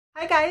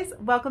Hi guys,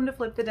 welcome to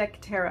Flip the Deck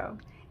Tarot.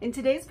 In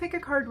today's pick a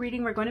card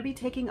reading, we're going to be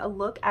taking a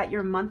look at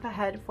your month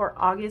ahead for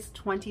August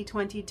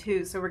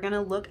 2022. So we're going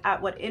to look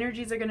at what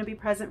energies are going to be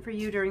present for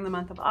you during the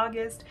month of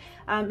August,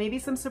 maybe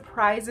some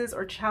surprises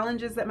or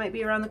challenges that might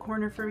be around the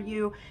corner for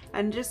you,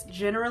 and just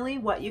generally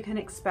what you can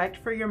expect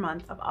for your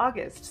month of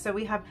August. So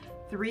we have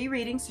 3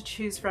 readings to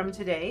choose from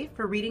today.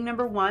 For reading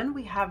number 1,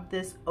 we have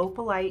this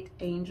Opalite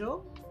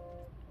Angel.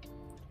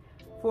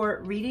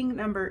 For reading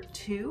number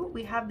 2,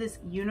 we have this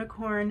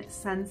Unicorn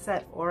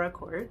Sunset Aura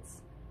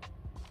Quartz.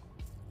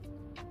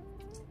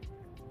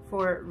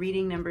 For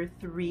reading number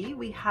 3,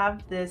 we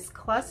have this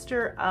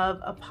cluster of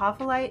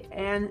Apophyllite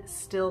and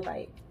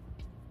Stilbite.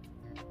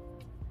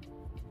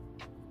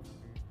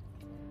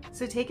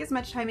 So take as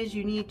much time as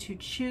you need to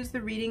choose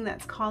the reading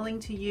that's calling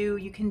to you.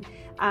 You can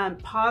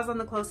pause on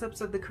the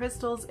close-ups of the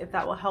crystals if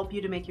that will help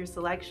you to make your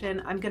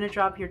selection. I'm going to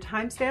drop your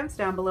timestamps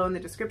down below in the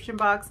description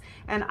box,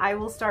 and I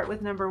will start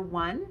with number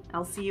 1.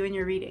 I'll see you in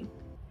your reading.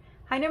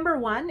 Hi, number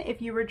 1,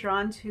 if you were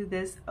drawn to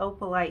this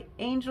Opalite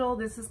Angel,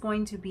 this is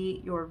going to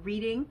be your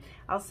reading.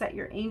 I'll set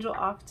your angel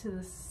off to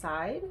the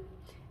side,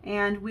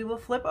 and we will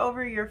flip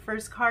over your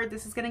first card.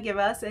 This is going to give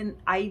us an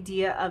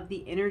idea of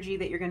the energy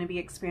that you're going to be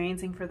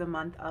experiencing for the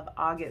month of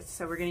August.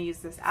 So we're going to use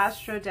this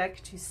Astro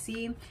deck to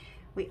see.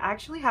 We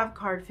actually have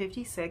card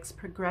 56,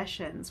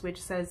 Progressions,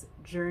 which says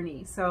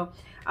Journey. So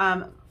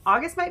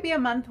August might be a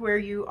month where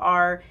you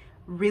are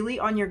really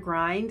on your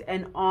grind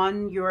and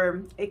on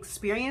your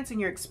experience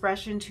and your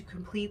expression to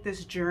complete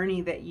this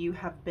journey that you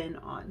have been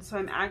on. So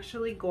I'm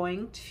actually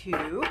going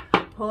to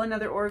pull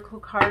another oracle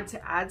card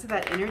to add to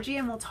that energy,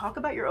 and we'll talk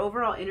about your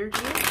overall energy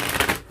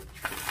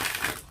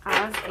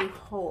as a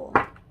whole.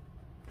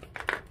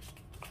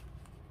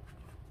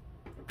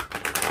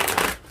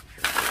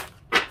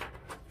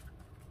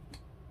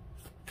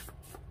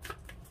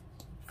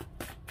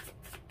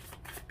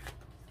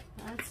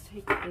 Let's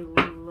take a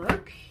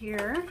look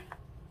here.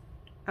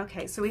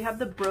 Okay, so we have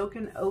the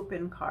Broken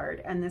Open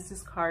card, and this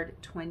is card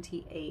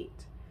 28.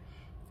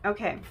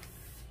 Okay.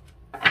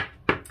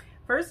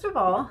 First of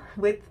all,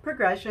 with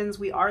progressions,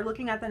 we are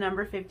looking at the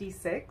number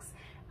 56,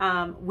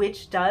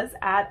 which does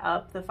add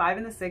up. The 5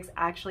 and the 6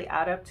 actually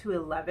add up to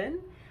 11.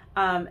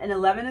 And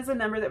 11 is a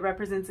number that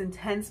represents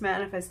intense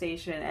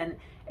manifestation and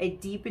a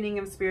deepening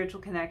of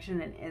spiritual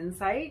connection and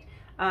insight.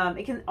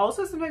 It can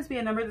also sometimes be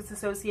a number that's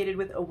associated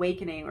with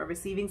awakening or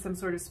receiving some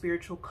sort of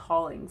spiritual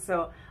calling.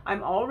 So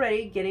I'm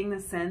already getting the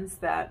sense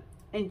that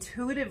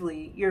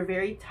intuitively you're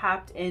very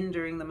tapped in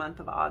during the month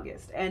of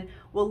August and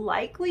will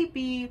likely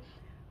be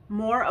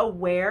more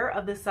aware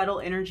of the subtle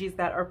energies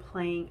that are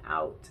playing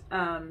out.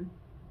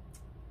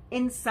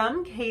 In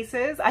some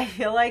cases, I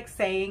feel like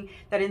saying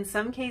that in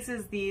some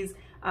cases these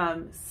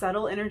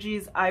subtle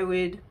energies I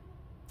would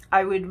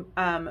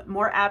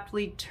more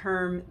aptly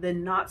term the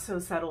not so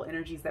subtle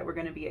energies that we're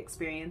going to be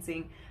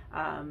experiencing,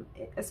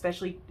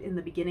 especially in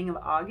the beginning of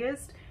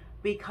August,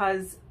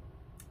 because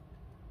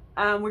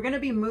we're going to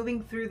be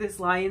moving through this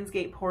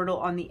Lionsgate portal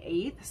on the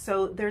 8th.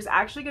 So there's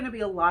actually going to be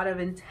a lot of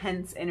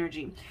intense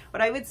energy.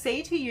 What I would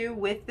say to you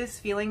with this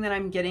feeling that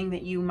I'm getting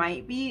that you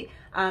might be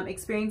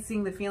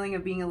experiencing the feeling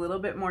of being a little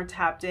bit more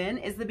tapped in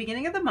is the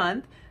beginning of the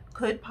month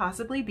could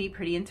possibly be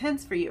pretty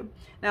intense for you.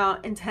 Now,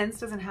 intense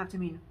doesn't have to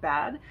mean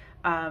bad,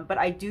 but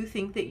I do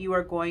think that you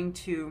are going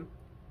to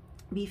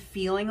be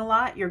feeling a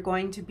lot. You're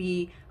going to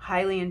be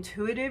highly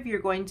intuitive. You're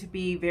going to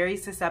be very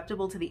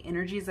susceptible to the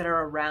energies that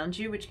are around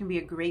you, which can be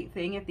a great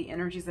thing if the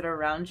energies that are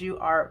around you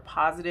are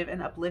positive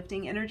and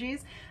uplifting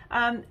energies.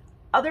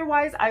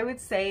 Otherwise, I would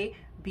say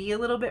be a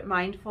little bit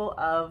mindful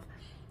of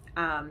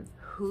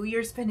who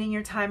you're spending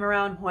your time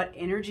around, what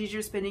energies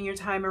you're spending your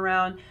time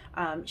around.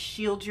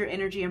 Shield your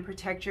energy and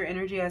protect your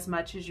energy as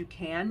much as you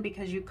can,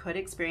 because you could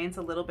experience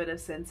a little bit of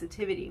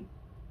sensitivity.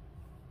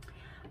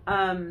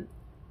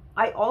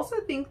 I also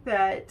think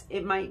that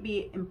it might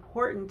be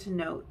important to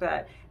note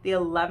that the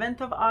 11th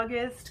of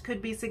August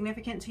could be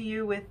significant to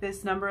you with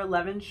this number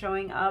 11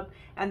 showing up.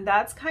 And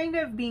that's kind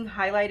of being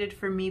highlighted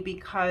for me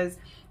because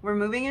we're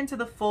moving into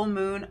the full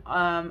moon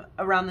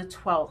around the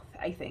 12th,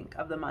 I think,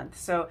 of the month.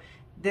 So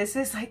this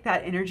is like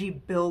that energy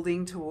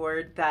building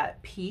toward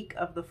that peak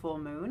of the full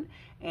moon.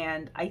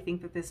 And I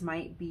think that this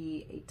might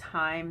be a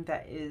time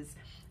that is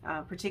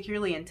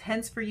particularly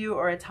intense for you,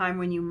 or a time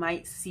when you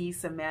might see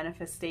some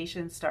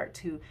manifestations start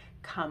to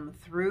come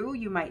through.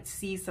 You might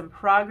see some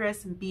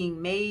progress being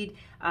made.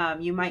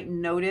 You might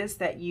notice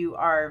that you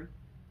are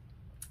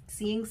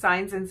seeing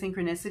signs and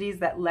synchronicities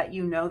that let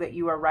you know that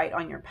you are right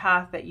on your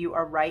path, that you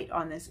are right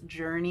on this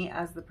journey,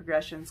 as the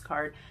Progressions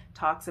card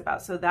talks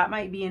about. So that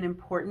might be an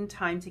important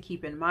time to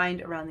keep in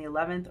mind around the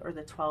 11th or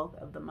the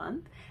 12th of the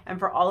month. And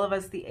for all of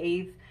us, the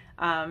 8th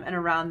and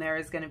around there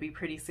is going to be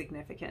pretty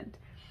significant.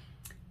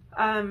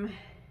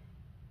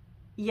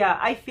 Yeah,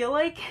 I feel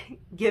like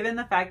given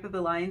the fact that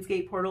the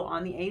Lionsgate portal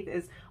on the 8th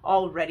is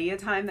already a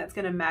time that's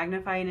going to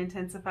magnify and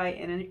intensify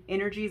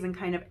energies and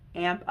kind of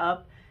amp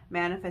up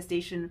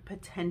manifestation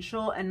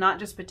potential, and not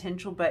just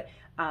potential, but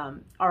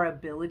our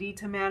ability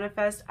to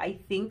manifest. I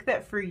think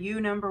that for you,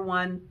 number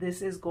one,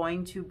 this is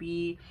going to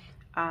be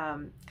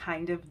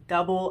kind of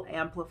double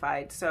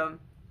amplified. So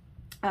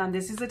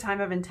this is a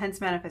time of intense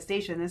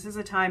manifestation. This is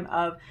a time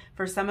of,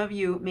 for some of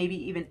you, maybe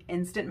even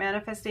instant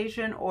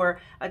manifestation,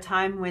 or a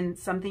time when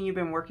something you've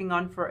been working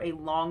on for a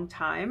long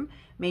time,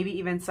 maybe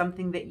even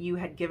something that you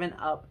had given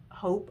up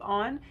hope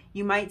on.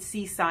 You might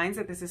see signs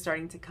that this is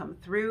starting to come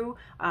through,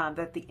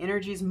 that the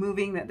energy is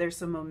moving, that there's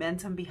some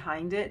momentum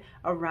behind it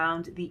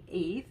around the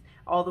 8th,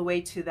 all the way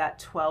to that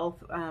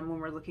 12th when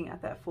we're looking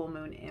at that full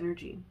moon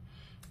energy.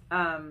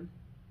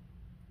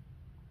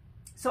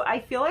 So I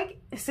feel like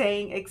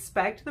saying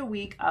expect the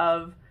week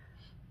of,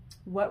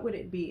 what would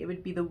it be? It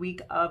would be the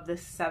week of the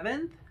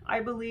 7th, I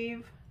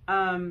believe,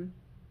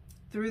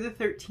 through the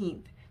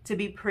 13th to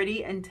be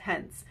pretty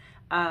intense.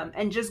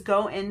 And just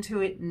go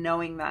into it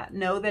knowing that.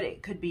 Know that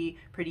it could be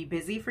pretty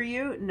busy for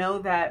you. Know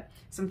that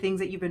some things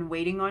that you've been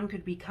waiting on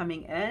could be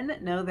coming in.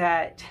 Know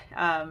that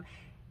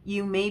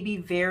you may be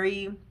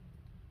very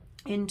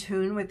in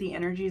tune with the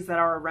energies that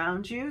are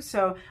around you.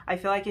 So I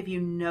feel like if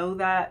you know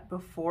that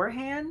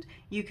beforehand,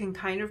 you can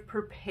kind of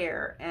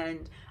prepare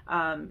and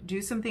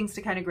do some things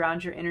to kind of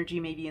ground your energy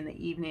maybe in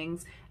the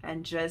evenings,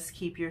 and just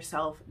keep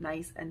yourself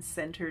nice and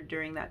centered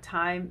during that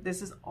time.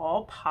 This is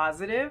all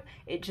positive.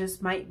 It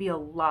just might be a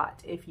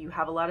lot if you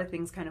have a lot of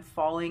things kind of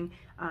falling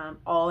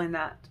all in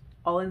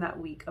that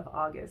week of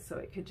August. So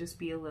it could just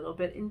be a little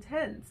bit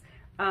intense.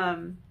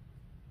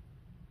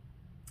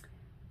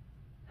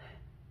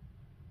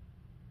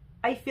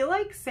 I feel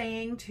like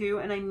saying too,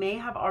 and I may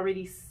have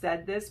already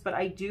said this, but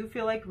I do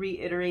feel like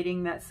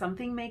reiterating that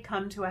something may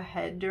come to a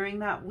head during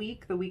that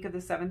week, the week of the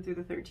 7th through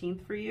the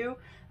 13th for you.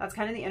 That's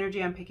kind of the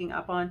energy I'm picking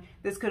up on.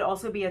 This could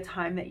also be a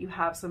time that you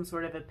have some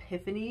sort of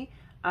epiphany,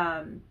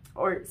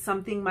 or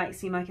something might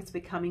seem like it's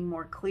becoming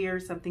more clear,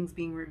 something's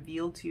being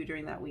revealed to you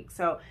during that week.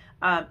 So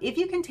if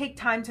you can take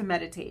time to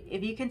meditate,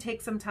 if you can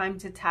take some time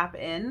to tap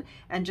in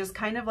and just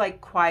kind of like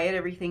quiet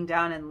everything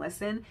down and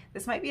listen,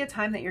 this might be a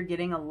time that you're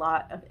getting a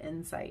lot of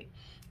insight.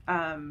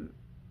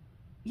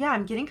 Yeah,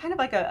 I'm getting kind of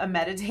like a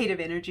meditative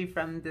energy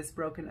from this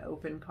Broken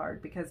Open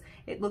card, because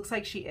it looks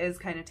like she is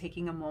kind of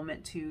taking a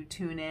moment to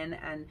tune in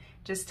and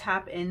just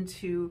tap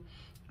into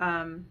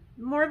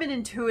more of an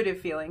intuitive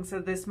feeling. So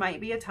this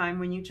might be a time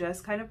when you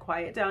just kind of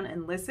quiet down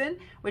and listen,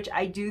 which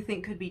I do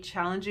think could be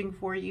challenging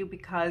for you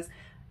because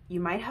you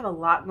might have a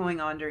lot going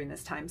on during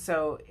this time.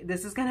 So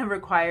this is going to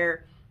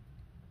require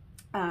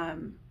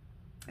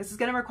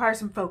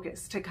some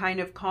focus to kind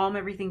of calm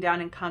everything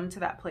down and come to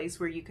that place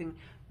where you can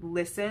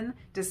listen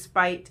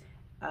despite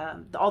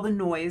all the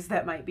noise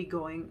that might be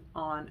going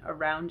on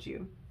around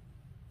you.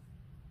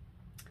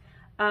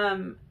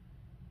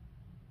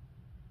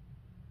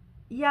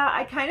 Yeah,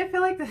 I kind of feel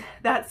like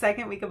that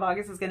second week of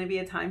August is going to be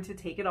a time to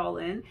take it all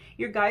in.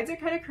 Your guides are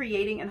kind of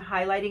creating and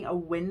highlighting a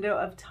window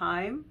of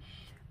time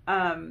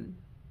from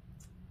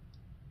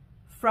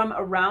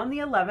around the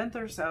 11th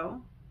or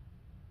so,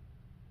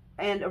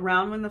 and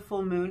around when the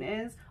full moon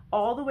is,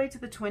 all the way to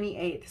the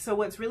 28th. So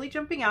what's really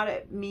jumping out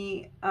at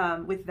me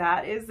with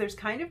that is there's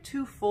kind of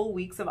 2 full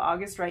weeks of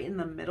August right in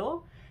the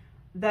middle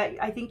that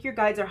I think your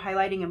guides are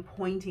highlighting and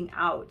pointing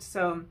out.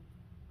 So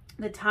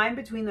the time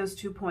between those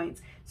 2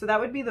 points, so that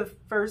would be the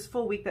first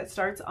full week that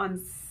starts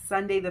on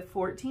Sunday the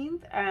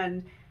 14th,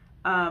 and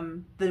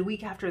the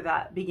week after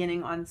that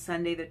beginning on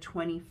Sunday the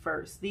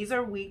 21st. These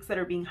are weeks that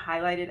are being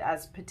highlighted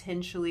as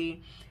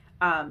potentially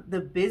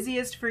the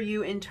busiest for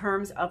you in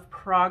terms of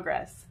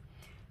progress.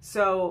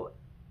 So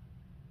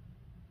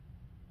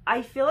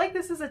I feel like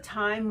this is a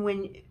time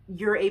when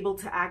you're able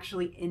to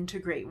actually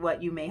integrate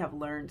what you may have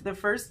learned. The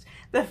first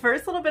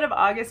little bit of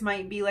August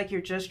might be like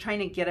you're just trying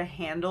to get a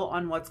handle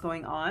on what's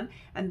going on.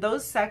 And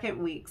those second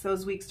weeks,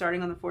 those weeks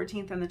starting on the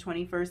 14th and the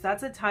 21st,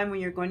 that's a time when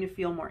you're going to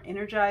feel more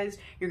energized.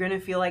 You're going to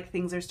feel like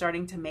things are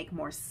starting to make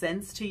more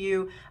sense to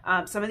you.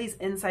 Some of these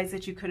insights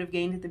that you could have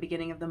gained at the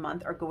beginning of the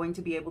month are going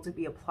to be able to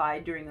be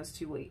applied during those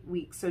 2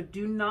 weeks. So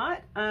do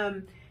not,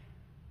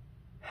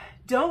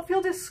 don't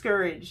feel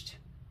discouraged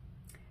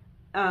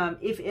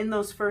if in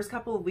those first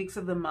couple of weeks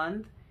of the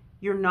month,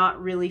 you're not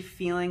really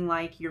feeling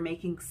like you're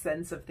making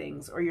sense of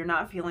things, or you're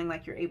not feeling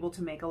like you're able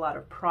to make a lot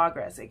of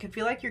progress. It could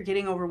feel like you're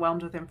getting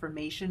overwhelmed with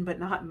information, but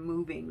not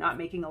moving, not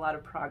making a lot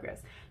of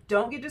progress.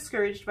 Don't get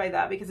discouraged by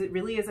that, because it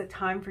really is a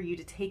time for you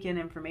to take in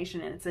information,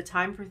 and it's a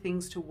time for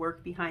things to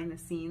work behind the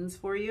scenes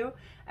for you.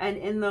 And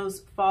in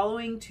those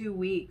following 2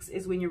 weeks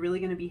is when you're really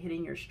going to be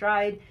hitting your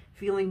stride,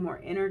 feeling more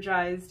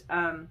energized.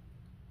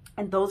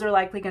 And those are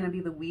likely going to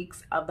be the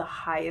weeks of the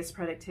highest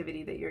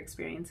productivity that you're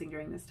experiencing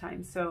during this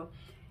time. So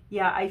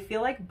yeah, I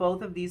feel like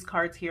both of these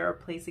cards here are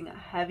placing a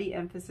heavy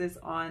emphasis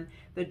on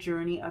the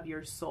journey of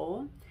your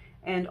soul,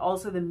 and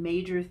also the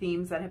major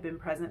themes that have been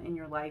present in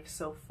your life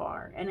so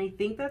far. And I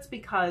think that's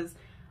because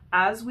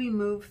as we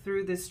move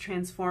through this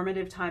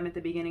transformative time at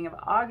the beginning of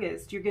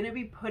August, you're going to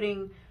be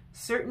putting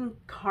certain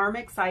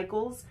karmic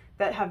cycles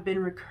that have been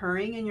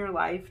recurring in your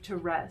life to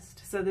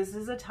rest. So this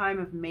is a time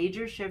of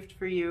major shift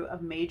for you,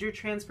 of major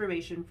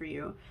transformation for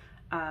you.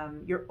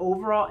 Your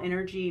overall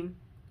energy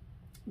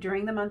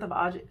during the month of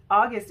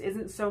August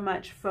isn't so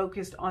much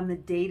focused on the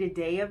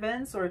day-to-day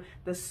events or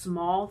the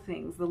small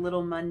things, the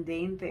little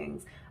mundane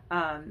things.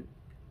 And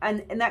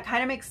that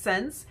kind of makes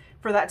sense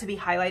for that to be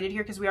highlighted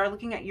here, because we are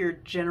looking at your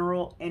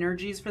general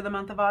energies for the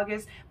month of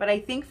August. But I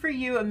think for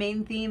you, a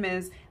main theme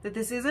is that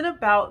this isn't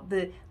about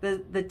the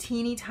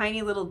teeny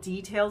tiny little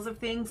details of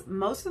things.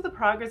 Most of the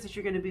progress that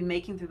you're going to be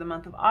making through the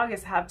month of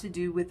August have to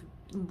do with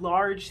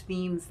large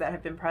themes that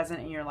have been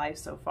present in your life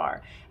so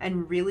far,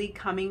 and really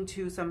coming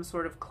to some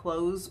sort of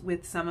close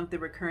with some of the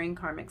recurring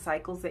karmic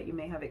cycles that you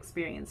may have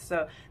experienced.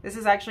 So this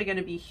is actually going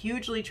to be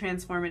hugely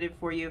transformative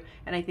for you,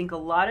 and I think a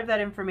lot of that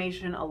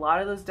information, a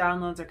lot of those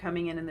downloads are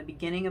coming in the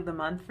beginning of the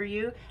month for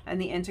you, and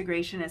the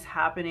integration is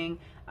happening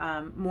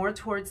more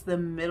towards the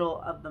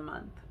middle of the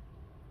month.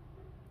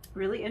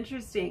 Really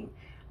interesting.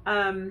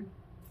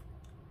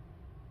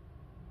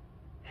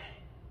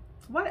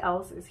 What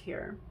else is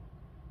here?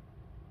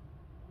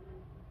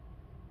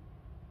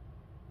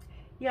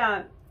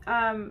 Yeah,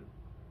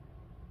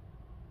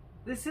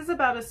 this is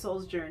about a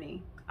soul's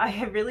journey.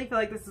 I really feel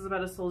like this is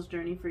about a soul's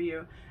journey for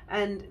you.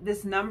 And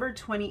this number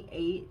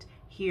 28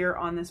 here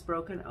on this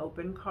broken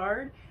open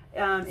card,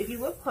 if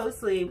you look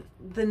closely,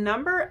 the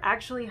number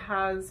actually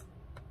has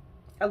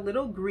a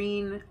little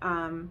green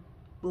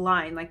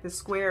line, like the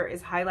square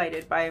is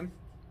highlighted by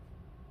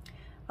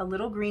a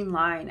little green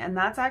line, and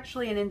that's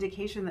actually an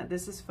indication that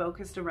this is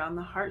focused around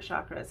the heart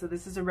chakra. So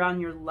this is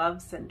around your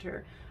love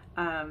center.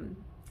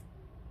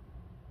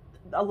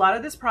 A lot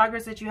of this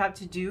progress that you have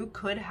to do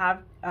could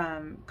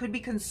be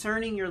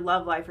concerning your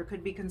love life, or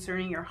could be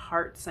concerning your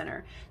heart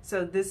center.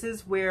 So this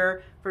is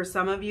where, for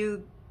some of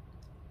you,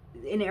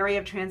 an area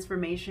of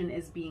transformation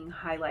is being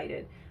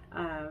highlighted.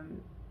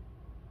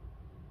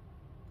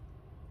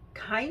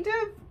 Kind of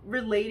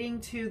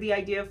relating to the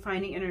idea of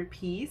finding inner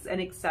peace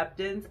and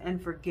acceptance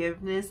and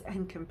forgiveness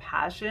and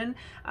compassion,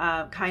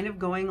 kind of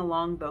going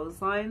along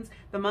those lines.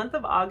 The month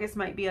of August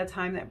might be a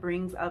time that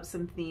brings up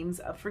some themes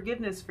of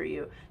forgiveness for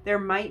you. There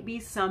might be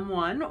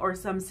someone or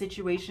some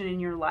situation in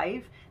your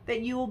life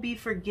that you will be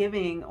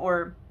forgiving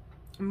or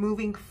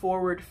moving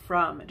forward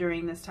from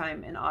during this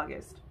time in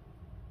August.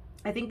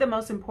 I think the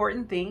most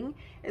important thing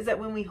is that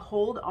when we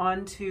hold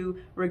on to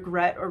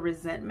regret or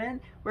resentment,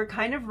 we're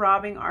kind of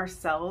robbing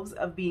ourselves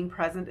of being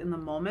present in the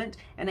moment.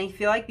 And I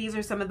feel like these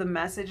are some of the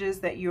messages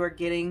that you are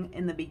getting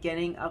in the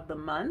beginning of the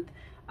month.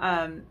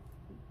 I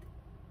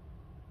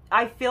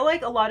feel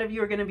like a lot of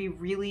you are going to be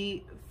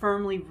really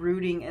firmly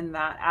rooting in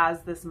that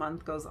as this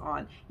month goes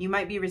on. You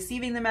might be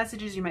receiving the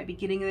messages, you might be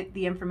getting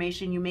the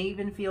information, you may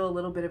even feel a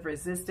little bit of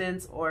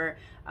resistance, or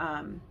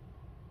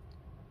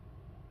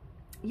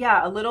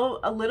yeah, a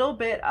little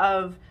bit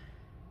of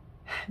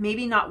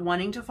maybe not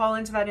wanting to fall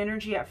into that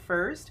energy at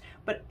first,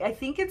 but I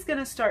think it's going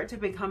to start to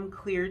become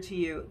clear to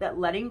you that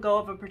letting go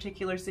of a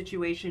particular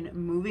situation,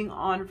 moving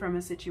on from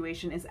a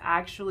situation, is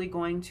actually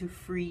going to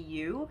free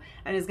you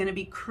and is going to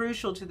be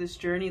crucial to this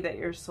journey that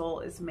your soul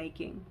is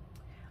making.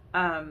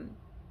 Yeah,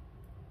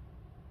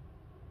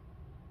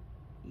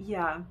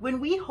 when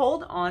we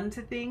hold on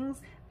to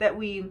things that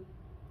we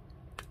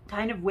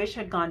kind of wish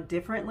had gone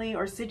differently,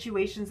 or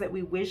situations that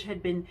we wish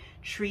had been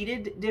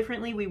treated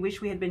differently, we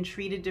wish we had been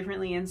treated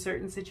differently in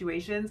certain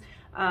situations,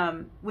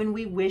 when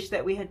we wish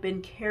that we had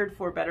been cared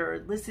for better,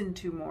 or listened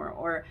to more,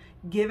 or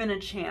given a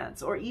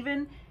chance, or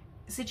even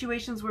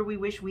situations where we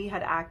wish we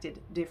had acted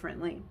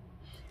differently.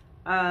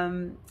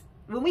 When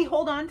we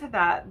hold on to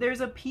that, there's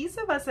a piece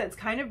of us that's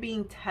kind of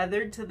being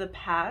tethered to the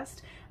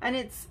past, and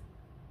it's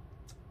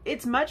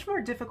much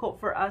more difficult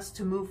for us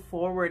to move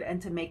forward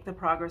and to make the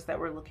progress that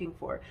we're looking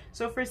for.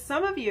 So for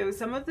some of you,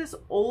 some of this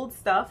old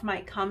stuff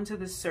might come to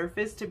the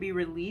surface to be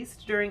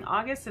released during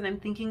August, and I'm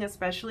thinking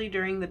especially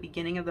during the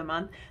beginning of the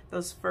month,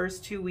 those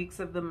first 2 weeks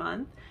of the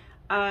month.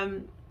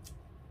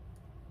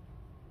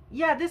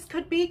 Yeah, this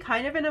could be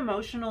kind of an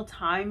emotional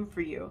time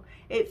for you.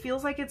 It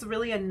feels like it's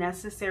really a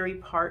necessary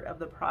part of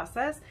the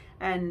process,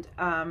 and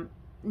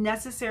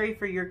necessary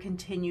for your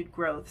continued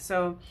growth.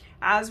 So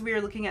as we are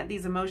looking at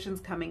these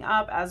emotions coming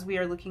up, as we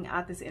are looking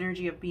at this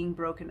energy of being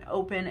broken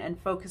open and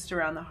focused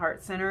around the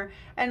heart center,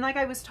 and like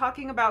I was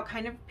talking about,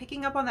 kind of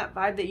picking up on that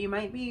vibe that you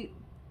might be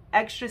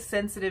extra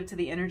sensitive to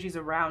the energies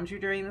around you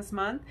during this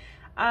month,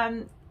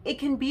 it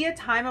can be a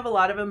time of a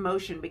lot of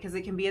emotion, because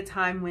it can be a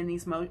time when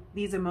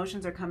these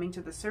emotions are coming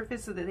to the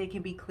surface so that they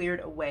can be cleared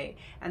away.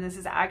 And this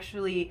is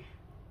actually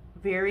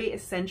very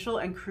essential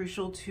and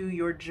crucial to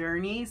your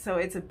journey. So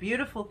it's a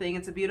beautiful thing.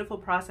 It's a beautiful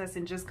process,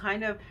 and just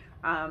kind of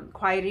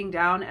quieting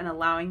down and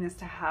allowing this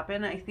to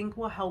happen, I think,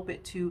 will help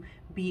it to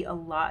be a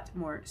lot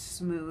more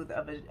smooth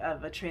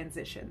of a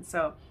transition.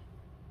 So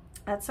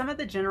that's some of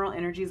the general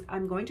energies.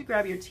 I'm going to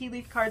grab your tea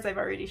leaf cards I've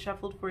already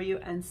shuffled for you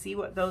and see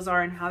what those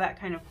are and how that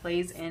kind of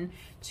plays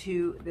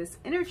into this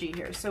energy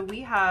here. So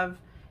we have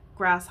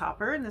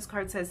Grasshopper, and this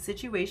card says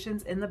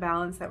situations in the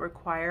balance that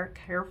require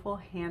careful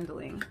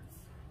handling.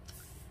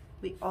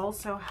 We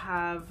also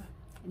have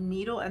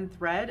Needle and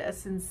Thread, a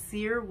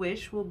sincere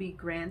wish will be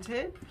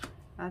granted.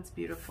 That's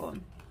beautiful.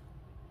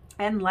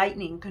 And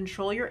lightning,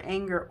 control your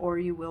anger or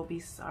you will be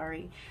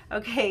sorry.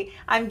 Okay,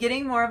 I'm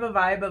getting more of a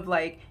vibe of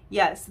like,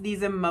 yes,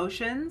 these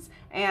emotions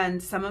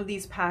and some of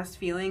these past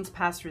feelings,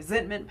 past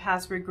resentment,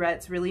 past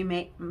regrets really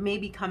may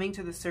be coming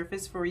to the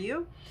surface for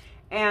you.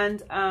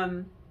 And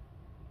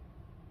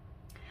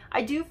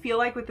I do feel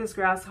like with this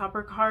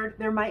grasshopper card,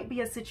 there might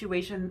be a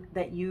situation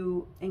that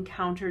you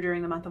encounter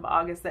during the month of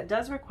August that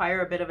does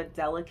require a bit of a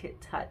delicate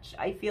touch.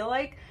 I feel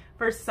like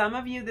for some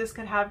of you, this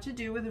could have to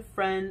do with a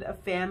friend, a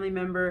family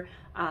member,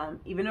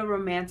 even a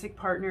romantic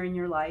partner in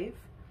your life.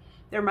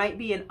 There might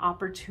be an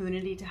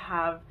opportunity to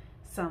have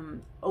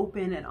some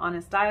open and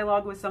honest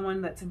dialogue with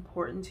someone that's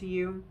important to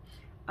you.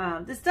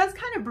 This does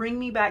kind of bring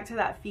me back to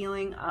that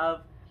feeling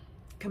of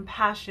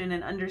compassion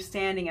and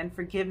understanding and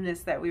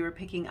forgiveness that we were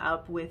picking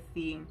up with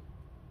the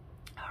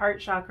heart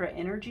chakra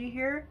energy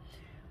here.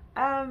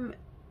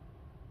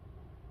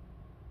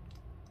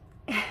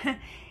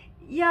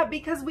 Yeah,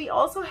 because we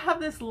also have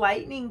this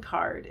lightning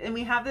card, and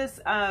we have this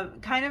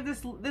kind of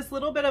this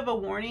little bit of a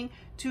warning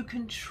to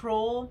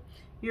control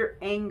your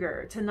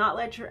anger, to not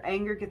let your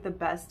anger get the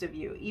best of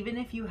you, even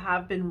if you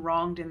have been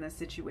wronged in this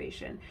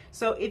situation.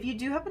 So if you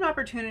do have an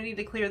opportunity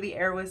to clear the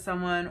air with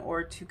someone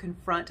or to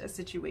confront a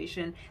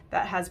situation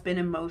that has been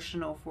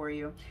emotional for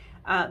you,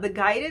 the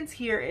guidance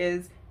here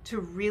is to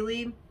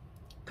really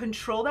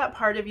control that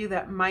part of you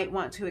that might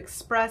want to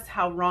express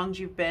how wronged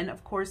you've been.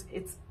 Of course,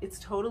 it's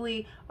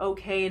totally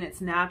okay and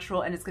it's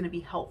natural and it's going to be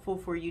helpful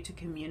for you to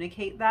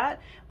communicate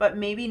that, but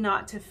maybe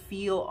not to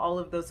feel all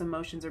of those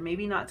emotions, or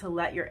maybe not to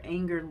let your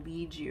anger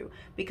lead you,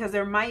 because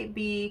there might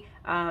be,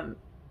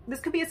 this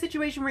could be a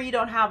situation where you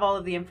don't have all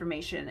of the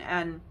information,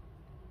 and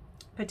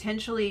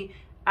potentially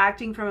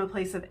acting from a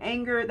place of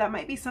anger, that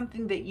might be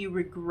something that you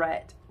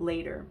regret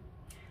later.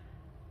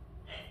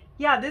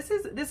 Yeah, this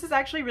is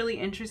actually really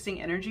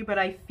interesting energy, but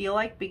I feel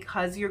like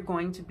because you're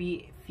going to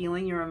be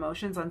feeling your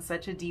emotions on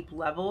such a deep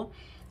level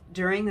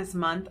during this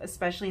month,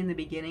 especially in the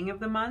beginning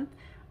of the month,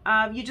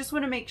 you just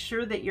want to make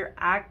sure that you're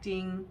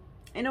acting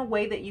in a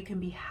way that you can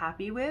be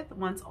happy with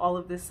once all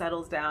of this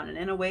settles down, and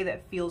in a way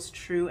that feels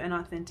true and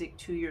authentic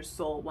to your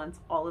soul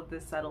once all of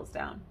this settles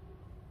down.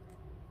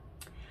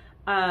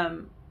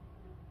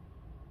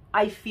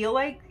 I feel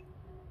like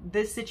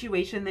this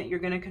situation that you're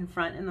going to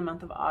confront in the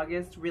month of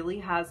August really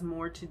has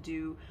more to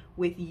do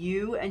with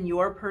you and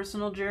your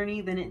personal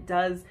journey than it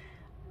does,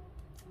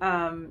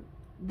 than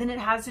it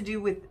has to do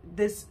with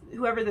this,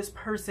 whoever this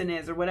person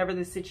is or whatever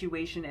the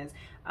situation is.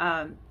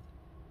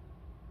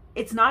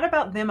 It's not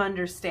about them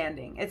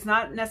understanding. It's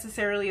not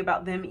necessarily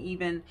about them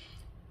even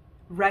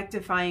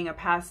rectifying a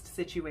past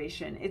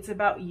situation. It's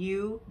about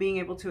you being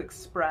able to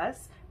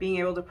express, being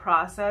able to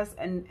process,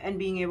 and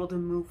being able to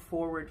move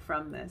forward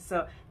from this.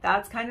 So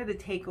that's kind of the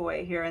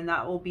takeaway here, and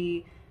that will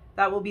be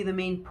the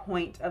main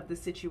point of the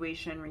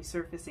situation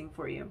resurfacing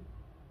for you.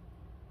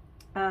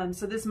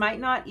 So this might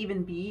not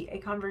even be a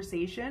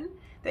conversation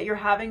that you're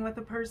having with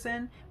a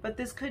person, but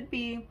this could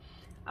be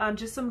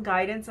just some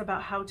guidance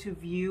about how to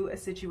view a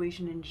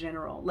situation in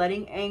general.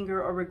 Letting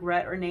anger or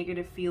regret or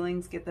negative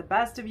feelings get the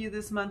best of you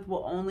this month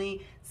will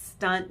only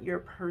stunt your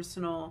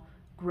personal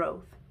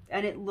growth.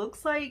 And it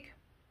looks like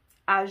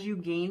as you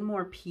gain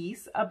more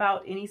peace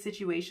about any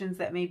situations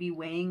that may be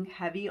weighing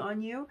heavy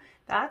on you,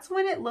 that's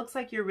when it looks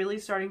like you're really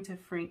starting to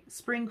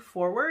spring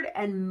forward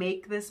and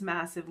make this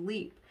massive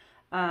leap.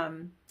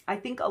 I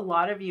think for a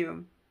lot of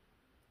you,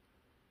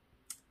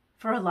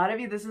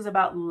 this is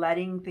about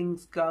letting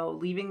things go,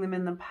 leaving them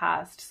in the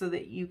past so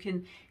that you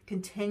can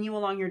continue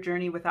along your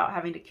journey without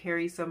having to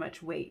carry so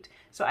much weight.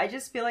 So I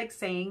just feel like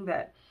saying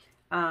that,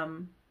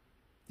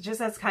 just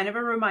as kind of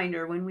a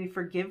reminder, when we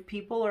forgive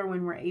people or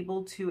when we're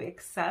able to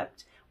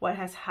accept what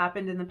has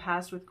happened in the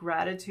past with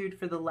gratitude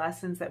for the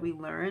lessons that we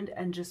learned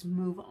and just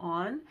move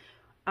on,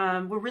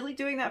 we're really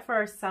doing that for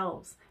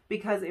ourselves,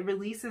 because it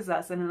releases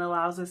us and it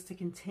allows us to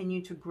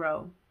continue to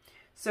grow.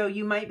 So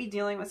you might be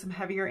dealing with some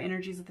heavier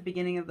energies at the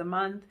beginning of the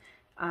month,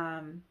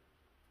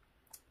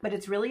 but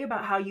it's really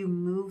about how you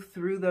move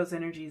through those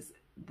energies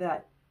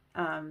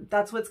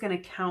that's what's going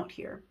to count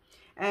here,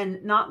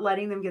 and not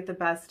letting them get the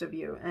best of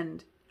you.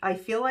 And I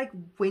feel like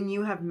when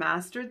you have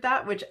mastered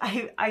that, which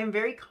I am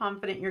very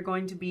confident you're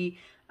going to be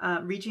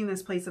reaching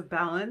this place of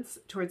balance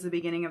towards the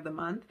beginning of the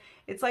month,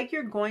 it's like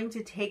you're going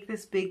to take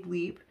this big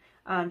leap,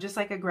 just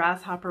like a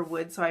grasshopper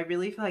would. So I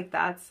really feel like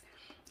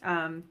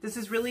this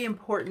is really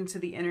important to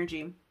the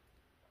energy.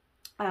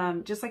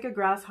 Just like a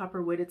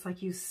grasshopper would, it's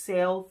like you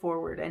sail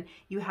forward and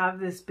you have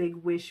this big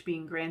wish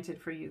being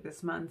granted for you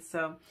this month.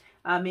 So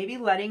maybe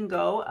letting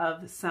go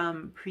of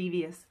some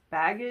previous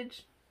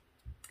baggage.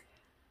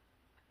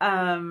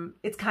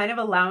 It's kind of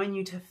allowing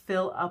you to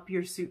fill up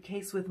your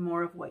suitcase with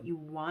more of what you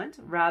want,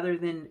 rather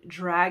than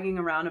dragging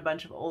around a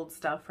bunch of old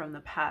stuff from the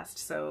past.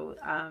 So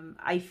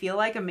I feel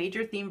like a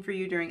major theme for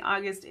you during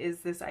August is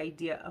this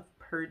idea of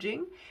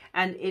purging.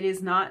 And it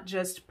is not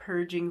just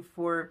purging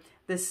for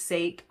the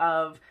sake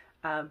of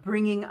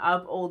bringing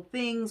up old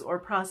things or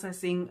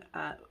processing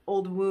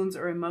old wounds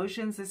or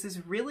emotions. This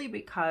is really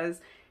because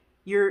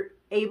you're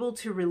able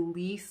to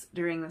release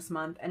during this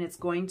month, and it's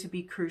going to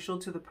be crucial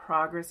to the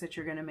progress that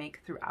you're going to make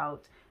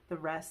throughout the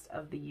rest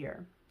of the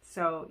year.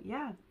 So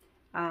yeah,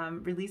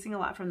 releasing a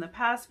lot from the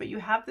past, but you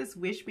have this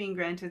wish being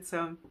granted,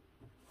 so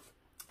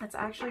that's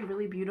actually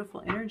really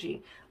beautiful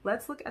energy.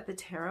 Let's look at the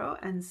tarot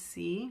and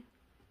see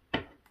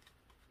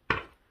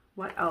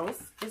what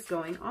else is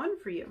going on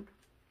for you.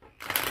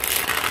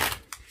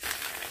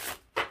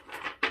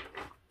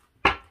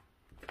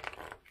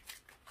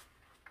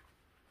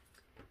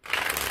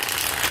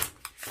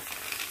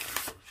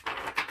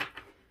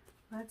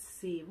 Let's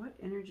see, what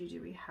energy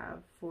do we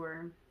have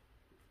for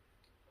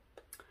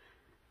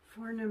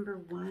number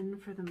 1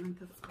 for the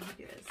month of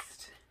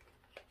August?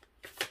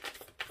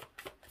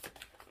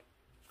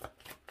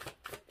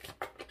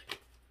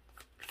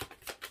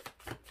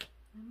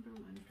 Number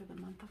 1 for the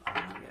month of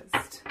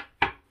August.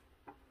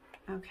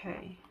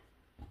 Okay.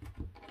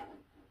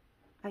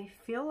 I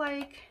feel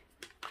like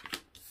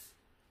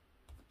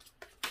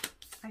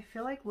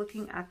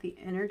looking at the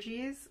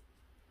energies,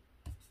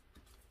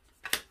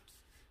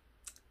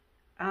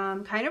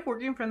 kind of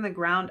working from the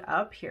ground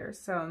up here.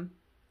 So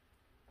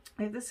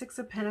I have the Six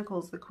of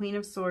Pentacles, the Queen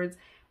of Swords,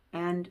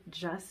 and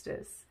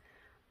Justice.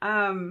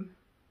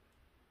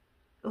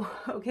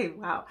 Okay,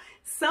 wow.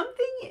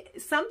 Something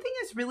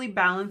is really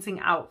balancing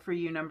out for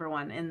you, number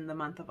 1, in the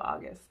month of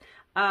August.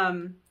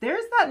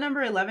 There's that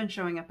number 11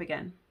 showing up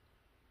again.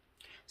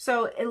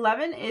 So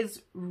 11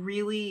 is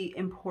really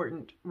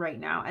important right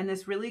now, and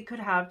this really could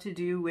have to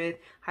do with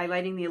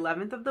highlighting the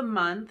 11th of the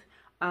month,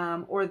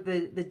 or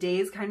the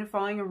days kind of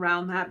falling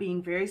around that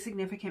being very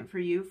significant for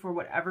you for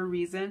whatever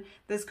reason.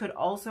 This could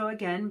also,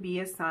 again, be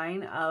a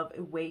sign of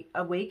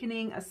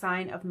awakening, a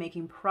sign of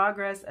making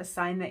progress, a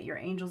sign that your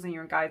angels and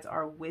your guides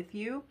are with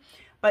you.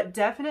 But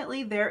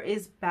definitely there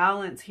is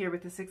balance here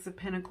with the Six of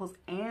Pentacles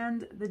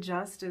and the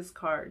Justice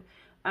card.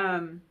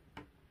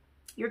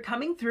 You're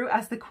coming through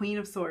as the Queen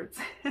of Swords.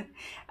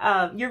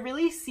 You're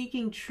really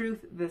seeking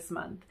truth this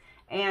month.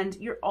 And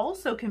you're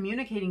also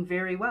communicating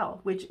very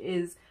well, which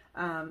is...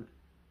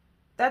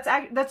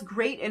 that's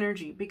great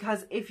energy,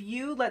 because if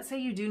you, let's say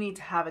you do need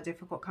to have a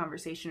difficult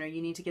conversation or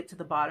you need to get to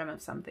the bottom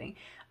of something,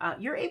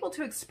 you're able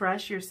to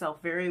express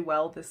yourself very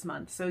well this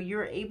month. So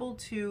you're able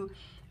to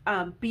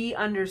be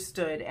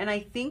understood. And I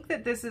think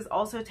that this is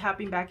also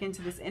tapping back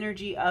into this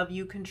energy of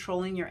you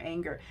controlling your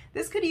anger.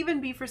 This could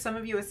even be for some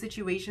of you a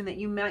situation that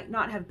you might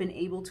not have been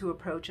able to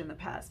approach in the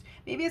past.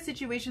 Maybe a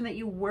situation that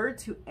you were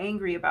too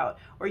angry about,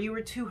 or you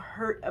were too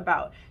hurt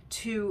about,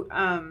 to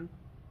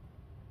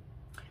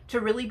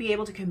really be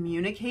able to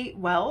communicate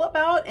well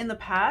about in the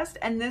past.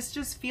 And this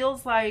just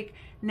feels like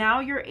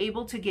now you're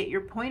able to get your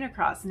point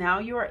across. Now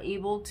you are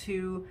able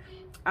to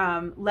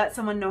let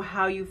someone know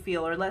how you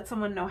feel, or let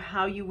someone know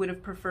how you would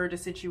have preferred a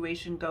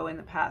situation go in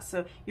the past.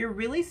 So you're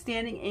really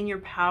standing in your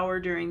power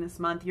during this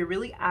month. You're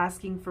really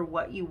asking for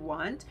what you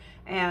want.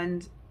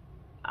 And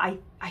I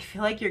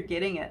feel like you're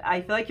getting it. I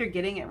feel like you're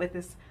getting it with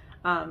this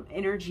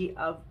energy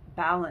of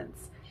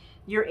balance.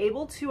 You're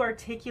able to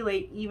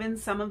articulate even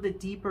some of the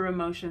deeper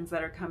emotions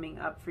that are coming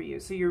up for you.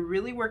 So you're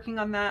really working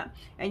on that,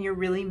 and you're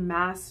really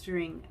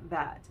mastering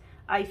that.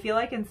 I feel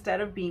like instead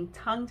of being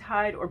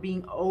tongue-tied or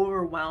being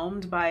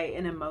overwhelmed by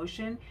an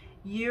emotion,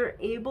 you're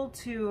able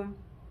to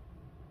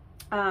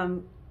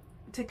kind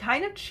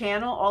of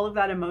channel all of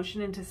that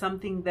emotion into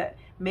something that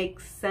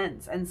makes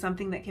sense and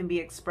something that can be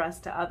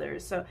expressed to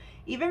others. So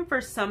even for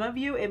some of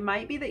you, it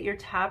might be that you're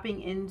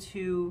tapping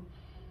into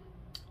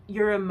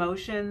your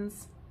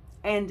emotions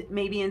and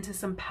maybe into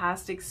some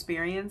past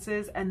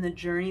experiences and the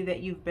journey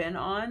that you've been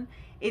on.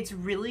 It's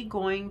really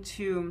going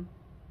to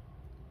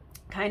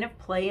kind of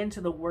play into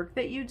the work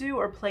that you do,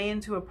 or play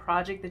into a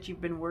project that you've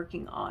been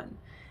working on.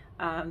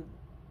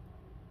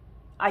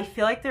 I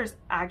feel like there's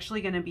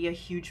actually going to be a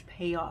huge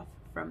payoff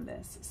from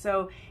this.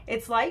 So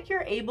it's like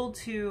you're able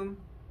to,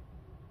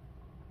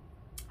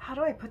 how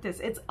do I put this?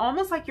 It's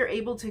almost like you're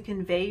able to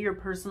convey your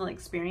personal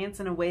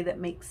experience in a way that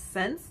makes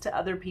sense to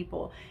other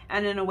people,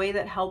 and in a way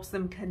that helps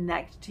them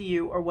connect to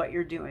you or what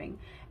you're doing.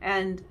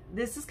 And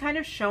this is kind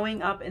of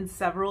showing up in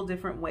several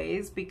different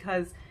ways,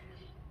 because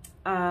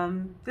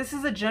this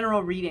is a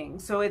general reading,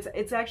 so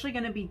it's actually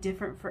going to be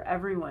different for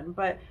everyone.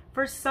 But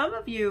for some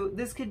of you,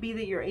 this could be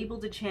that you're able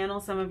to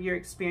channel some of your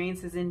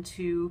experiences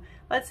into,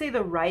 let's say,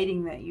 the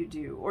writing that you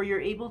do, or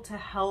you're able to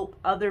help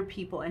other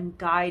people and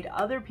guide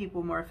other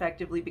people more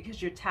effectively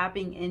because you're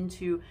tapping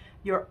into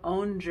your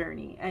own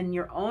journey and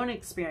your own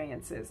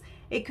experiences.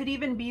 It could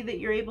even be that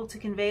you're able to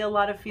convey a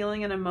lot of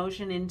feeling and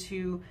emotion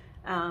into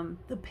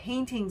the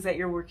paintings that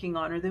you're working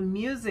on, or the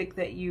music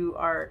that you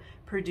are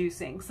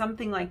producing,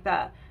 something like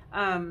that.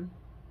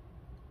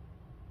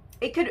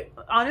 It could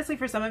honestly,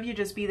 for some of you,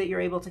 just be that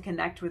you're able to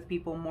connect with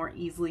people more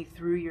easily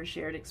through your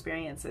shared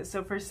experiences.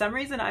 So for some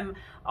reason, I'm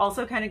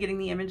also kind of getting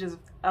the images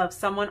of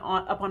someone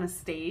up on a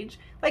stage,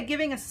 like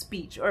giving a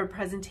speech or a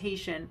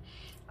presentation,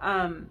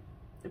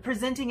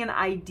 presenting an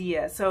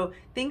idea. So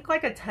think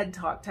like a TED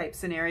Talk type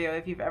scenario,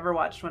 if you've ever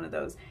watched one of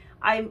those.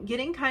 I'm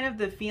getting kind of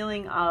the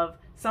feeling of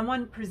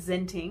someone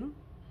presenting,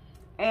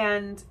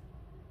 and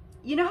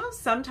you know how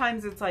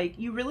sometimes it's like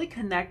you really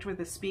connect with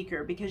a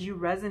speaker because you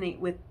resonate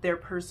with their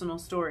personal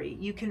story.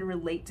 You can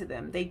relate to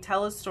them. They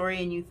tell a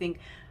story and you think,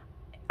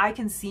 I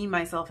can see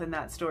myself in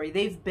that story.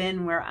 They've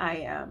been where I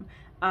am.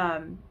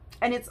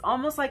 And it's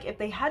almost like if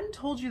they hadn't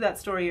told you that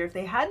story, or if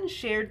they hadn't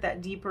shared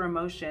that deeper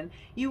emotion,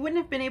 you wouldn't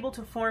have been able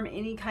to form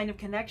any kind of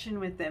connection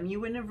with them.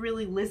 You wouldn't have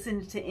really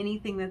listened to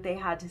anything that they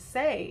had to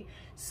say.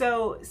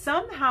 So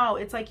somehow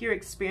it's like your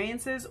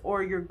experiences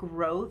or your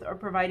growth are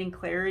providing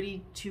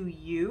clarity to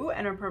you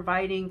and are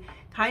providing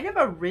kind of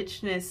a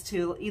richness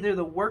to either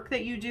the work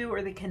that you do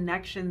or the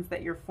connections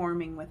that you're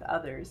forming with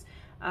others.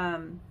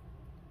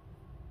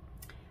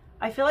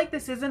 I feel like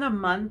this isn't a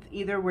month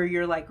either where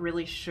you're like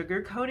really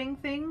sugarcoating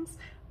things.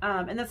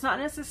 And that's not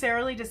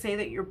necessarily to say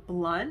that you're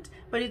blunt,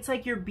 but it's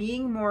like you're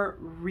being more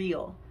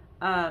real.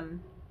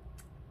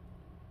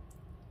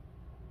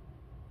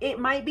 It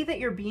might be that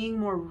you're being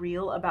more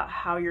real about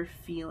how you're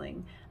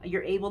feeling.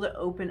 You're able to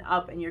open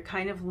up and you're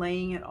kind of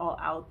laying it all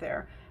out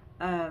there.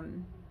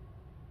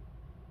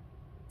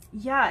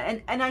 Yeah,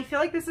 and I feel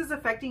like this is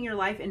affecting your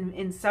life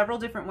in several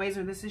different ways,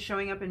 or this is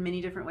showing up in many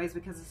different ways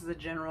because this is a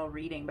general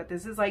reading. But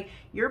this is like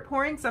you're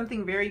pouring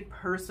something very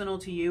personal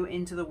to you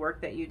into the work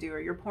that you do, or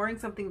you're pouring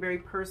something very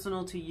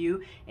personal to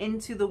you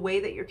into the way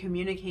that you're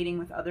communicating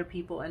with other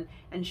people and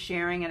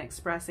sharing and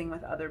expressing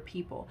with other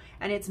people.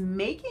 And it's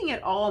making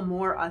it all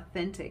more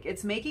authentic.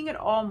 It's making it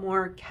all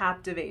more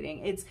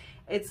captivating. It's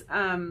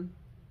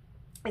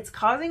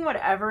causing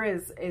whatever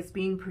is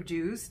being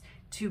produced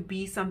to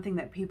be something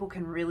that people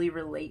can really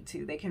relate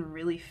to. They can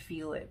really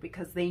feel it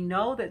because they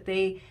know that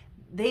they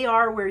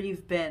are where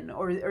you've been,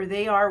 or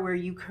they are where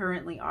you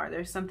currently are.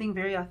 There's something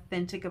very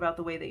authentic about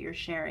the way that you're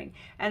sharing.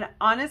 And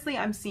honestly,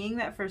 I'm seeing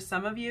that for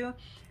some of you,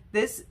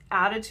 this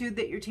attitude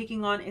that you're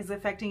taking on is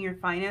affecting your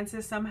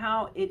finances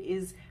somehow. It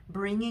is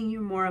bringing you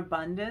more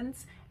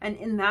abundance. And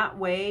in that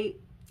way,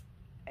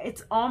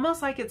 it's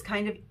almost like it's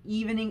kind of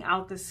evening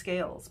out the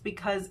scales,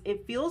 because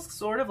it feels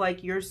sort of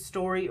like your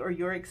story or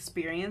your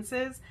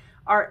experiences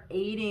are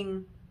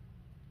aiding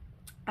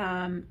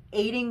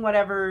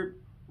whatever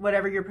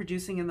you're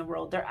producing in the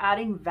world. They're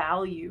adding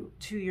value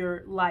to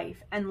your life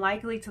and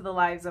likely to the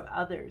lives of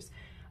others.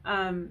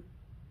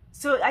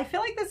 So I feel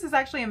like this is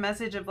actually a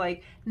message of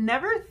like,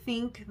 never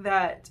think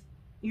that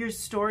your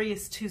story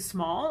is too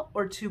small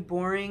or too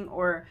boring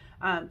or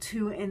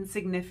too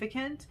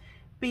insignificant,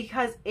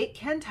 because it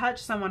can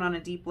touch someone on a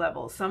deep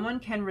level. Someone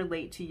can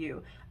relate to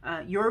you.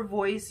 Your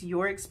voice,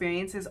 your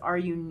experiences are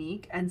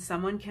unique, and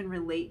someone can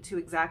relate to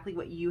exactly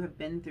what you have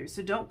been through.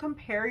 So don't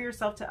compare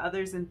yourself to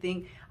others and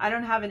think, I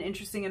don't have an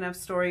interesting enough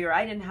story, or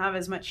I didn't have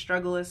as much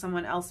struggle as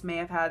someone else may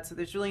have had, so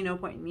there's really no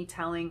point in me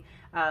telling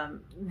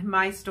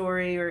my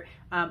story or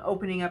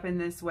opening up in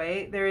this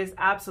way. There is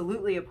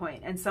absolutely a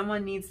point, and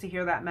someone needs to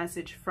hear that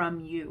message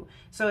from you.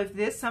 So if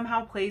this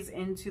somehow plays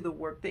into the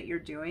work that you're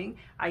doing,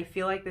 I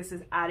feel like this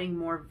is adding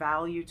more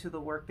value to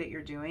the work that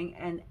you're doing,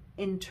 and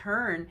in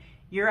turn,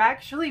 you're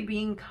actually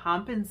being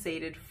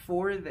compensated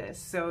for this.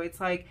 So it's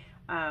like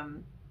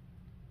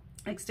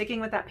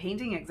sticking with that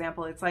painting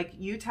example, it's like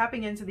you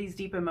tapping into these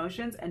deep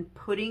emotions and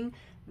putting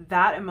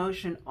that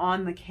emotion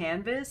on the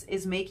canvas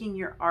is making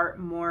your art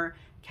more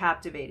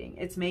captivating.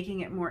 It's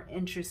making it more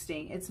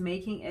interesting. It's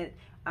making it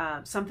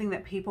something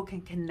that people can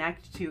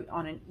connect to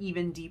on an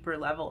even deeper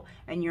level.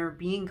 And you're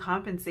being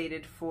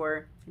compensated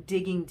for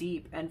digging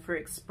deep and for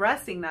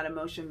expressing that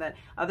emotion that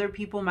other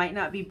people might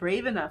not be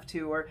brave enough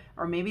to, or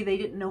maybe they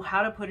didn't know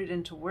how to put it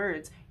into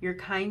words. You're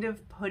kind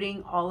of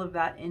putting all of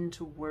that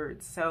into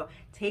words. So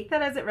take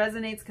that as it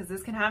resonates, because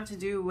this can have to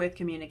do with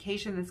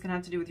communication. This can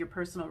have to do with your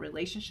personal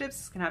relationships.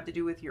 This can have to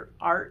do with your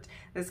art.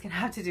 This can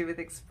have to do with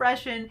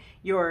expression,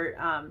 your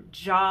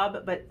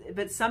job,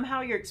 but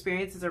somehow your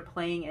experiences are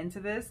playing into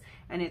this,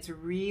 and it's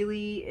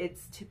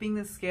tipping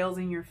the scales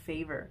in your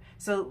favor.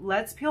 So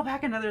let's peel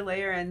back another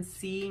layer and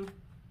see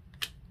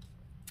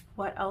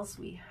what else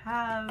we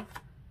have.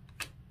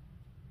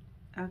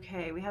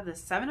 Okay, we have the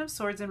Seven of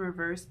Swords in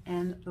reverse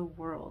and the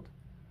World.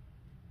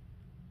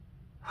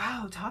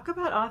 Wow, talk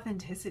about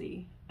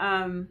authenticity.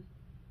 I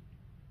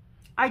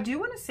do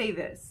want to say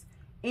this.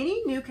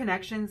 Any new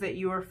connections that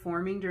you are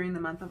forming during the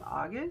month of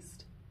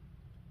August,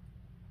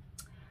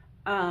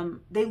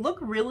 they look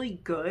really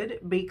good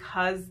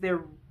because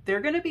they're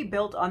going to be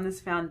built on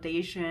this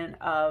foundation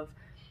of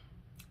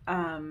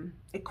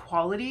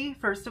equality,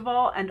 first of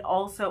all, and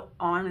also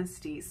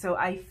honesty. So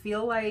I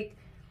feel like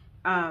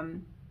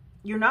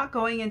you're not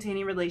going into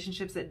any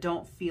relationships that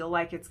don't feel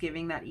like it's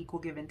giving that equal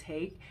give and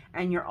take.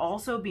 And you're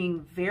also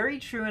being very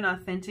true and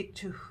authentic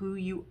to who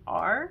you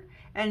are.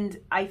 And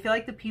I feel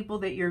like the people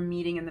that you're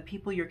meeting and the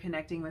people you're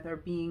connecting with are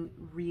being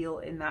real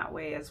in that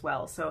way as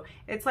well. So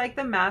it's like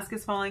the mask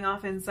is falling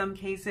off in some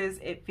cases.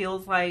 It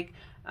feels like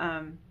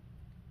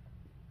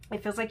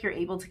you're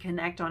able to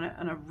connect on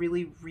a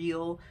really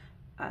real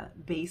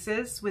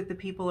basis with the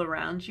people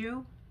around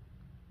you.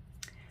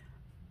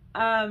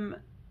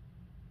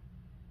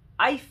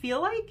 I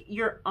feel like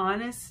your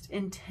honest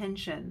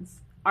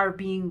intentions are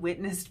being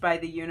witnessed by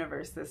the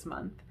universe this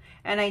month.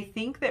 And I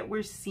think that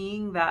we're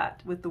seeing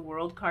that with the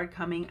World card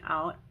coming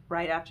out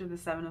right after the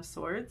Seven of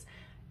Swords.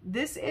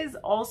 This is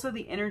also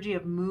the energy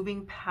of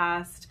moving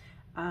past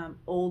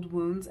old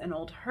wounds and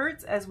old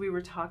hurts, as we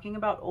were talking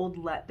about, old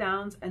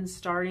letdowns, and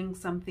starting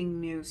something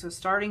new. So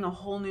starting a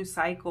whole new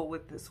cycle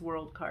with this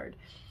World card.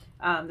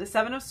 The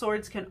Seven of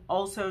Swords can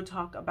also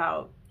talk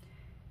about,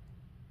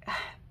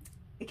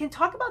 it can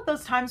talk about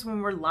those times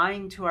when we're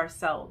lying to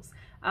ourselves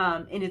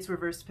in its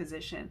reversed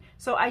position.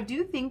 So I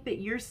do think that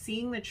you're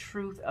seeing the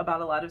truth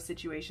about a lot of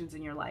situations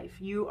in your life.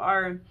 You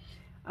are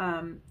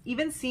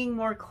even seeing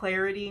more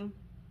clarity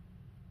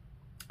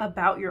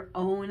about your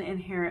own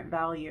inherent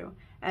value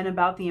and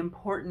about the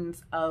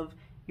importance of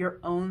your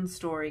own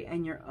story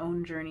and your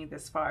own journey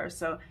this far.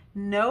 So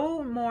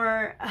no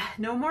more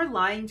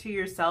lying to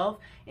yourself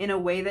in a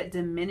way that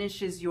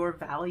diminishes your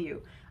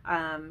value.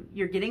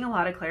 You're getting a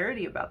lot of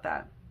clarity about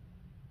that.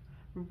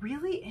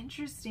 Really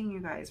interesting,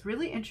 you guys.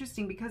 Really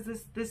interesting, because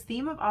this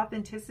theme of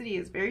authenticity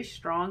is very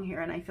strong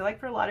here, and I feel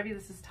like for a lot of you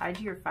this is tied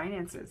to your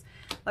finances.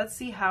 Let's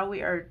see how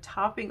we are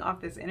topping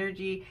off this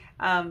energy.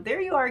 There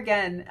you are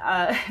again,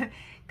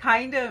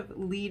 kind of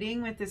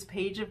leading with this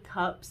Page of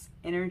Cups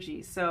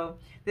energy. So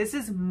this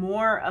is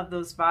more of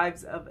those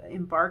vibes of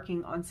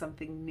embarking on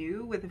something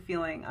new with a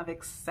feeling of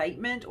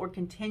excitement, or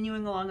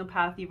continuing along a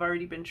path you've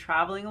already been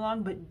traveling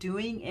along, but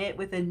doing it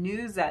with a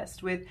new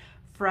zest, with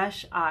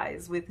fresh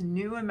eyes, with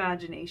new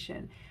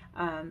imagination.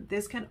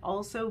 This can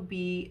also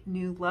be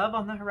new love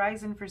on the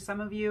horizon for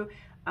some of you.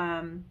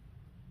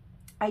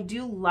 I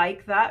do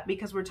like that,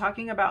 because we're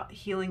talking about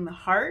healing the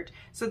heart.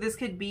 So this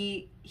could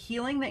be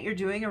healing that you're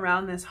doing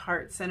around this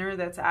heart center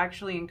that's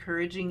actually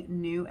encouraging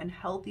new and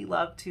healthy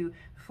love to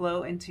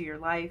flow into your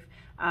life.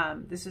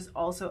 This is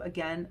also,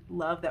 again,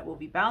 love that will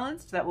be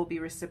balanced, that will be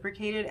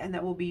reciprocated, and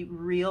that will be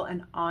real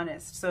and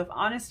honest. So if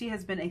honesty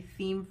has been a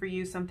theme for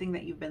you, something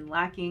that you've been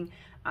lacking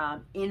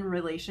in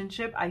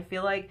relationship, I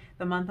feel like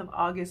the month of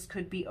August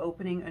could be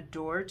opening a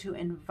door to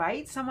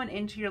invite someone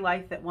into your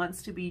life that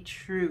wants to be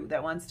true,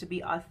 that wants to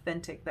be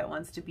authentic, that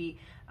wants to be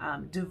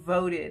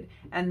devoted,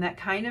 and that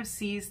kind of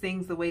sees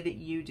things the way that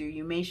you do.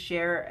 You may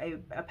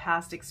share a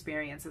past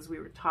experience, as we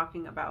were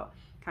talking about,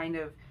 kind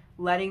of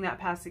letting that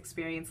past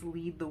experience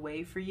lead the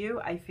way for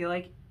you. I feel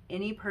like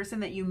any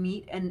person that you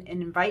meet and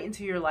invite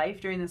into your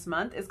life during this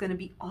month is going to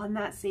be on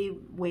that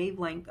same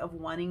wavelength of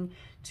wanting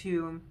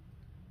to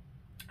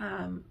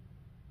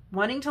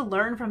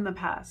learn from the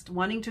past,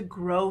 wanting to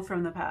grow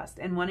from the past,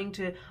 and wanting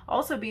to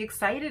also be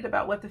excited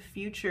about what the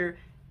future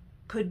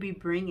could be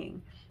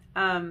bringing.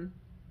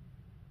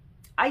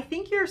 I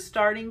think you're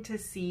starting to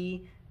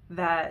see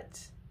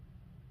that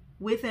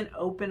with an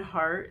open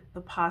heart,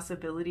 the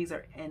possibilities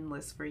are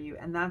endless for you.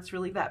 And that's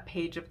really that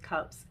Page of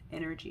Cups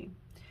energy.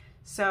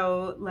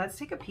 So let's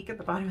take a peek at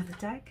the bottom of the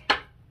deck.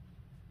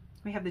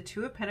 We have the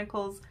Two of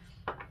Pentacles.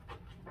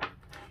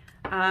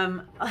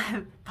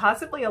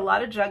 Possibly a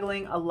lot of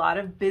juggling, a lot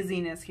of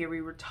busyness here.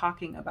 We were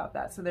talking about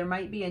that. So there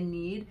might be a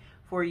need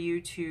for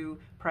you to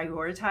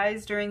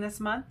prioritize during this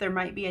month. There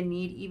might be a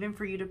need even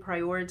for you to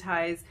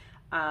prioritize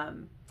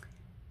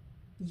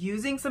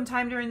using some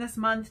time during this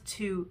month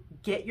to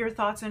get your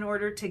thoughts in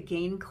order, to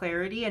gain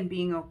clarity and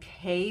being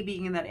okay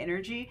being in that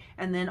energy,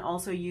 and then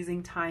also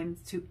using time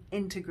to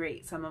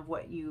integrate some of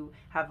what you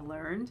have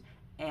learned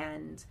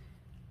and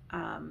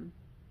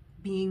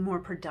being more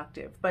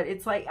productive. But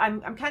it's like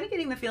I'm kind of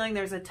getting the feeling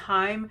there's a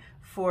time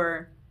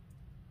for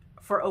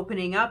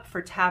opening up,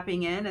 for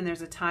tapping in, and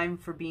there's a time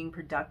for being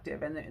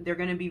productive. And they're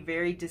going to be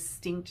very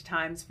distinct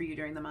times for you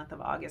during the month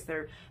of August.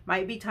 There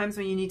might be times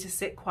when you need to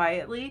sit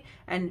quietly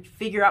and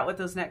figure out what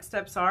those next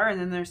steps are. And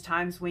then there's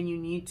times when you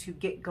need to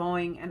get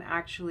going and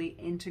actually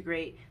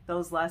integrate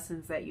those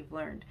lessons that you've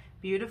learned.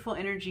 Beautiful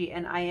energy.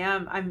 And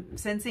I'm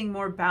sensing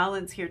more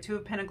balance here. Two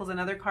of Pentacles,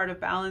 another card of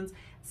balance.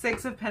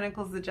 Six of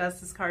Pentacles, the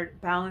Justice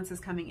card. Balance is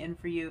coming in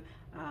for you.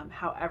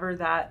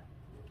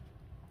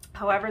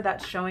 However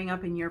that's showing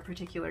up in your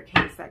particular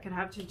case. That could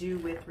have to do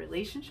with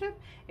relationship.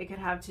 It could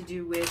have to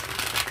do with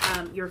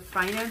your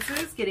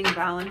finances getting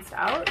balanced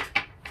out.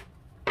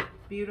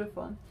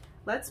 Beautiful.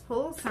 Let's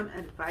pull some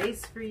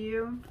advice for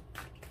you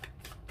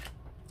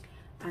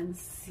and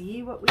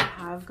see what we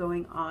have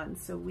going on.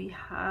 So we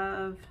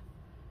have,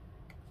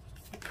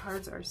 the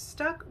cards are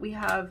stuck. We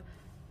have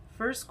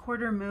first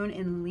quarter moon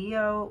in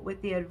Leo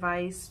with the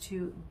advice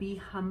to be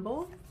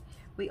humble.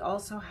 We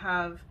also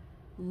have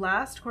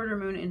last quarter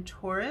moon in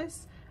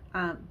Taurus,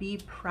 be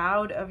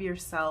proud of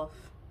yourself.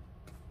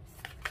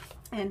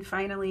 And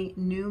finally,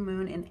 new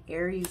moon in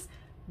Aries,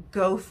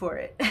 go for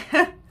it.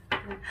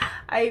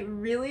 I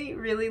really,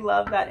 really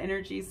love that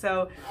energy.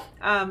 So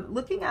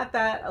looking at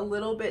that a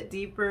little bit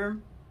deeper,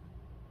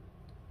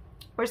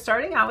 we're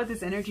starting out with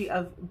this energy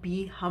of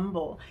be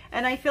humble.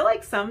 And I feel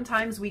like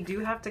sometimes we do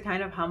have to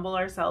kind of humble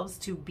ourselves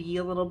to be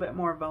a little bit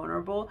more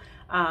vulnerable.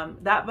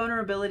 That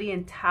vulnerability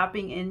and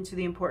tapping into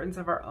the importance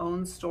of our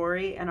own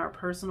story and our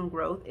personal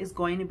growth is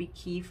going to be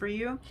key for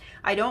you.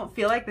 I don't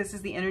feel like this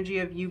is the energy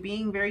of you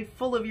being very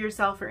full of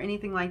yourself or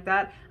anything like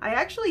that. I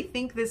actually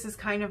think this is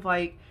kind of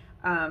like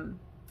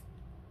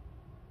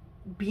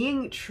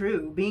being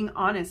true, being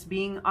honest,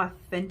 being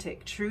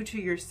authentic, true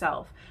to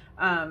yourself.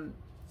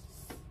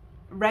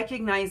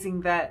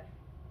 recognizing that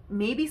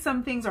maybe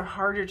some things are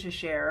harder to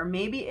share, or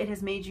maybe it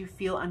has made you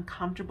feel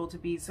uncomfortable to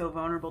be so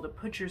vulnerable, to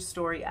put your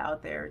story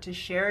out there, to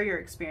share your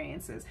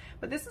experiences.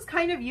 But this is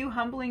kind of you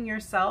humbling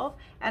yourself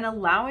and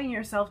allowing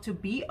yourself to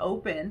be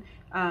open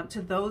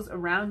to those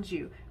around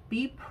you.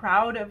 Be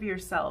proud of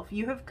yourself.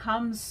 You have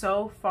come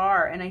so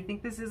far, and I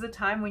think this is a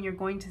time when you're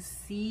going to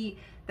see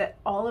that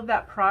all of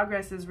that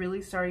progress is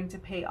really starting to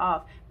pay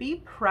off.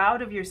 Be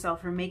proud of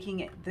yourself for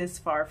making it this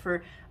far,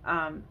 for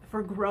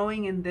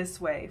growing in this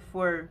way,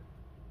 for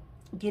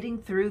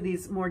getting through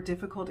these more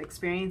difficult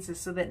experiences,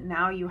 so that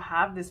now you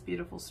have this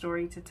beautiful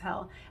story to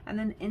tell. And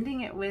then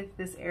ending it with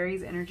this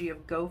Aries energy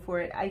of go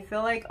for it. I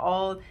feel like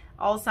all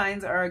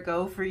signs are a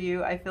go for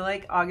you. I feel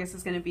like August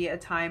is going to be a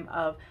time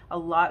of a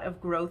lot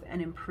of growth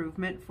and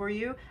improvement for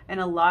you,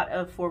 and a lot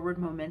of forward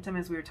momentum,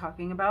 as we were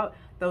talking about.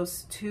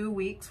 Those 2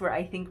 weeks where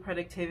I think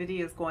productivity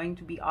is going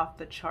to be off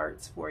the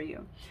charts for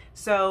you.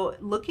 So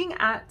looking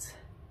at,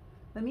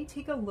 let me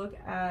take a look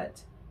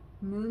at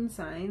moon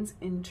signs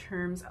in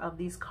terms of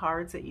these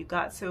cards that you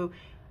got. So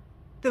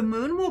the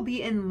moon will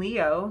be in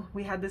Leo.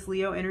 We had this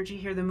Leo energy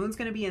here. The moon's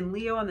going to be in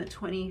Leo on the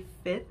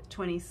 25th,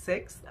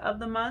 26th of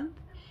the month.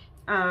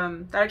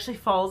 That actually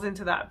falls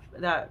into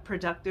that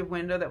productive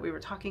window that we were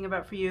talking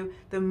about for you.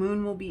 The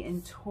moon will be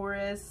in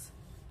Taurus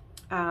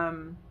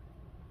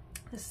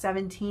the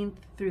 17th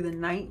through the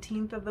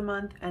 19th of the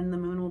month, and the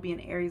moon will be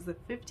in Aries the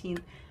 15th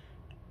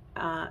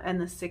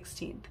and the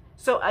 16th.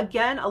 So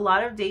again, a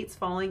lot of dates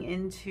falling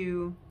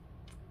into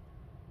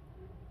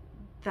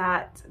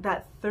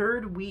that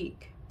third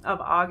week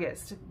of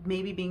August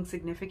maybe being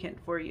significant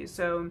for you.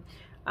 So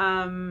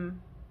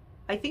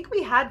I think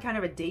we had kind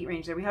of a date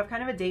range there. We have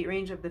kind of a date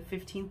range of the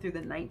 15th through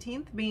the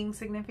 19th being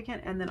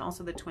significant, and then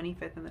also the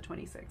 25th and the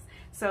 26th.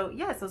 So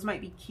yes, those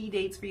might be key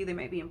dates for you. They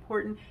might be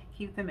important.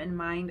 Keep them in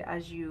mind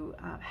as you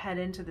head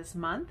into this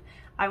month.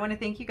 I want to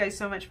thank you guys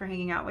so much for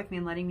hanging out with me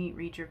and letting me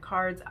read your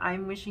cards.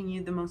 I'm wishing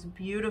you the most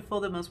beautiful,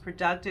 the most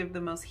productive,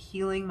 the most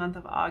healing month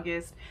of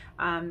August.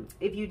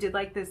 If you did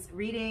like this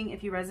reading,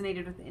 if you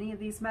resonated with any of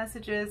these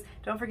messages,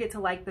 don't forget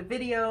to like the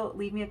video,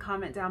 leave me a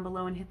comment down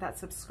below, and hit that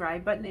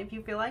subscribe button if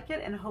you feel like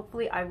it. And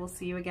hopefully I will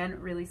see you again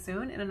really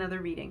soon in another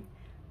reading.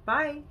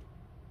 Bye.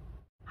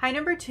 Hi,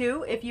 number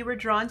 2, if you were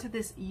drawn to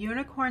this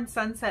Unicorn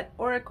Sunset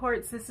Aura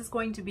Quartz, this is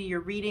going to be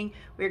your reading.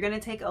 We're going to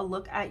take a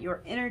look at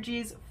your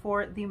energies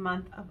for the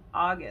month of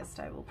August.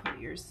 I will put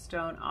your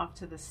stone off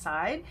to the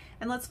side,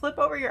 and let's flip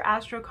over your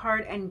Astro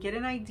card and get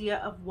an idea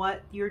of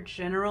what your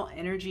general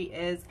energy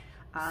is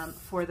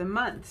for the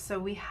month. So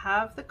we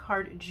have the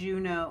card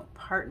Juno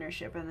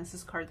Partnership, and this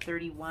is card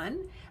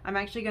 31. I'm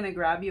actually going to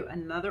grab you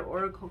another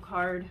Oracle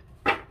card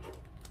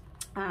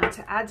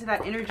to add to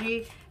that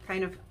energy,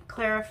 kind of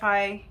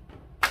clarify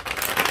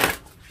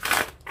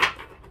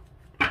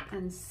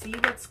and see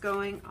what's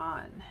going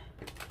on.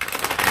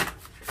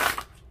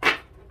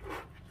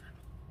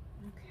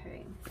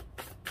 Okay.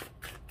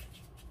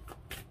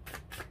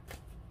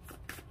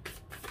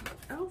 What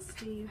else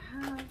do you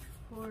have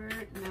for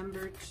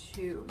number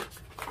 2?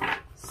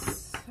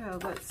 So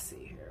let's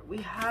see here. We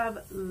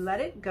have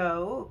Let It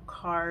Go,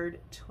 card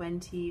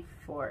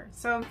 24.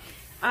 So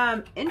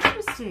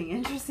interesting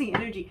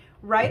energy.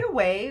 Right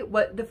away,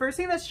 the first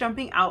thing that's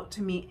jumping out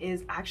to me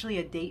is actually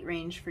a date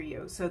range for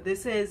you. So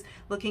this is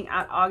looking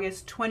at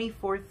August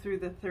 24th through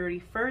the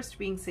 31st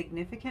being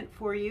significant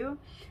for you.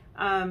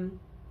 So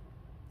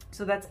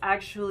that's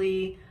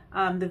actually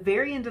the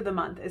very end of the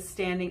month is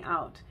standing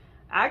out.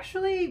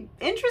 Actually,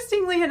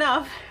 interestingly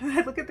enough,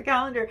 I look at the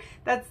calendar,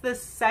 that's the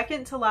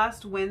second to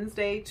last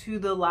Wednesday to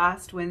the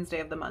last Wednesday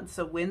of the month.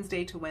 So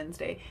Wednesday to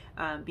Wednesday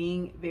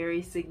being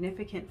very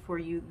significant for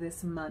you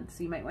this month.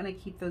 So you might want to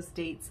keep those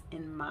dates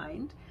in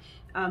mind.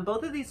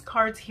 Both of these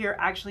cards here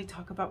actually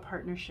talk about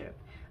partnership.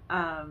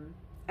 And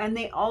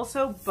they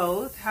also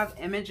both have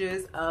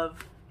images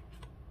of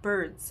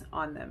birds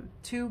on them.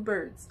 2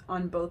 birds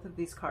on both of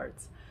these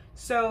cards.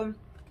 So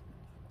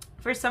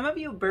for some of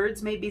you,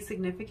 birds may be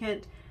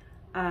significant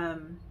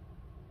in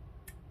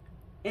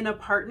a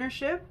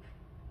partnership.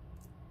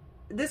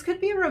 This could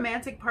be a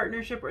romantic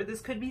partnership, or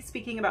this could be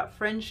speaking about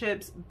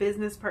friendships,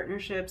 business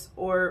partnerships,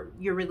 or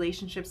your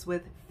relationships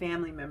with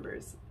family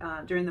members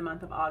during the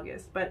month of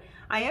August. But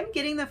I am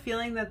getting the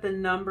feeling that the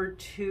number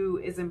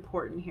 2 is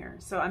important here.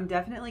 So I'm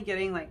definitely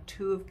getting like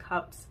 2 of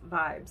Cups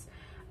vibes.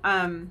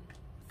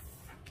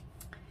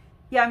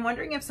 Yeah, I'm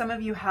wondering if some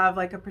of you have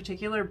like a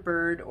particular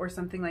bird or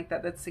something like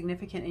that that's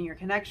significant in your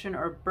connection,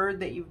 or a bird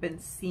that you've been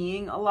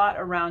seeing a lot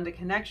around a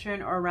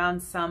connection or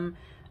around some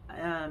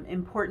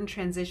important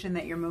transition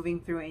that you're moving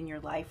through in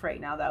your life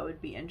right now. That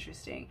would be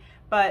interesting.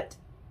 But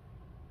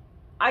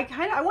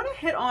I want to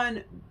hit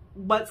on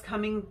what's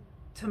coming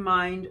to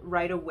mind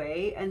right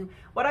away. And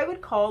what I would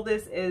call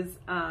this is,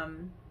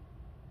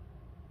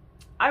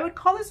 I would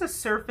call this a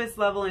surface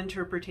level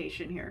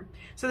interpretation here.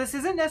 So this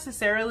isn't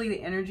necessarily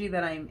the energy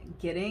that I'm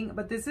getting,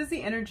 but this is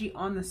the energy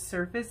on the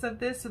surface of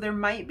this. So there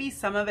might be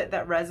some of it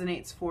that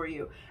resonates for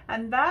you.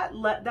 And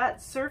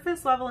that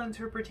surface level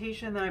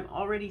interpretation that I'm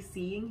already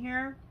seeing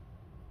here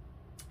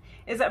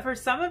is that for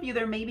some of you,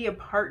 there may be a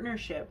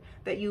partnership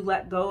that you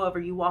let go of or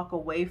you walk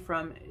away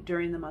from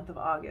during the month of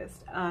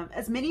August.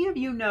 As many of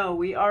you know,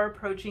 we are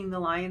approaching the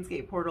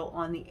Lionsgate portal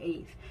on the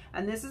 8th,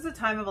 and this is a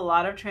time of a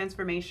lot of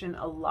transformation,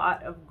 a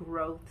lot of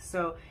growth.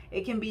 So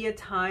it can be a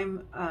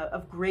time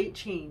of great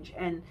change,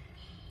 and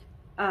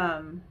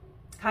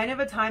kind of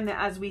a time that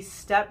as we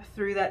step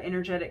through that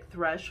energetic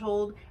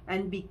threshold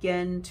and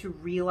begin to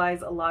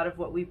realize a lot of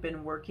what we've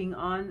been working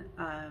on,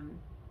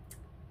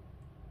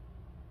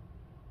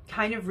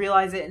 kind of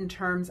realize it in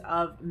terms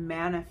of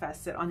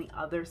manifest it on the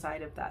other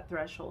side of that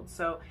threshold.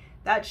 So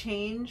that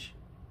change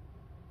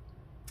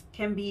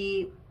can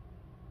be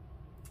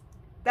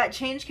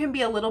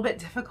a little bit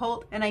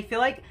difficult, and I feel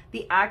like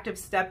the act of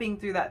stepping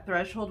through that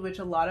threshold, which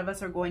a lot of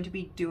us are going to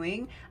be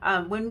doing,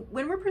 when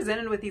we're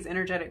presented with these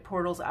energetic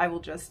portals, I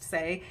will just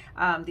say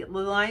the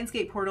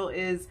Lionsgate portal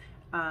is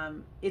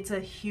it's a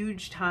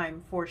huge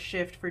time for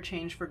shift, for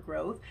change, for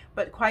growth,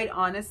 but quite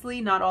honestly,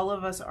 not all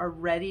of us are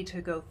ready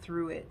to go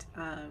through it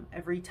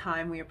every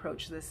time we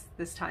approach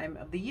this time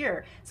of the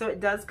year. So it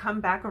does come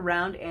back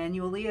around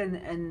annually,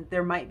 and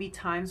there might be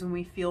times when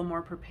we feel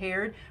more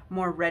prepared,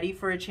 more ready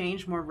for a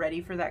change, more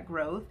ready for that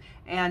growth.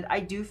 And I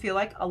do feel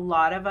like a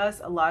lot of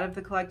us, a lot of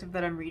the collective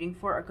that I'm reading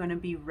for, are going to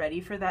be ready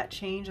for that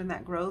change and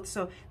that growth.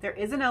 So there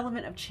is an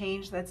element of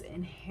change that's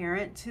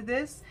inherent to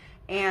this.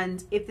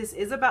 And if this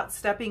is about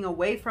stepping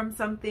away from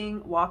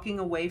something, walking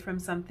away from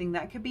something,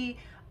 that could be,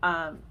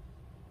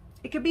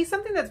 it could be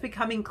something that's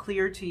becoming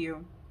clear to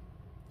you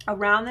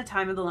around the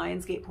time of the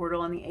Lionsgate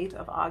portal on the 8th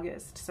of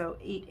August. So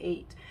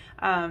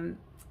 8/8.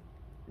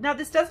 Now,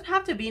 this doesn't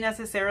have to be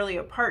necessarily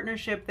a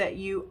partnership that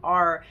you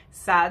are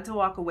sad to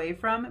walk away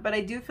from, but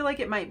I do feel like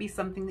it might be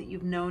something that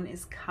you've known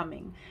is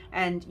coming.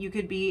 And you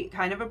could be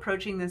kind of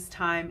approaching this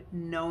time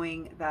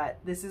knowing that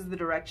this is the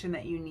direction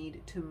that you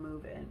need to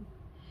move in.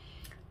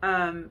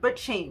 But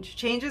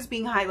change is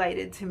being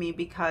highlighted to me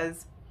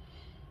because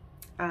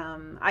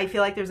I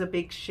feel like there's a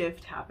big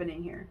shift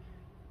happening here.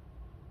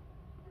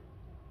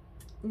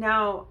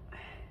 Now,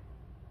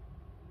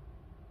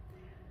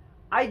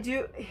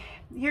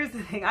 here's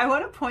the thing. I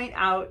want to point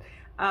out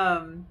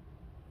the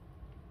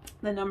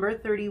number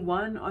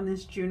 31 on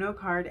this Juno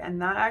card, and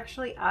that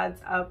actually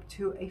adds up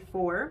to a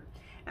 4.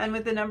 And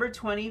with the number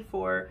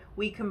 24,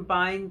 we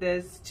combine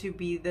this to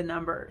be the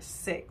number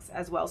 6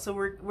 as well. So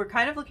we're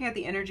kind of looking at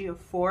the energy of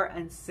 4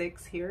 and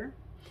 6 here.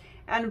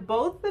 And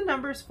both the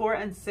numbers 4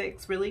 and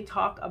 6 really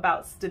talk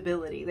about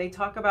stability. They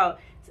talk about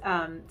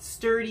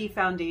sturdy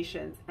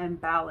foundations and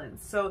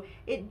balance. So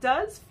it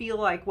does feel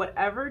like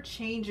whatever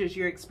changes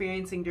you're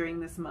experiencing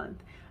during this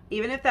month,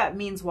 even if that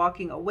means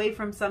walking away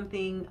from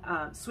something,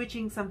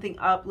 switching something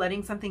up,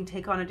 letting something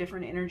take on a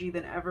different energy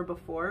than ever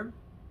before,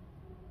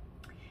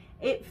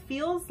 it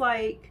feels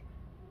like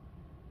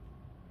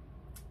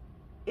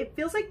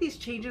these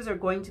changes are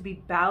going to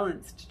be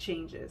balanced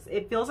changes.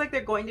 It feels like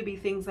they're going to be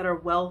things that are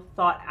well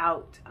thought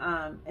out,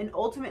 and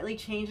ultimately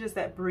changes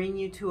that bring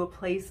you to a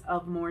place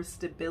of more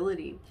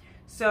stability.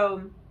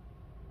 So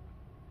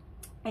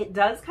it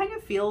does kind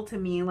of feel to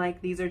me like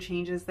these are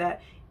changes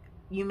that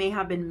you may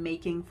have been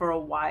making for a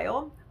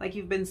while, like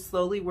you've been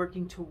slowly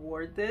working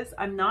toward this.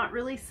 I'm not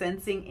really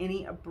sensing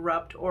any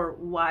abrupt or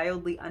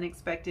wildly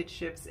unexpected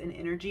shifts in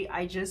energy.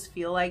 I just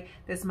feel like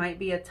this might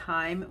be a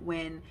time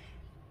when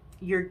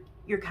you're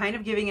kind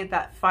of giving it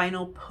that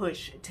final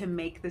push to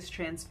make this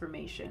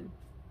transformation.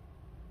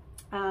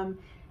 I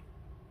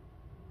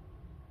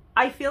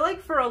feel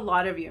like for a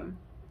lot of you,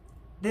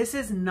 this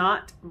is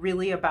not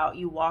really about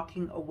you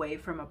walking away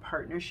from a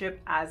partnership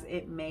as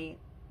it may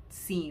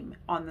seem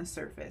on the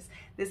surface.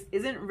 This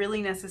isn't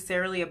really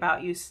necessarily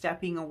about you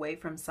stepping away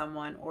from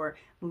someone or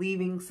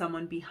leaving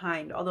someone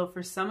behind, although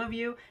for some of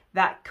you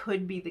that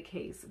could be the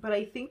case. But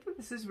I think that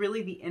this is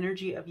really the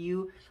energy of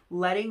you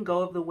letting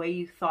go of the way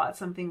you thought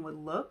something would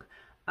look,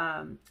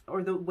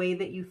 or the way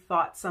that you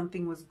thought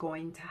something was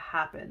going to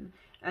happen.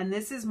 And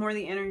this is more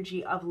the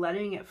energy of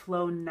letting it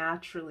flow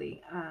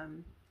naturally.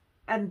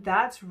 And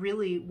that's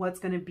really what's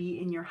going to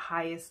be in your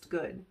highest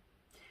good.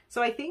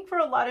 So I think for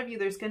a lot of you,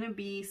 there's going to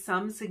be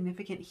some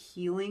significant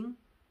healing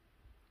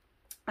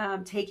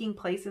taking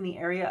place in the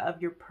area of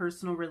your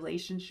personal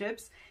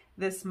relationships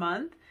this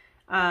month.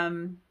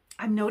 I'm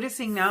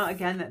noticing now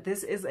again that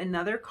this is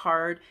another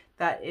card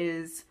that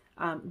is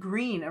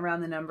green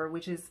around the number,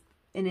 which is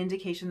an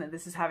indication that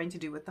this is having to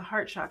do with the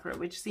heart chakra,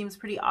 which seems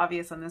pretty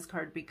obvious on this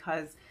card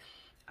because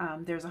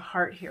there's a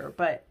heart here,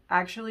 but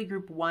actually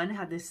group 1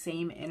 had the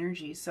same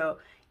energy. So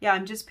yeah,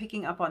 I'm just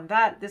picking up on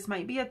that. This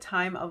might be a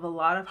time of a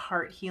lot of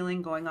heart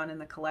healing going on in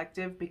the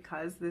collective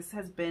because this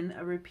has been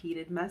a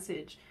repeated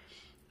message.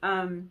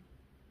 I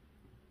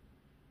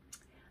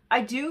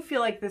do feel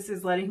like this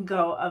is letting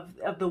go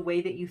of the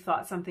way that you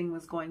thought something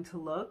was going to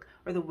look,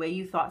 or the way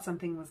you thought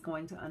something was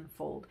going to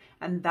unfold.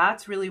 And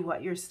that's really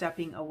what you're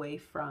stepping away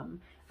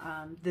from,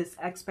 this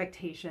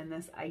expectation,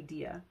 this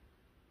idea.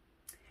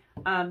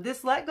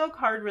 This let go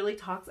card really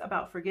talks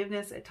about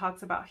forgiveness. It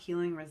talks about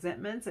healing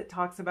resentments. It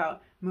talks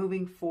about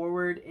moving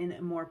forward in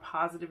a more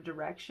positive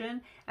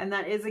direction. And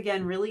that is,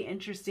 again, really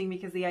interesting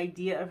because the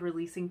idea of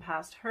releasing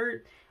past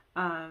hurt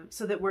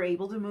so that we're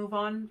able to move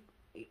on,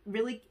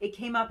 really, it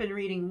came up in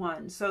reading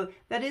 1. So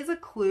that is a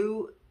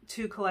clue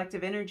to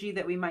collective energy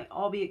that we might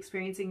all be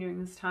experiencing during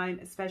this time,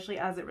 especially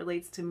as it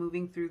relates to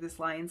moving through this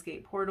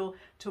Lionsgate portal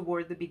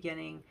toward the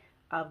beginning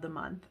of the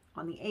month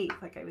on the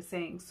 8th, like I was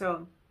saying.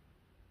 So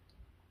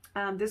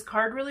this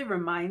card really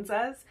reminds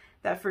us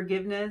that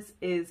forgiveness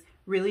is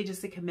really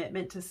just a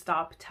commitment to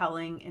stop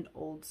telling an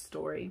old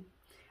story.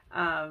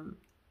 And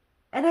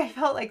I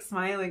felt like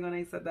smiling when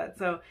I said that.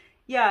 So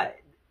yeah,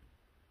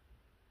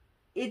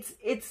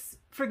 it's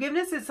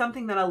forgiveness is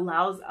something that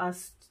allows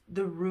us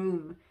the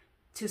room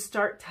to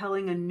start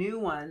telling a new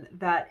one,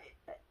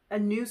 a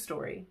new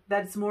story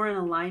that's more in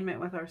alignment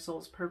with our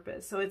soul's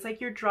purpose. So it's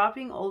like you're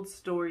dropping old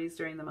stories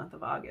during the month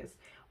of August,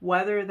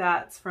 whether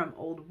that's from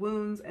old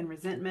wounds and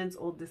resentments,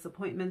 old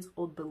disappointments,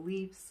 old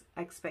beliefs,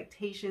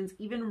 expectations,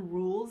 even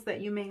rules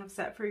that you may have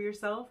set for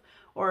yourself,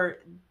 or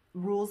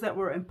rules that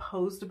were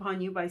imposed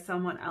upon you by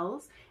someone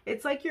else.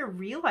 It's like you're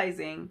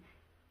realizing,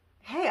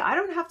 hey, I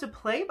don't have to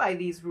play by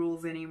these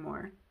rules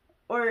anymore,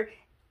 or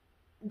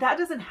that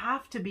doesn't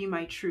have to be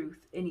my truth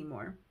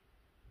anymore.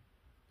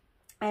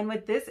 And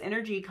with this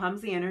energy comes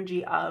the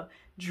energy of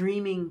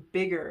dreaming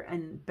bigger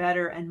and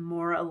better and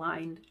more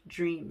aligned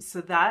dreams.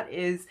 So that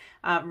is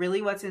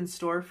really what's in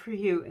store for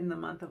you in the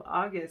month of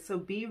August. So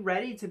be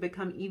ready to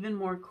become even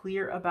more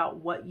clear about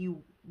what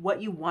you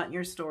want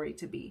your story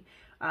to be,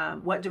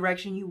 what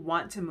direction you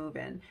want to move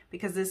in,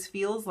 because this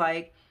feels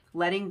like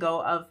letting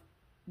go of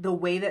the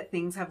way that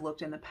things have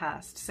looked in the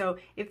past. So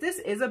if this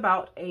is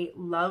about a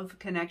love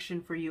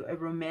connection for you, a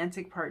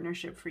romantic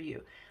partnership for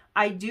you,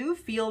 I do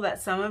feel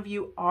that some of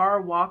you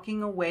are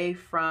walking away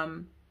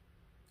from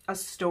a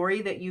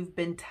story that you've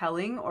been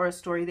telling or a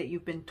story that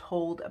you've been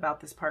told about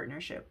this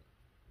partnership.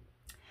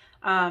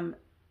 Kind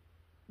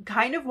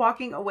of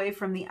walking away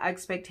from the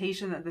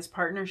expectation that this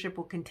partnership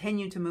will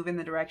continue to move in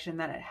the direction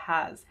that it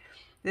has.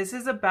 This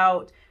is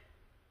about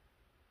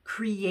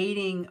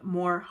creating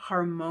more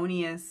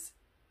harmonious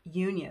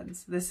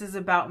unions. This is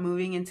about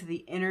moving into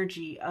the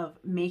energy of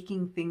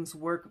making things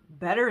work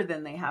better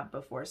than they have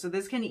before. So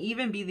this can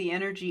even be the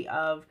energy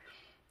of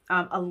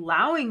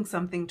allowing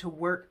something to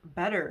work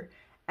better.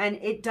 And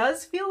it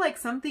does feel like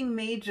something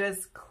may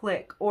just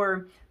click,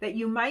 or that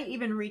you might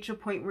even reach a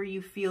point where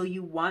you feel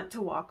you want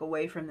to walk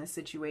away from this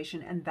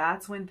situation. And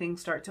that's when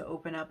things start to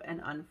open up and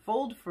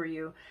unfold for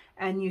you.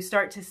 And you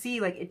start to see,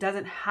 like, it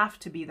doesn't have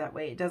to be that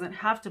way. It doesn't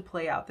have to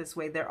play out this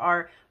way. There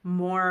are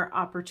more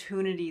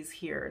opportunities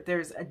here.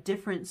 There's a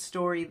different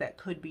story that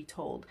could be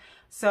told.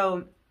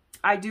 So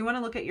I do want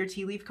to look at your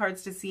tea leaf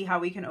cards to see how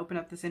we can open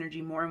up this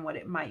energy more and what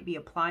it might be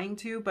applying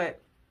to.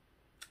 But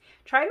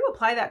try to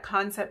apply that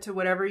concept to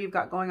whatever you've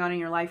got going on in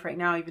your life right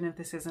now, even if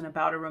this isn't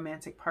about a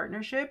romantic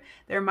partnership.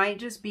 There might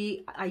just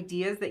be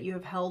ideas that you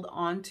have held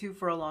on to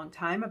for a long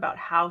time about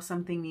how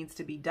something needs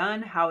to be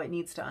done, how it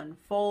needs to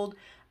unfold,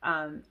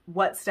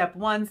 what step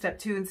 1, step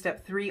 2, and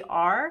step 3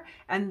 are.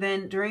 And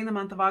then during the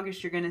month of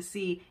August, you're going to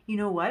see, you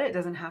know what, it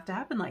doesn't have to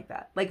happen like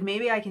that. Like,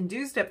 maybe I can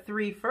do step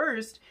 3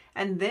 first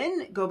and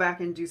then go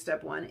back and do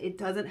step 1. It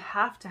doesn't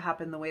have to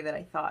happen the way that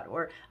I thought,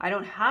 or I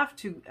don't have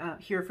to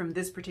hear from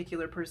this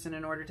particular person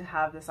in order to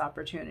have this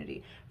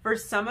opportunity. For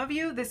some of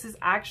you, this is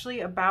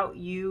actually about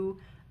you,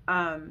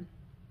 how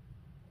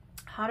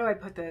do I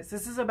put this?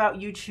 This is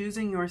about you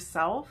choosing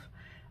yourself,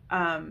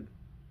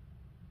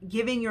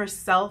 giving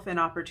yourself an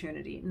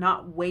opportunity,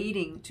 not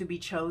waiting to be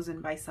chosen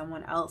by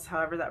someone else,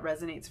 however that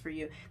resonates for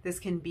you. This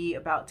can be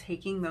about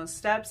taking those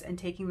steps and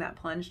taking that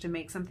plunge to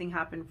make something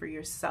happen for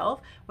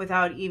yourself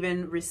without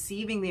even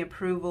receiving the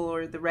approval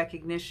or the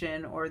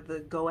recognition or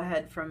the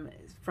go-ahead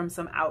from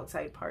some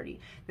outside party.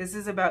 This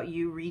is about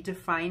you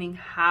redefining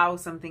how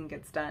something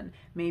gets done,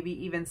 maybe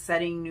even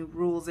setting new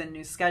rules and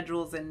new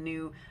schedules and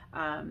new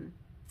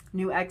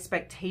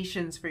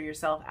expectations for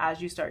yourself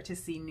as you start to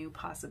see new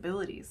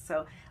possibilities.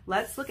 So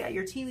let's look at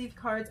your tea leaf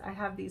cards. I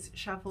have these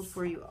shuffled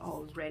for you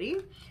already.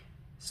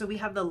 So we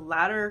have the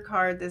Ladder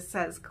card. This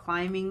says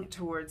climbing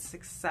towards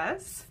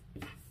success.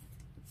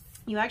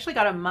 You actually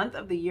got a month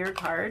of the year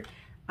card,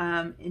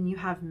 and you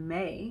have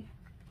May.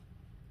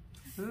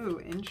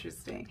 Ooh,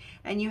 interesting.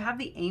 And you have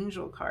the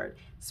Angel card,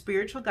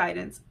 spiritual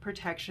guidance,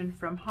 protection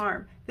from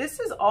harm.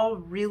 This is all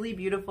really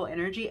beautiful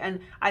energy,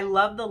 and I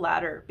love the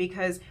Ladder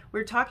because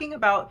we're talking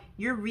about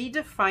you're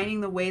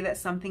redefining the way that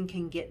something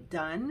can get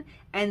done,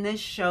 and this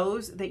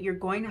shows that you're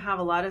going to have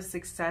a lot of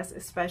success,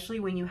 especially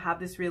when you have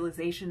this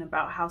realization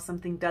about how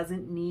something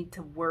doesn't need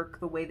to work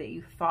the way that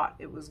you thought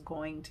it was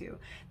going to.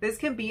 This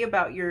can be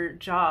about your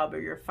job or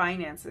your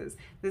finances.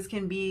 This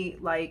can be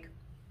like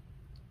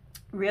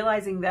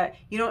realizing that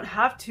you don't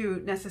have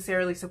to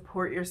necessarily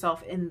support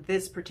yourself in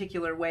this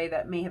particular way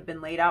that may have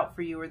been laid out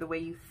for you or the way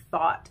you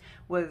thought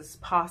was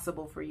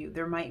possible for you.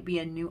 There might be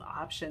a new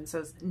option.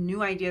 So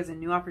new ideas and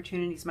new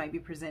opportunities might be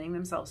presenting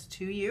themselves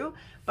to you,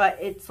 but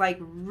it's like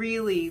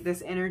really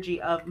this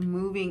energy of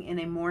moving in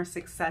a more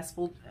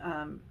successful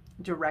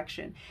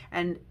direction.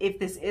 And if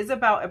this is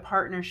about a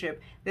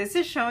partnership, this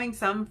is showing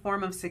some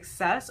form of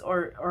success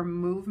or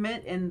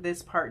movement in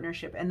this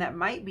partnership, and that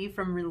might be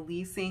from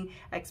releasing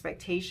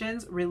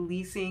expectations,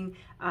 releasing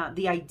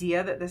the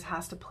idea that this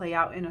has to play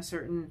out in a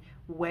certain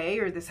way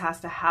or this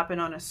has to happen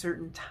on a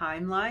certain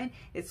timeline.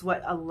 It's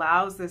what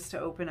allows this to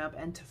open up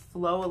and to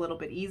flow a little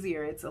bit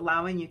easier. It's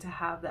allowing you to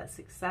have that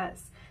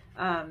success.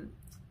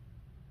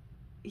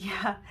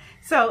 Yeah.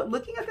 So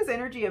looking at this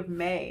energy of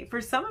May,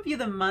 for some of you,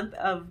 the month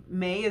of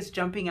May is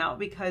jumping out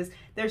because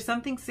there's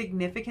something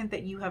significant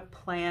that you have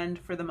planned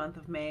for the month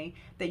of May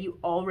that you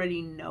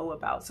already know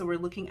about. So we're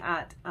looking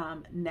at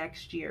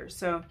next year.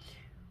 So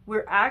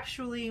we're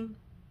actually,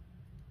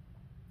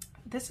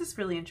 this is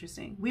really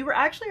interesting. We were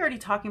actually already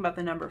talking about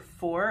the number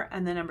 4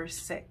 and the number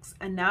 6.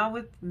 And now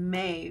with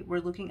May, we're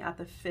looking at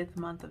the 5th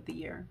month of the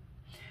year.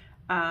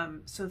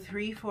 So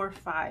 3, 4,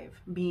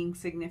 5 being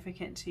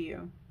significant to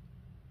you.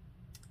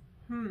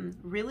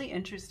 Really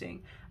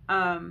interesting.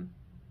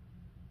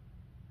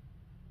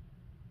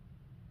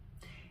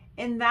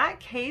 In that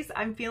case,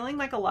 I'm feeling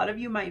like a lot of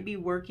you might be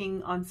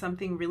working on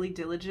something really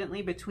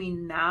diligently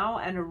between now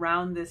and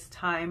around this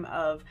time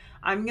of,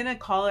 I'm going to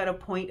call it a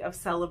point of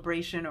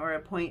celebration or a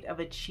point of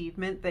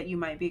achievement that you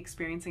might be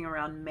experiencing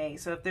around May.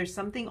 So if there's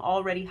something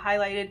already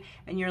highlighted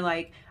and you're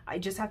like, I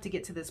just have to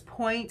get to this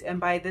point, and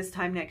by this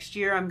time next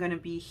year, I'm going to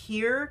be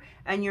here,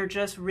 and you're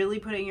just really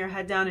putting your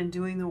head down and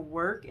doing the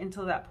work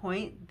until that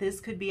point, this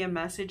could be a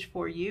message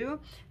for you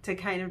to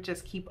kind of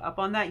just keep up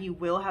on that. You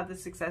will have the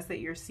success that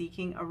you're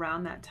seeking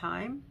around that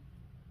time.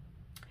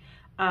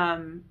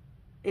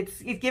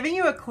 It's giving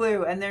you a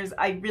clue, and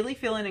I really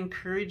feel an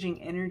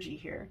encouraging energy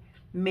here.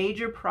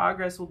 Major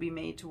progress will be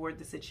made toward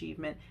this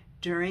achievement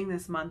during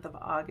this month of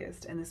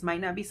August. And this might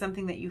not be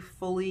something that you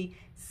fully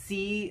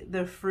see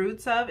the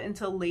fruits of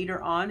until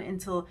later on,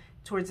 until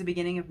towards the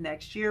beginning of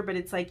next year. But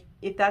it's like,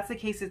 if that's the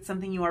case, it's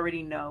something you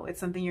already know.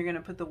 It's something you're going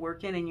to put the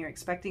work in, and you're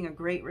expecting a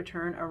great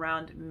return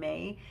around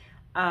May.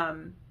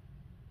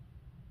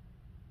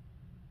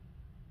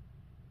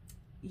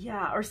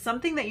 Yeah, or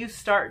something that you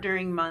start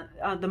during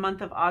the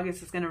month of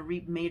August is going to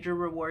reap major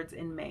rewards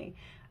in May.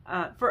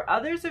 For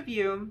others of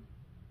you,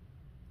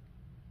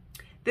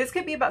 this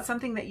could be about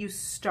something that you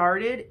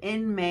started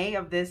in May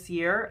of this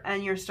year,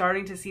 and you're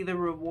starting to see the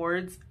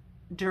rewards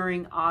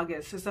during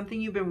August. So something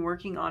you've been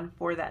working on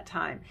for that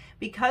time.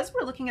 Because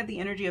we're looking at the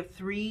energy of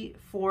 3,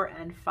 4,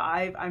 and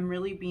 5, I'm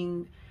really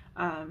being,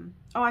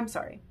 I'm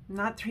sorry,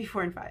 not 3,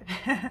 4, and 5.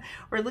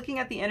 We're looking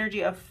at the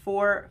energy of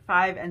 4,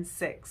 5, and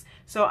 6.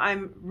 So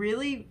I'm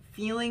really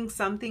feeling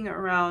something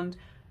around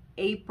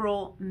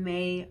April,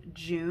 May,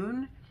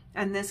 June.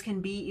 And this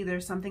can be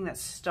either something that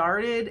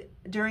started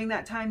during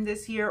that time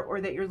this year, or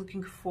that you're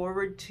looking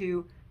forward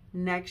to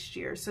next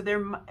year. So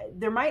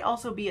there might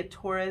also be a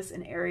Taurus,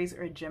 an Aries,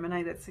 or a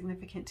Gemini that's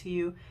significant to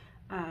you.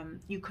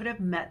 You could have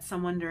met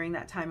someone during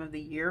that time of the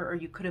year, or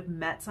you could have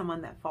met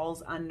someone that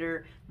falls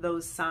under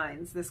those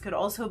signs. This could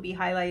also be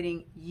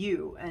highlighting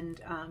you and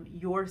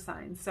your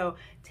signs. So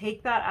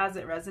take that as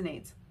it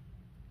resonates.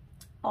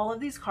 All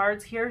of these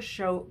cards here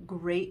show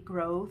great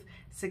growth,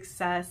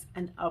 success,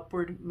 and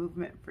upward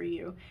movement for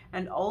you.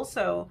 And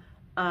also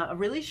a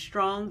really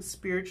strong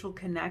spiritual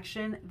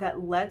connection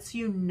that lets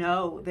you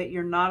know that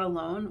you're not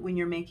alone when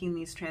you're making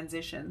these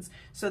transitions.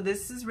 So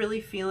this is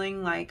really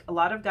feeling like a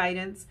lot of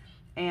guidance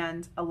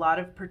and a lot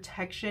of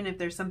protection. If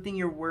there's something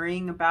you're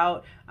worrying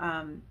about,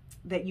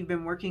 that you've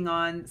been working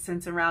on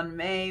since around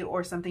May,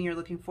 or something you're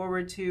looking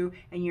forward to,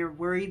 and you're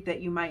worried that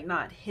you might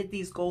not hit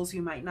these goals,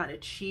 you might not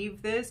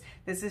achieve this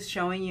is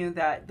showing you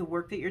that the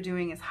work that you're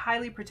doing is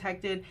highly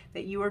protected,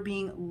 that you are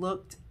being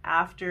looked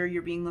after,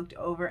 you're being looked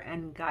over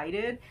and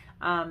guided.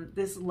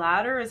 This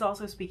ladder is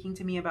also speaking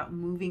to me about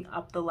moving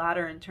up the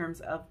ladder in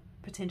terms of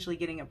potentially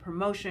getting a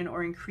promotion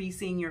or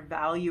increasing your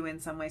value in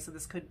some way. So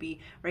this could be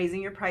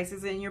raising your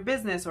prices in your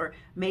business or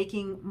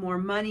making more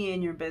money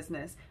in your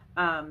business.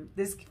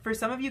 This, for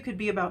some of you, could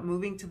be about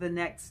moving to the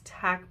next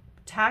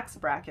tax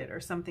bracket or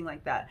something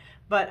like that.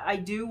 But I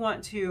do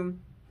want to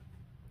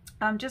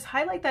just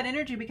highlight that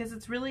energy because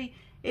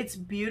it's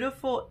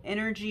beautiful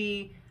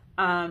energy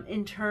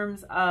in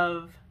terms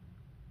of,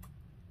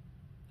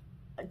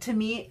 to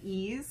me,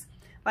 ease.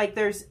 Like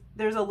there's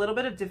a little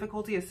bit of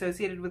difficulty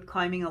associated with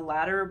climbing a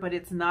ladder, but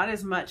it's not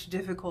as much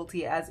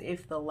difficulty as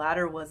if the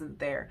ladder wasn't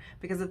there.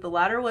 Because if the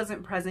ladder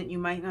wasn't present, you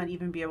might not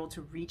even be able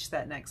to reach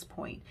that next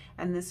point.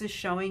 And this is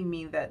showing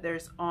me that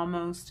there's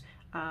almost,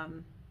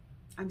 I'm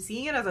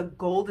seeing it as a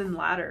golden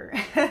ladder.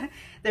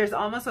 There's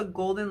almost a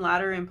golden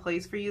ladder in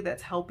place for you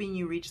that's helping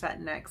you reach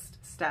that next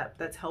step,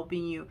 that's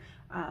helping you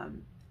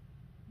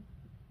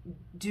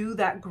do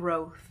that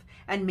growth.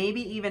 and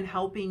maybe even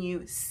helping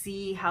you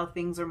see how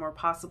things are more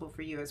possible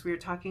for you. As we were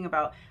talking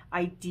about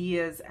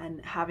ideas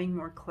and having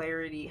more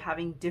clarity,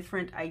 having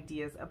different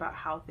ideas about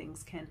how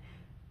things can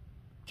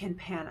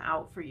pan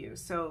out for you.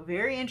 So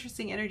very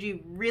interesting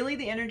energy, really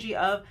the energy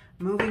of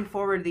moving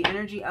forward, the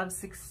energy of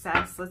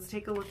success. Let's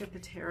take a look at the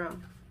tarot.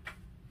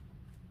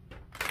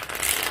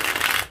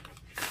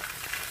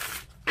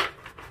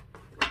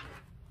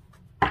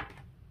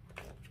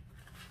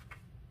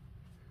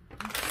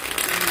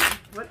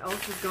 What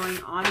else is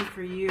going on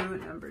for you,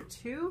 number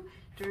 2,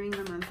 during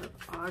the month of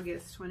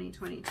August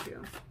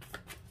 2022?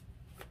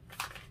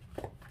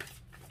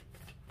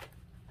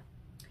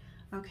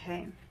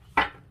 Okay.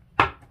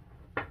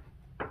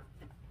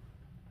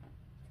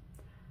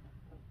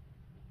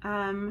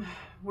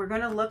 We're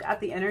going to look at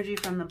the energy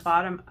from the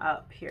bottom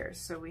up here.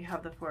 So we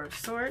have the 4 of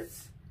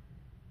Swords,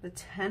 the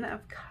 10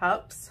 of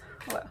Cups,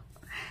 well,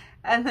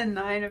 and the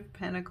 9 of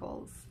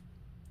Pentacles.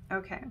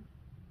 Okay.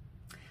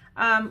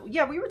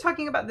 Yeah, we were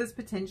talking about this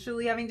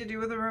potentially having to do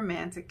with a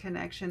romantic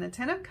connection. The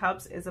 10 of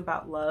Cups is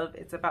about love.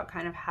 It's about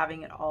kind of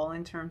having it all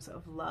in terms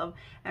of love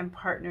and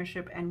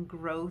partnership and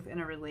growth in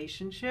a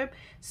relationship.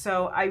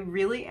 So I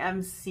really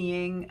am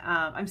seeing,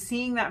 I'm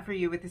seeing that for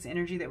you with this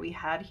energy that we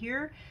had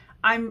here.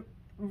 I'm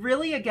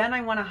really, again,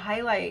 I want to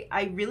highlight,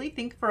 I really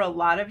think for a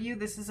lot of you,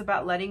 this is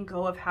about letting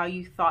go of how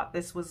you thought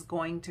this was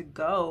going to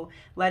go,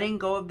 letting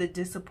go of the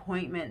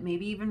disappointment,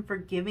 maybe even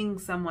forgiving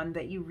someone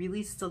that you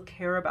really still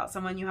care about,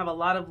 someone you have a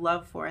lot of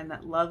love for and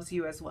that loves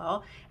you as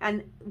well,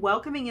 and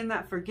welcoming in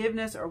that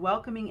forgiveness, or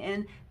welcoming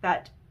in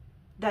that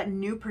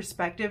new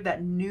perspective,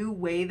 that new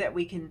way that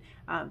we can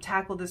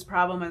tackle this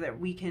problem, or that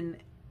we can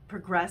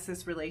progress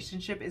this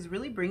relationship, is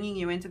really bringing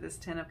you into this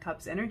 10 of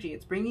Cups energy.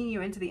 It's bringing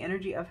you into the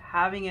energy of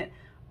having it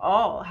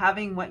all,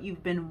 having what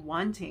you've been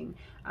wanting,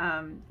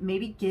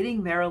 maybe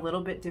getting there a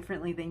little bit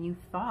differently than you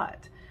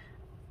thought.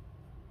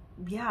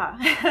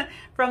 Yeah.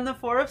 From the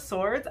 4 of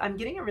Swords, I'm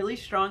getting a really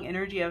strong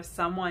energy of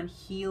someone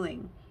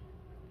healing.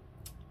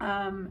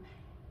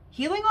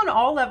 Healing on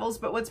all levels,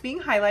 but what's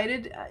being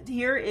highlighted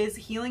here is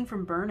healing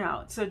from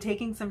burnout. So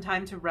taking some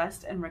time to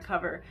rest and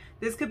recover.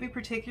 This could be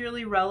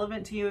particularly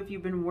relevant to you if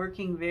you've been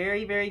working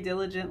very, very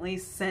diligently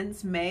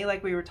since May,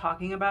 like we were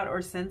talking about,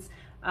 or since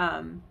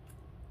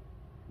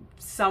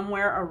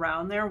somewhere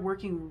around there,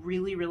 working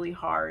really, really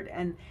hard.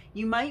 And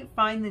you might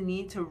find the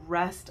need to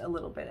rest a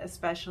little bit,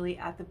 especially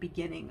at the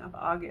beginning of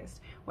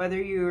August.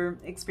 Whether you're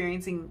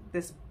experiencing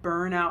this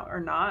burnout or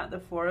not,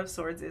 the 4 of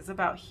Swords is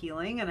about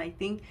healing. And I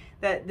think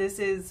that this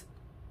is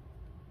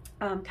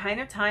kind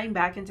of tying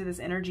back into this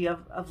energy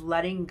of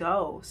letting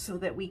go so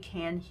that we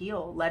can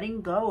heal,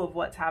 letting go of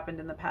what's happened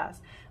in the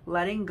past,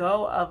 letting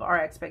go of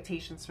our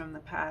expectations from the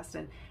past,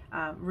 and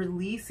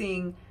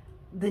releasing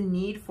the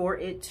need for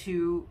it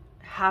to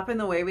happen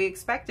the way we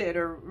expected,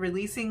 or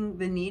releasing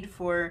the need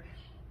for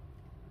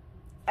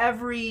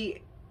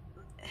every,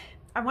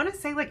 I want to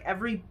say like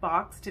every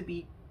box to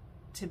be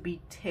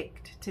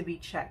ticked, to be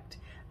checked.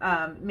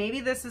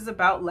 Maybe this is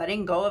about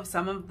letting go of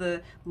some of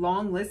the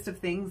long list of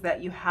things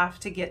that you have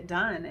to get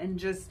done, and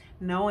just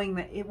knowing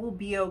that it will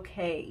be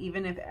okay,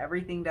 even if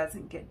everything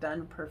doesn't get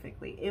done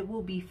perfectly. It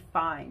will be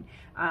fine.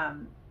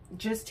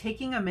 Just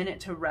taking a minute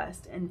to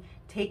rest and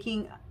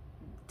taking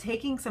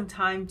some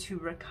time to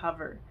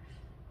recover.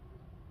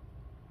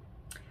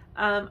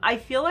 I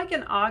feel like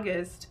in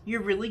August,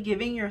 you're really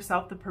giving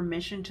yourself the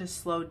permission to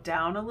slow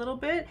down a little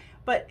bit.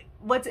 But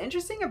what's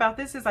interesting about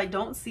this is I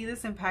don't see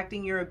this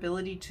impacting your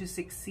ability to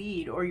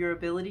succeed or your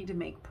ability to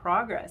make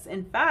progress.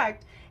 In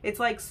fact, it's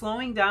like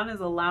slowing down is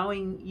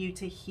allowing you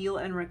to heal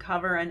and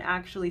recover, and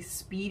actually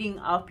speeding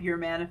up your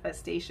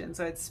manifestation.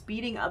 So it's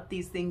speeding up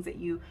these things that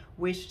you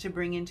wish to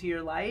bring into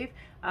your life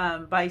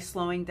by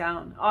slowing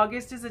down.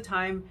 August is a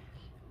time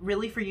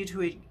really for you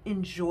to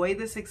enjoy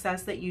the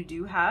success that you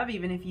do have,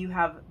 even if you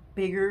have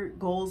bigger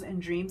goals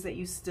and dreams that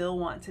you still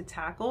want to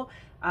tackle.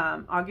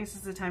 August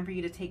is the time for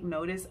you to take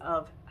notice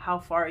of how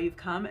far you've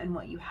come and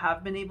what you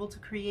have been able to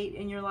create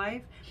in your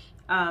life,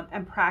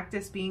 and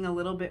practice being a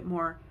little bit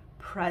more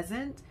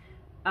present.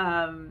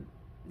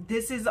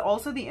 This is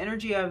also the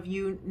energy of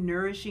you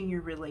nourishing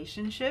your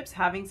relationships,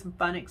 having some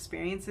fun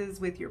experiences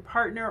with your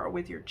partner or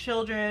with your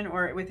children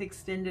or with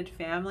extended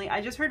family.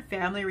 I just heard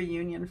family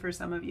reunion for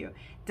some of you.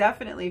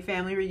 Definitely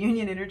family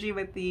reunion energy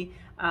with the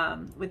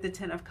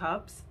 10 of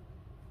Cups.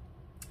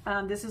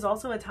 This is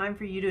also a time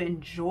for you to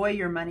enjoy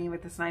your money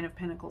with this 9 of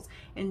Pentacles.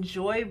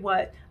 Enjoy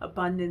what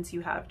abundance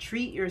you have.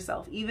 Treat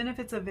yourself, even if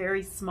it's a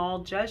very small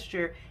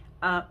gesture.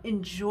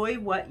 Enjoy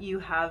what you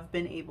have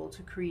been able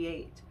to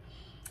create.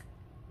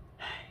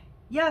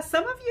 Yeah,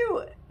 some of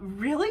you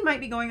really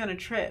might be going on a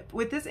trip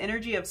with this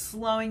energy of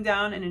slowing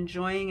down and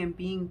enjoying and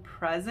being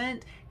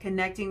present,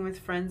 connecting with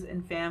friends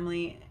and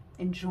family,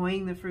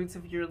 enjoying the fruits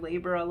of your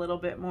labor a little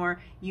bit more.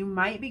 You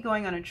might be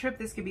going on a trip.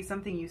 This could be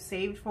something you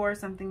saved for,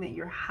 something that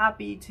you're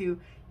happy to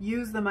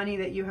use the money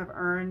that you have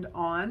earned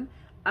on.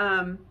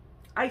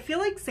 I feel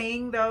like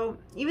saying though,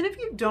 even if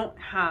you don't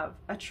have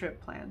a trip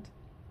planned,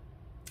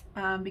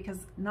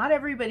 because not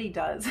everybody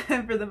does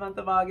for the month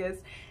of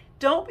August,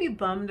 don't be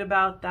bummed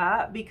about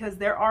that, because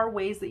there are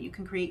ways that you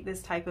can create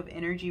this type of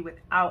energy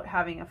without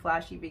having a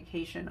flashy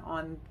vacation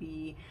on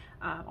the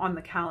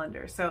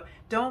calendar. So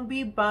don't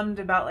be bummed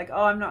about like,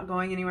 oh, I'm not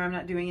going anywhere, I'm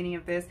not doing any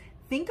of this.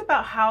 Think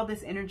about how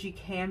this energy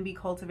can be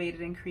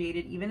cultivated and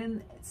created even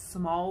in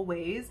small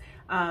ways,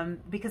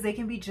 because they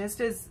can be just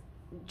as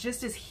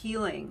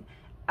healing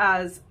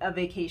as a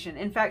vacation.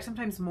 In fact,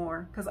 sometimes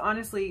more, because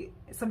honestly,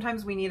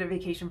 sometimes we need a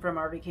vacation from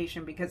our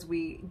vacation because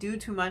we do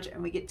too much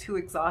and we get too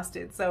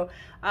exhausted. So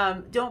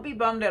don't be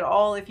bummed at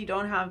all if you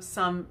don't have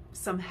some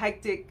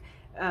hectic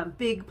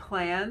big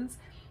plans,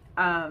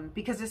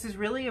 because this is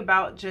really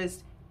about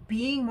just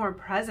being more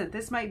present.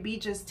 This might be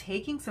just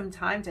taking some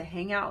time to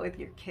hang out with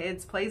your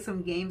kids, play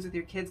some games with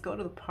your kids, go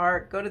to the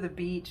park, go to the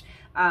beach,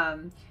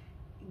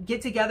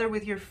 get together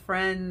with your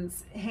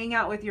friends, hang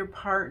out with your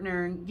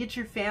partner, get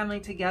your family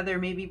together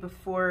maybe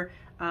before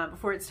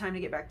it's time to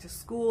get back to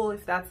school,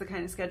 if that's the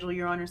kind of schedule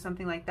you're on or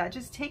something like that.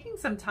 Just taking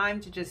some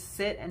time to just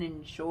sit and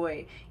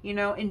enjoy, you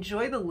know,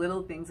 enjoy the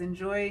little things,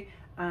 enjoy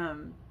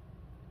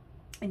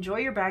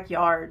your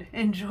backyard,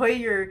 enjoy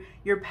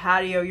your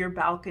patio, your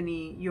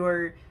balcony,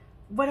 your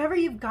whatever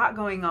you've got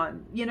going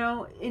on, you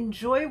know,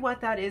 enjoy what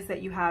that is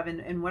that you have,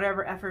 and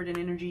whatever effort and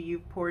energy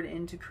you've poured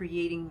into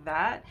creating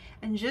that,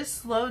 and just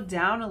slow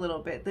down a little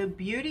bit. The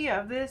beauty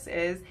of this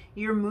is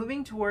you're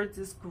moving towards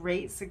this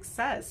great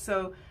success.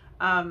 So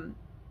the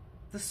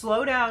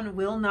slowdown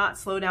will not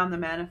slow down the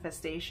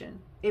manifestation.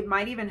 It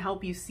might even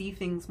help you see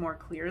things more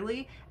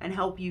clearly and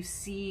help you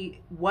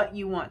see what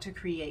you want to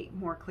create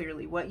more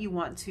clearly, what you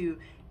want to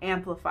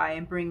amplify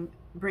and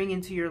bring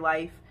into your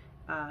life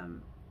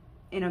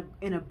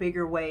in a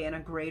bigger way, in a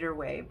greater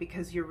way,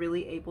 because you're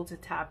really able to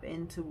tap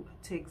into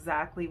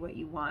exactly what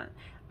you want.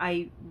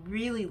 I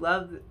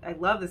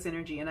love this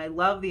energy, and I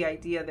love the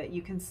idea that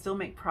you can still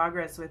make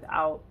progress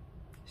without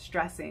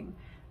stressing.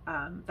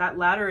 That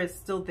ladder is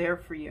still there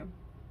for you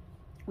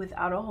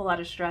without a whole lot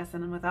of stress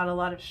and without a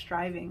lot of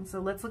striving. So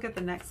let's look at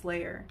the next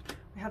layer.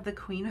 We have the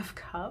Queen of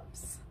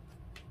Cups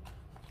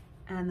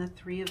and the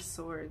Three of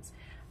Swords.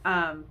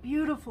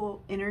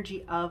 Beautiful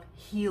energy of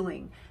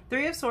healing.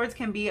 Three of Swords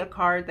can be a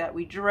card that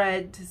we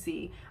dread to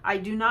see. I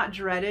do not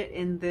dread it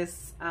in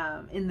this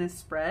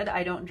spread.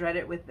 I don't dread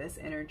it with this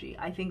energy.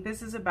 I think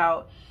this is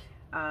about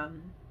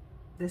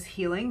this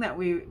healing that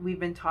we've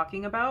been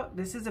talking about.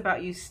 This is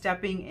about you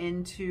stepping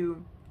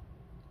into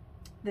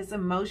this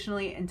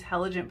emotionally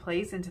intelligent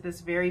place, into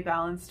this very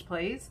balanced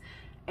place,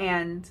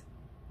 and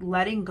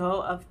letting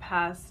go of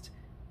past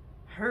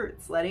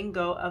hurts, letting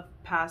go of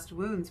past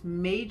wounds,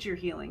 major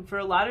healing. For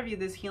a lot of you,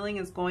 this healing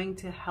is going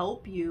to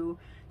help you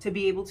to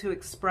be able to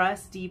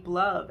express deep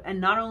love, and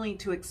not only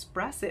to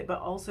express it, but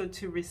also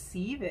to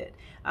receive it.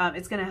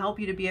 It's going to help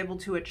you to be able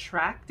to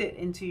attract it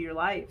into your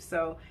life.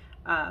 So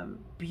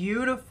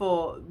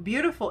beautiful,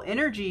 beautiful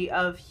energy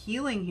of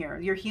healing here.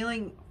 You're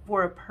healing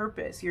for a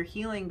purpose. You're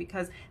healing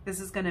because this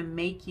is going to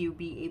make you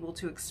be able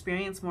to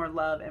experience more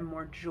love and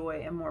more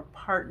joy and more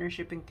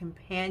partnership and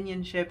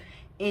companionship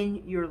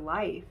in your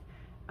life.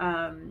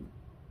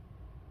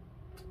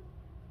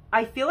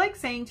 I feel like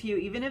saying to you,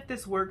 even if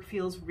this work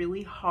feels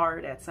really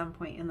hard at some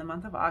point in the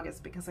month of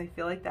August, because I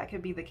feel like that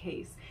could be the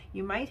case,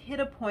 you might hit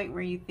a point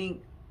where you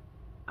think,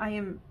 I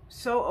am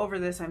so over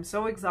this, I'm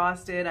so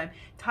exhausted, I'm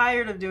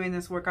tired of doing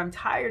this work, I'm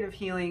tired of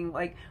healing,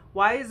 like,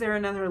 why is there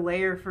another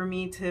layer for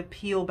me to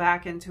peel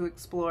back and to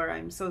explore?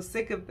 I'm so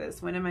sick of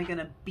this, when am I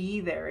gonna be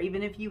there?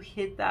 Even if you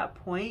hit that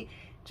point,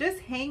 just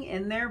hang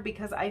in there,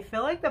 because I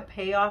feel like the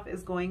payoff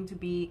is going to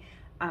be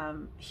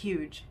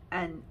huge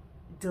and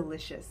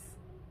delicious.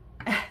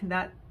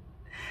 that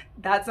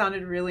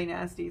sounded really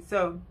nasty.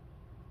 So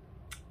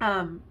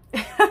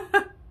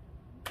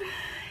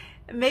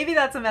maybe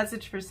that's a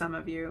message for some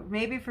of you.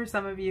 Maybe for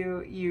some of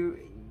you,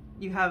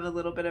 you have a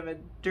little bit of a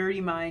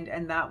dirty mind,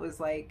 and that was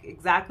like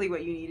exactly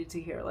what you needed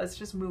to hear. Let's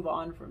just move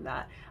on from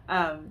that.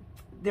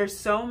 There's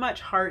so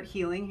much heart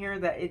healing here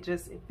that it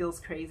feels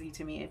crazy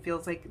to me. It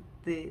feels like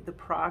the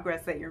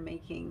progress that you're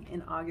making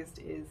in August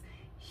is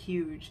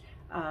huge.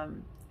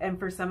 And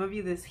for some of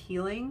you, this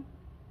healing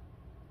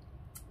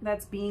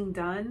that's being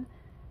done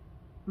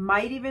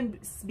might even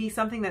be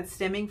something that's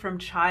stemming from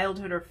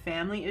childhood or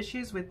family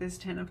issues with this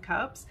Ten of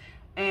Cups.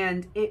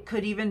 And it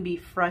could even be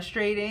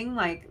frustrating,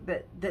 like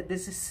that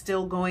this is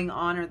still going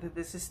on, or that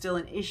this is still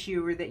an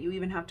issue, or that you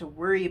even have to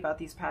worry about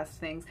these past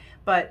things.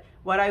 But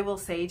what I will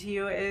say to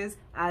you is,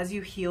 as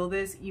you heal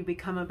this, you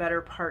become a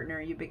better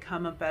partner, you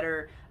become a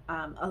better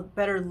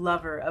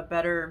lover, a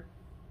better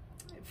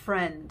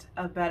friend,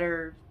 a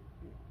better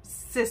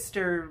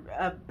sister,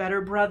 a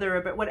better brother,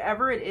 but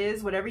whatever it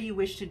is, whatever you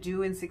wish to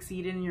do and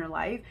succeed in your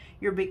life,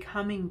 you're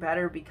becoming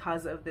better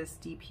because of this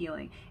deep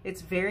healing.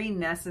 It's very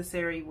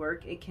necessary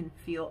work. It can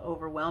feel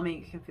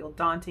overwhelming, it can feel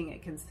daunting,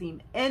 it can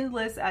seem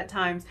endless at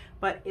times,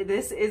 but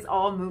this is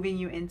all moving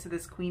you into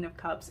this Queen of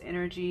Cups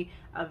energy.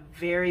 a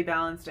very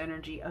balanced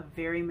energy, a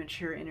very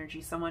mature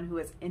energy, someone who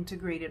has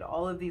integrated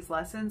all of these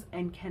lessons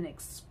and can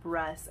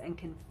express and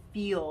can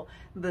feel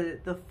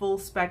the full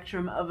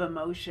spectrum of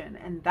emotion.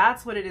 And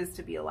that's what it is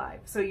to be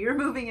alive. So you're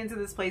moving into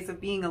this place of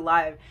being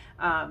alive,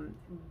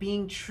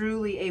 being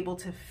truly able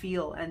to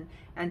feel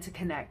and to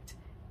connect.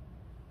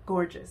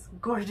 Gorgeous,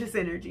 gorgeous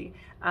energy.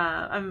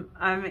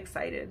 I'm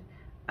excited.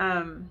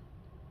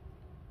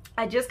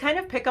 I just kind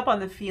of pick up on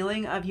the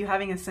feeling of you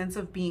having a sense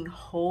of being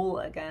whole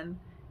again,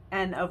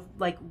 and of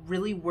like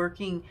really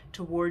working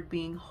toward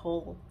being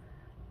whole.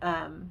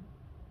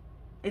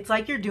 It's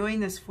like you're doing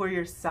this for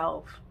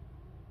yourself.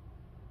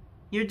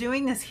 You're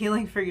doing this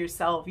healing for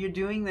yourself. You're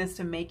doing this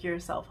to make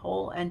yourself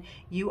whole, and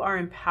you are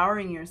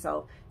empowering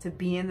yourself to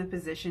be in the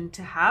position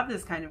to have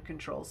this kind of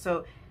control.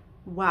 So,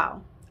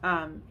 wow,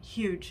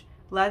 huge.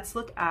 Let's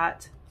look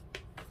at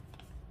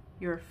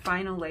your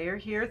final layer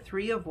here,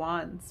 3 of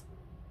Wands.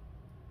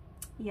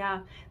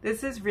 Yeah,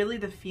 this is really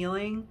the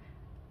feeling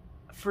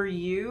for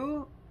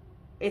you.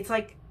 It's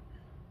like,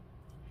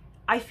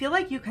 I feel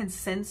like you can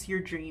sense your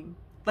dream.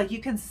 Like you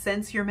can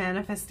sense your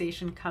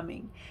manifestation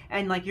coming,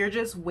 and like you're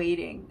just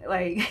waiting.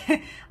 Like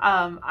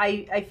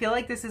I feel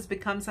like this has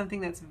become something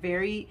that's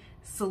very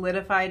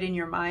solidified in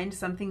your mind,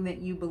 something that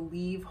you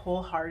believe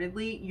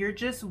wholeheartedly. You're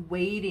just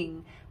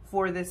waiting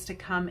for this to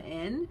come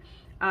in.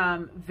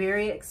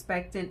 Very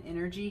expectant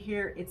energy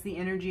here. It's the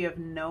energy of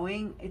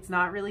knowing. It's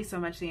not really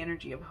so much the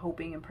energy of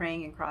hoping and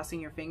praying and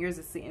crossing your fingers.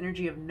 It's the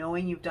energy of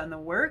knowing you've done the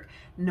work,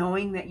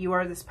 knowing that you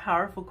are this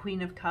powerful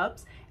Queen of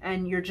Cups,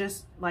 and you're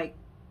just like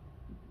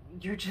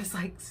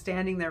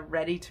standing there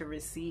ready to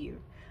receive.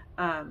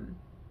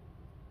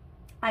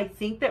 I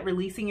think that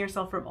releasing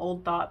yourself from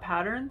old thought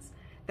patterns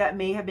that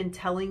may have been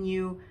telling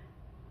you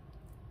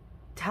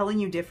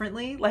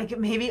differently, like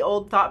maybe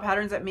old thought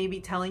patterns that may be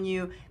telling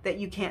you that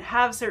you can't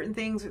have certain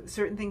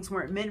things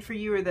weren't meant for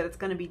you, or that it's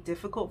going to be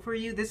difficult for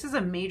you. This is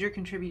a major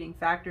contributing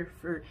factor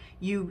for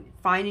you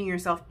finding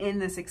yourself in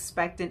this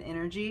expectant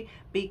energy,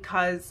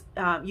 because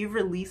you've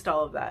released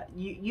all of that.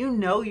 You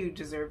know you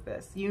deserve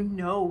this. You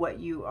know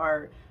what you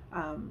are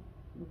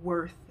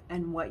worth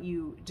and what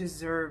you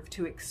deserve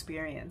to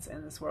experience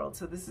in this world.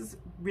 So this is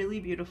really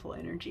beautiful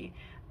energy.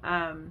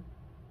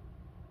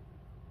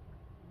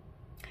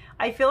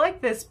 I feel like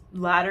this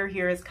ladder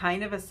here is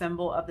kind of a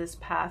symbol of this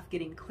path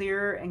getting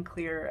clearer and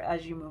clearer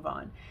as you move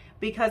on.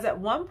 Because at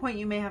one point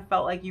you may have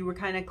felt like you were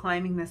kind of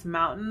climbing this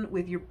mountain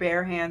with your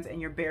bare hands and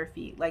your bare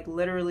feet, like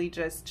literally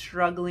just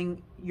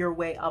struggling your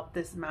way up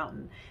this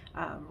mountain.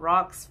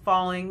 Rocks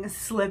falling,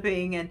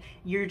 slipping, and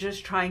you're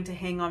just trying to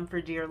hang on for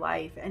dear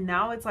life. And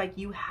now it's like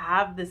you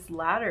have this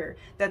ladder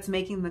that's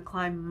making the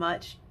climb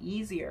much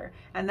easier.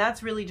 And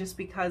that's really just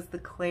because the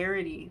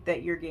clarity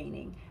that you're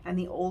gaining and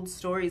the old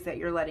stories that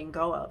you're letting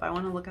go of. I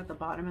want to look at the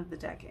bottom of the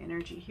deck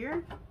energy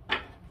here.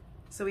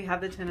 So we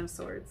have the Ten of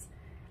Swords.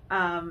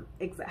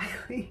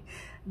 Exactly.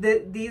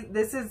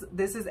 This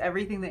is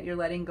everything that you're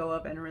letting go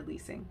of and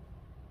releasing.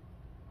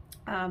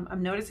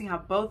 I'm noticing how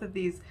both of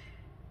these,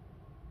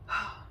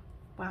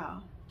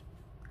 wow,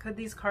 could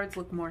these cards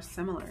look more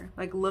similar?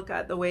 Like look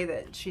at the way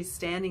that she's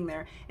standing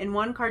there. In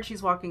one card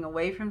she's walking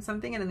away from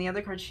something, and in the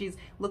other card she's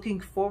looking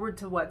forward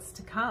to what's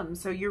to come.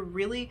 So you're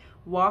really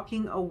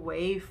walking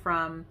away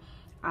from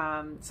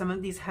some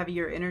of these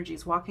heavier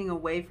energies, walking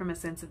away from a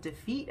sense of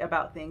defeat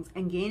about things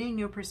and gaining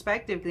new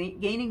perspective,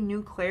 gaining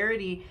new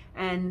clarity,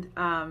 and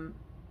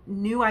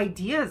new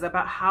ideas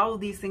about how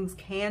these things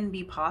can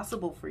be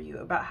possible for you,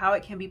 about how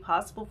it can be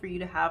possible for you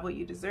to have what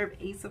you deserve.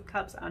 Ace of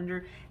Cups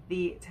under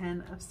the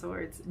Ten of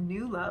Swords.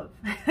 New love.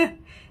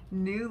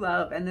 New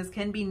love. And this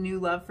can be new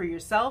love for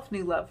yourself,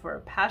 new love for a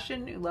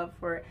passion, new love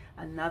for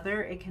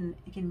another. It can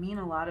mean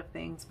a lot of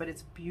things, but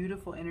it's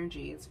beautiful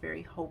energy. It's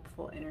very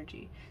hopeful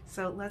energy.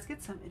 So let's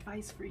get some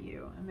advice for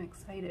you. I'm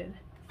excited.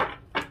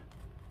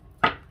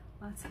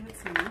 Let's get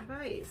some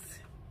advice.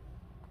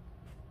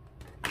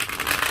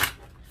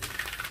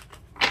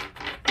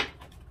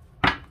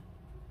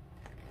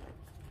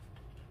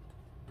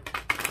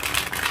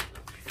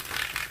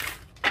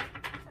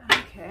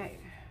 Okay.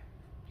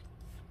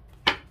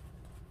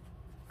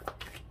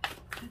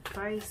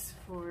 Advice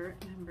for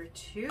number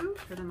 2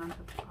 for the month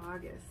of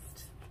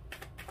August.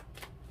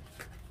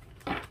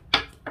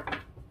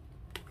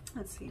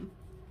 Let's see.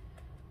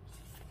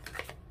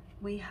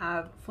 We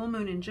have full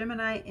moon in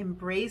Gemini.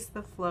 Embrace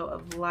the flow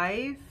of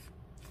life.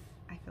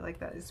 I feel like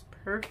that is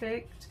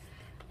perfect.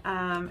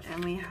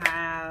 And we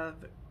have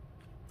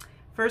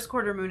first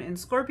quarter moon in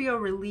Scorpio.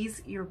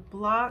 Release your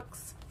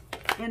blocks.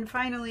 And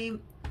finally,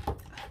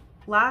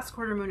 last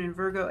quarter moon in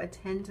Virgo.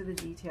 Attend to the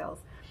details.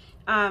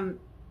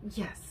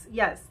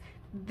 Yes.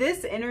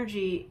 This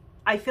energy,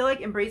 I feel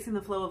like embracing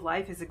the flow of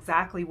life is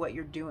exactly what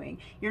you're doing.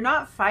 You're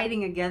not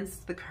fighting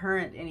against the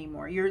current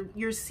anymore.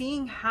 You're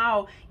seeing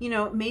how, you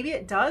know, maybe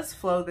it does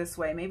flow this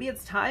way. Maybe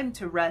it's time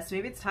to rest.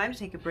 Maybe it's time to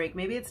take a break.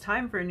 Maybe it's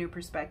time for a new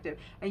perspective.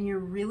 And you're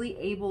really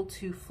able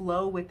to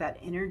flow with that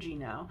energy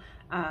now.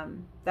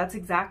 That's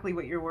exactly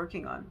what you're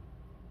working on.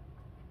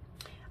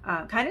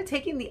 kind of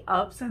taking the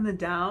ups and the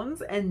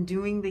downs and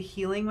doing the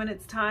healing when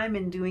it's time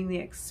and doing the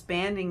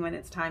expanding when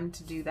it's time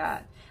to do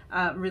that.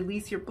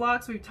 Release your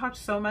blocks. We've talked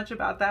so much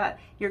about that.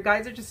 Your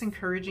guides are just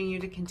encouraging you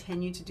to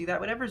continue to do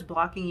that. Whatever's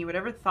blocking you,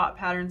 whatever thought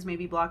patterns may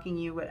be blocking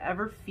you,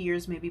 whatever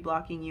fears may be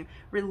blocking you,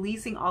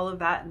 releasing all of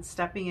that and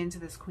stepping into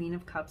this Queen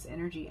of Cups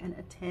energy and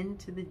attend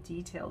to the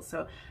details.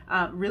 So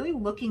really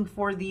looking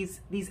for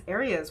these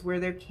areas where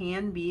there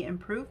can be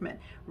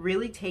improvement,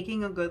 really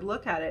taking a good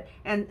look at it.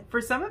 And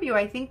for some of you,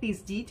 I think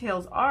these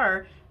details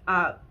are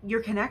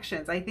your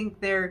connections. I think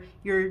they're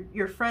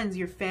your friends,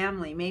 your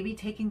family, maybe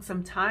taking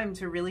some time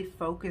to really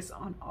focus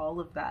on all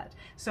of that.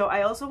 So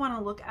I also want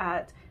to look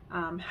at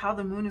how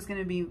the moon is going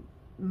to be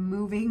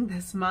moving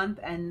this month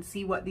and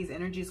see what these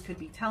energies could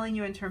be telling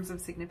you in terms of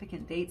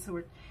significant dates. So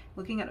we're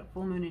looking at a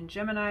full moon in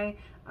Gemini.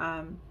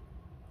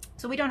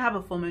 So we don't have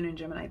a full moon in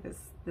Gemini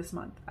this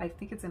month. I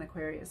think it's in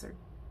Aquarius or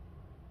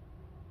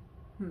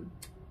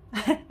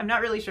I'm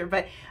not really sure,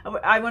 but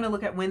I want to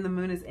look at when the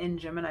moon is in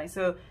Gemini.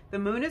 So the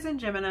moon is in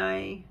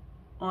Gemini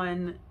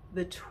on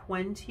the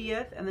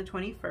 20th and the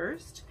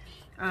 21st,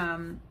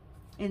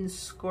 in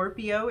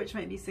Scorpio, which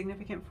might be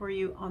significant for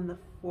you, on the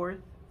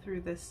 4th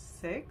through the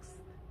 6th.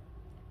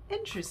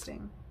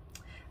 Interesting.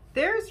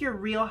 There's your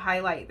real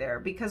highlight there,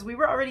 because we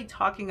were already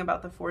talking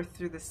about the 4th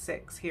through the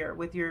 6th here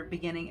with your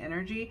beginning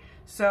energy.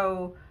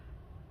 So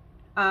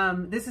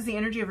this is the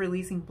energy of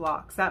releasing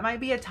blocks. That might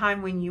be a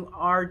time when you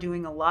are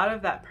doing a lot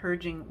of that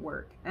purging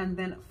work. And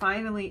then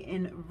finally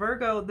in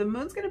Virgo, the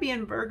moon's going to be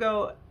in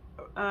Virgo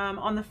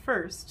on the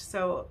 1st.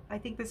 So I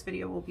think this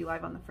video will be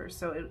live on the 1st.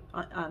 So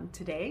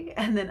today,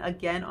 and then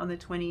again on the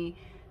 27th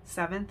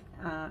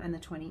and the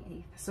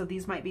 28th. So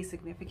these might be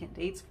significant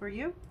dates for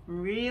you.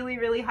 Really,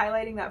 really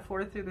highlighting that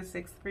 4th through the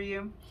 6th for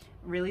you.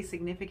 Really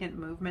significant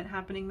movement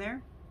happening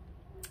there.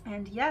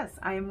 And yes,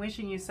 I am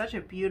wishing you such a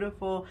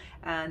beautiful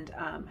and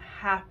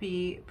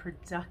happy,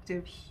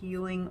 productive,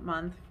 healing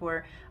month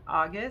for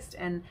August.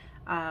 And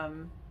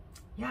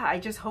yeah, I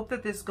just hope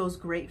that this goes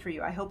great for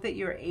you. I hope that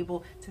you're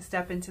able to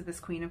step into this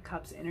Queen of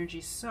Cups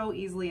energy so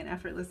easily and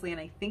effortlessly. And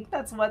I think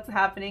that's what's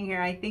happening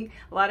here. I think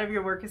a lot of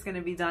your work is going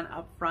to be done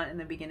up front in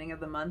the beginning of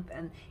the month,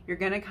 and you're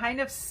going to kind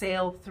of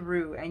sail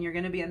through, and you're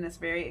going to be in this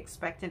very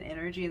expectant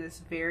energy and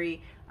this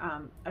very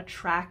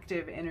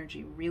attractive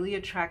energy, really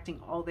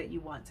attracting all that you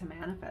want to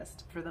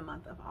manifest for the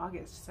month of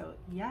August. So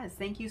yes,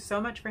 thank you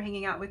so much for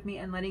hanging out with me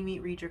and letting me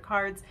read your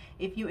cards.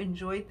 If you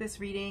enjoyed this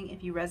reading,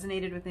 if you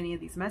resonated with any of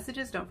these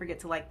messages, don't forget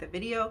to like the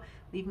video,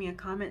 leave me a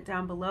comment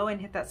down below,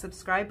 and hit that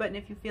subscribe button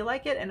if you feel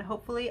like it. And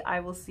hopefully I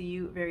will see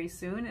you very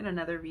soon in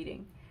another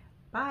reading.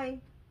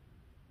 Bye.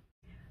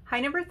 Hi,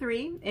 number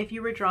 3, if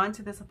you were drawn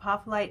to this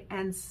Apophyllite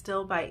and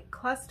Stilbite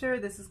cluster,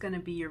 this is going to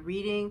be your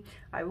reading.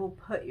 I will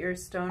put your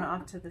stone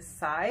off to the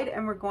side,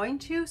 and we're going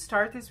to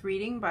start this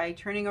reading by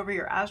turning over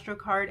your Astro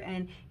card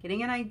and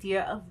getting an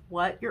idea of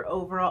what your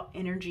overall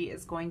energy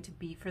is going to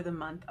be for the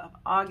month of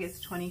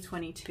August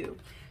 2022.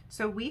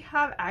 So we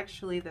have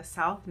actually the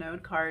South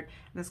Node card.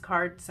 This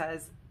card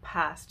says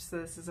past, so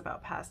this is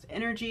about past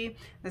energy.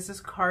 This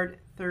is card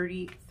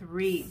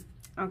 33.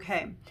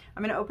 Okay, I'm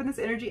going to open this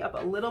energy up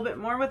a little bit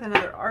more with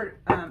another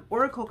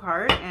oracle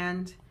card,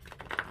 and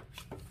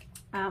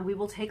we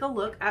will take a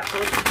look at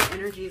both of the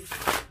energies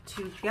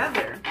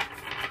together.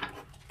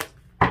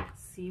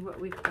 See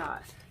what we've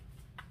got.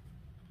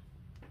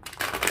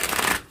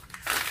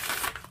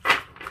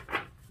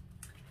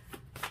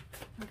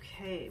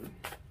 Okay,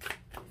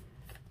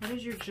 what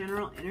is your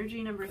general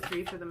energy, number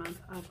 3, for the month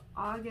of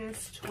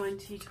August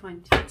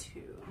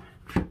 2022?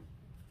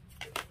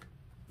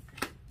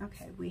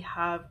 Okay, we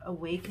have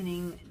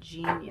Awakening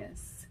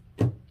Genius,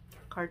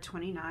 card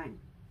 29.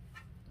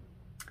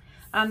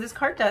 This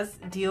card does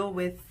deal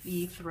with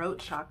the throat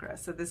chakra.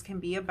 So this can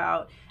be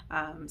about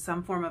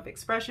some form of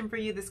expression for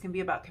you. This can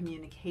be about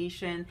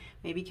communication,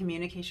 maybe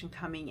communication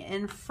coming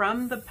in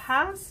from the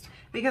past,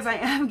 because I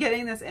am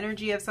getting this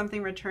energy of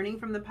something returning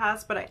from the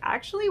past, but I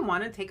actually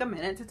want to take a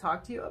minute to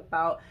talk to you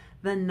about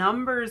the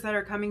numbers that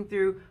are coming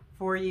through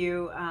for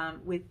you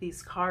with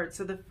these cards.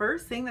 So the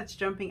first thing that's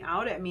jumping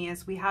out at me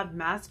is we have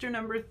Master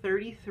number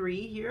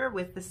 33 here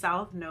with the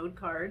South Node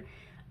card.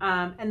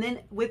 And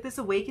then with this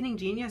Awakening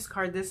Genius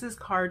card, this is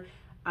card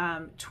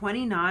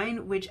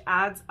 29, which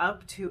adds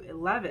up to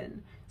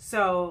 11.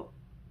 So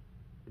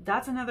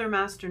that's another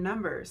master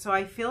number. So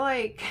I feel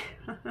like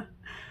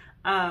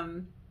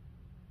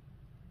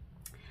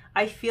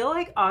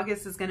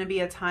August is going to be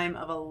a time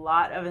of a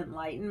lot of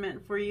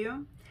enlightenment for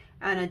you,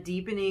 and a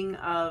deepening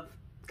of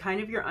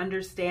kind of your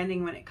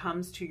understanding when it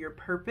comes to your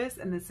purpose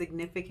and the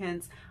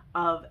significance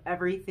of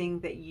everything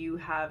that you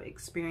have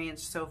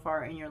experienced so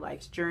far in your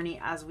life's journey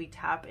as we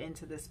tap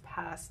into this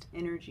past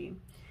energy.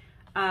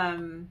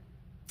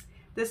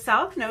 The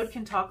South Node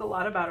can talk a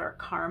lot about our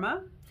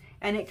karma,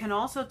 and it can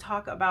also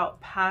talk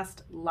about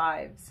past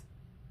lives,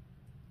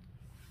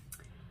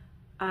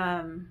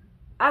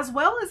 as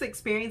well as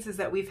experiences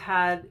that we've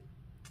had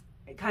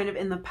kind of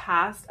in the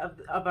past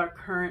of our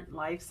current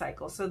life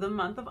cycle. So the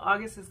month of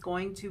August is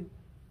going to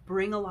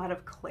bring a lot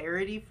of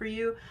clarity for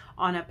you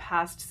on a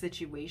past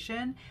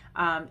situation.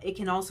 It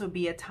can also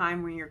be a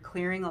time where you're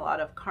clearing a lot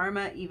of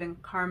karma, even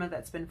karma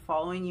that's been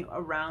following you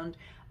around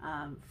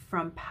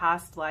from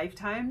past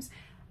lifetimes.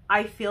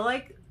 I feel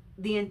like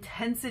the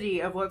intensity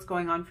of what's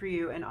going on for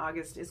you in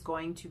August is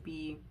going to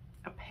be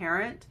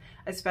apparent,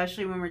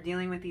 especially when we're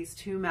dealing with these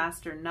 2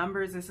 master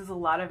numbers. This is a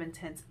lot of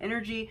intense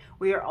energy.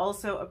 We are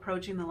also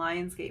approaching the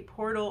Lionsgate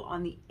portal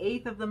on the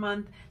 8th of the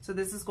month, so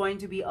this is going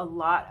to be a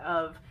lot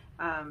of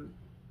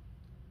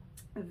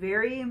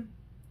very,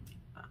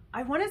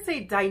 I want to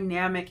say,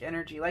 dynamic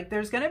energy. Like,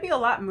 there's going to be a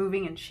lot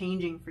moving and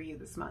changing for you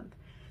this month.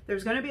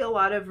 There's going to be a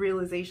lot of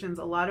realizations,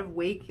 a lot of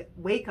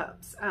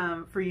wake-ups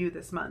for you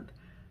this month.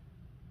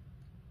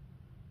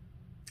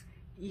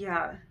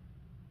 Yeah.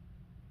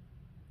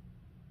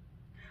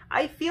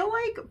 I feel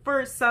like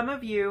for some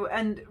of you,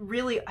 and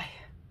really,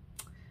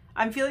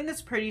 I'm feeling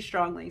this pretty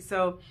strongly.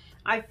 So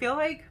I feel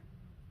like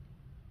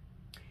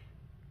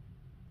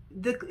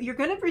you're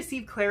going to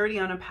receive clarity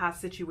on a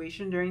past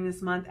situation during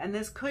this month. And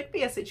this could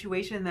be a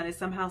situation that is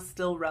somehow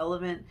still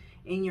relevant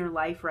in your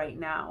life right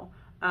now.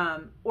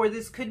 Or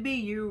this could be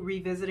you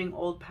revisiting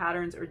old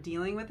patterns or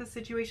dealing with a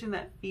situation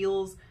that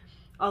feels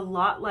a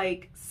lot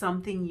like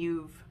something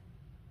you've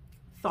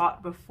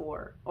thought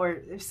before,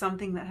 or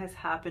something that has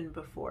happened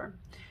before.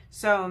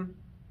 So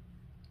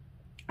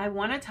I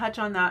want to touch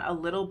on that a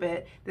little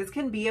bit. This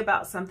can be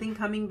about something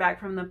coming back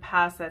from the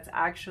past that's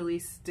actually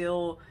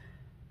still,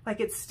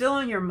 like, it's still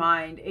in your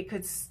mind. It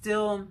could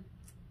still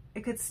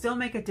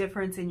make a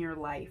difference in your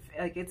life.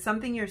 Like, it's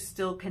something you're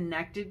still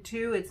connected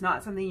to. It's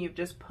not something you've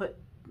just put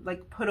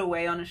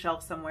away on a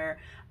shelf somewhere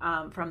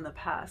from the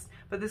past.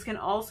 But this can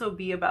also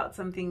be about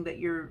something that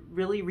you're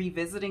really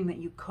revisiting that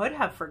you could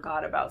have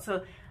forgot about.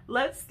 So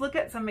let's look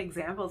at some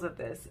examples of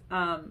this.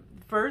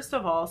 First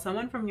of all,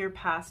 someone from your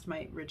past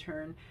might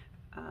return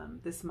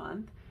this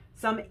month.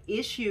 Some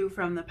issue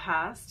from the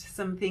past,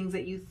 some things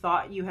that you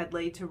thought you had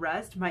laid to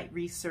rest, might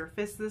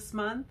resurface this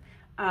month.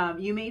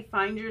 You may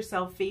find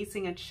yourself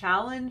facing a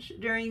challenge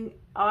during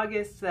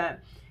August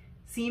that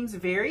seems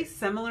very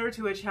similar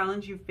to a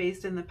challenge you've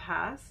faced in the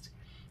past.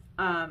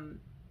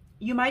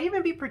 You might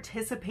even be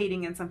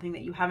participating in something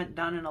that you haven't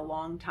done in a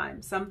long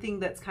time, something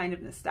that's kind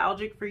of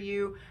nostalgic for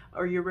you,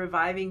 or you're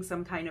reviving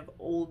some kind of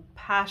old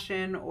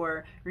passion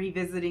or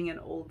revisiting an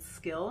old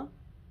skill.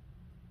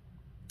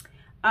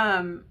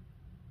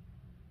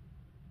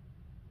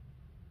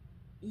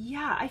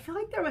 Yeah, I feel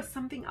like there was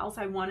something else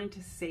I wanted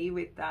to say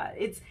with that.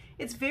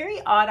 It's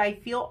very odd. I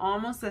feel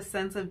almost a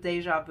sense of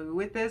deja vu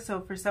with this.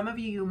 So for some of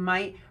you, you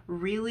might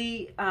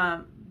really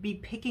be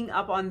picking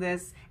up on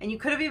this, and you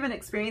could have even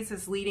experienced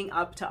this leading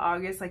up to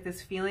August, like this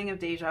feeling of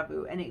deja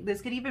vu. And this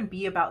could even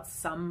be about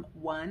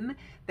someone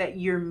that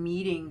you're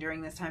meeting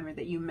during this time, or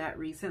that you met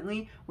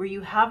recently, where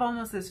you have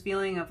almost this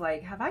feeling of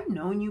like, have I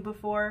known you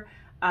before?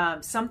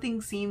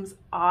 Something seems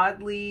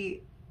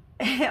oddly,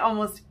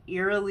 almost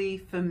eerily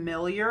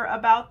familiar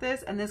about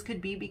this, and this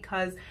could be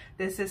because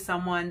this is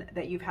someone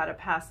that you've had a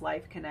past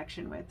life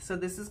connection with. So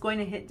this is going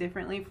to hit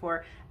differently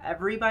for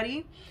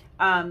everybody.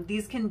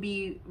 These can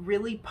be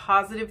really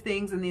positive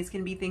things, and these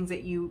can be things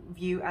that you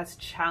view as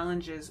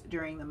challenges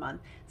during the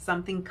month.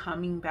 Something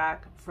coming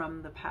back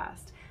from the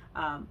past.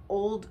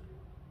 Old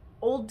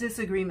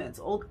disagreements,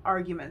 old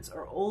arguments,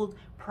 or old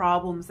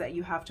problems that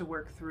you have to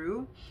work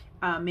through.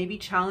 Maybe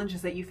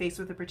challenges that you face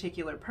with a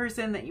particular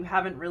person that you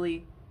haven't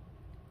really,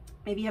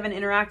 maybe you haven't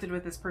interacted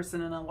with this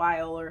person in a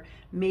while, or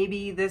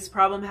maybe this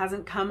problem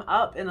hasn't come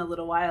up in a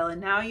little while,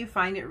 and now you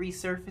find it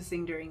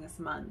resurfacing during this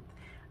month.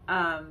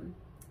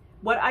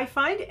 What I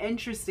find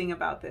interesting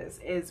about this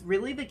is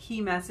really the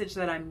key message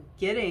that I'm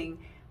getting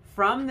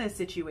from this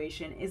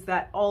situation is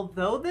that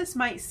although this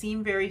might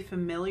seem very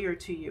familiar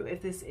to you,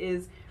 if this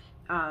is,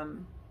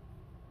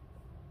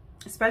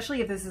 especially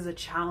if this is a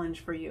challenge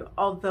for you,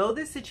 although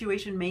this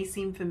situation may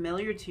seem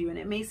familiar to you, and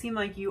it may seem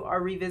like you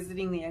are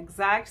revisiting the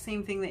exact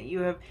same thing that you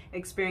have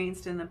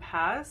experienced in the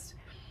past,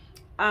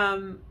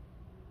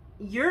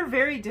 you're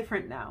very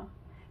different now.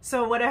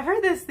 So whatever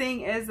this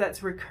thing is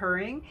that's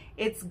recurring,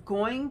 it's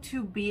going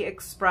to be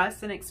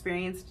expressed and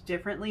experienced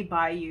differently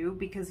by you,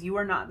 because you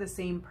are not the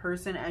same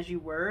person as you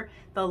were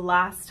the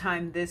last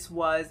time this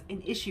was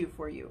an issue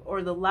for you,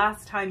 or the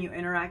last time you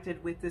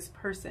interacted with this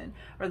person,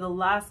 or the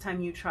last time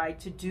you tried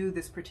to do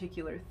this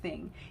particular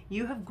thing.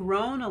 You have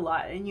grown a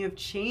lot, and you have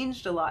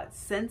changed a lot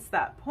since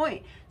that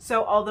point.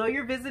 So although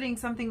you're visiting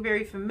something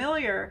very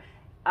familiar,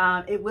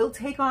 it will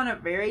take on a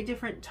very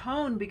different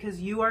tone,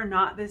 because you are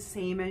not the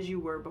same as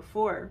you were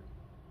before.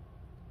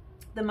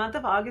 The month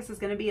of August is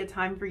going to be a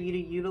time for you to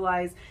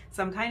utilize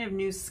some kind of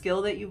new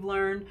skill that you've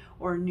learned,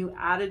 or new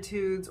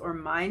attitudes or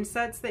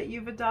mindsets that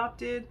you've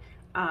adopted,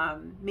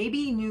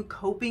 maybe new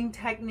coping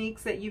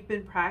techniques that you've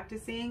been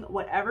practicing,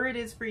 whatever it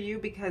is for you,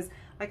 because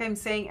like I'm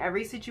saying,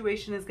 every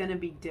situation is going to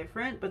be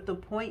different, but the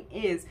point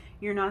is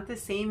you're not the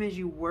same as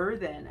you were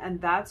then,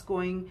 and that's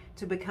going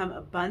to become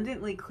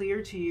abundantly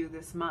clear to you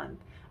this month.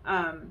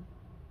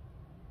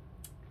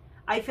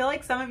 I feel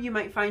like some of you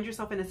might find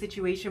yourself in a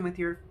situation with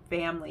your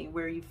family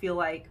where you feel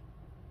like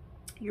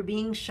You're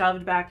being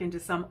shoved back into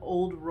some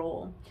old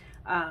role.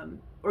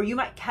 Or you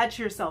might catch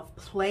yourself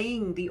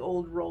playing the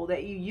old role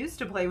that you used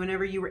to play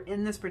whenever you were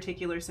in this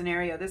particular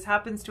scenario. This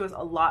happens to us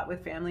a lot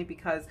with family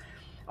because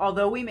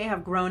although we may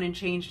have grown and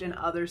changed in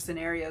other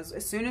scenarios,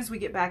 as soon as we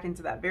get back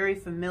into that very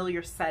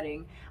familiar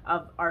setting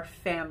of our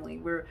family,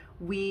 where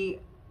we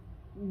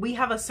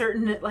have a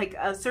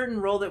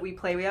certain role that we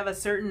play, we have a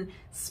certain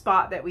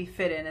spot that we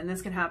fit in, and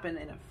this can happen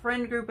in a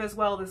friend group as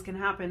well. This can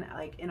happen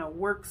like in a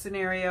work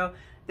scenario.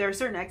 There are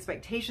certain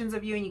expectations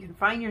of you, and you can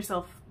find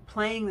yourself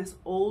playing this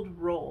old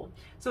role.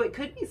 So it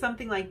could be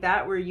something like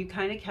that where you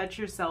kind of catch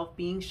yourself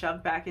being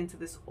shoved back into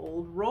this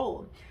old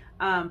role.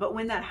 But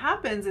when that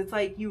happens, it's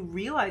like you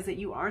realize that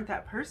you aren't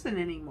that person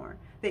anymore,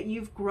 that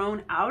you've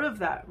grown out of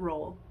that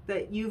role,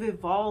 that you've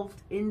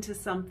evolved into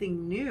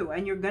something new,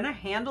 and you're going to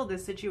handle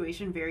this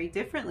situation very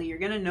differently. You're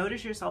going to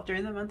notice yourself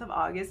during the month of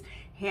August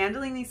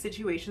handling these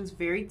situations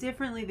very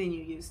differently than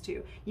you used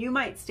to. You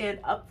might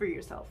stand up for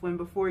yourself when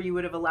before you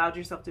would have allowed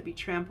yourself to be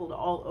trampled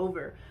all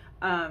over.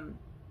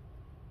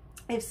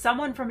 If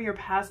someone from your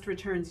past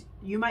returns,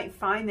 you might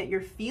find that your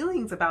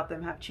feelings about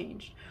them have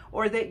changed,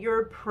 or that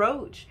your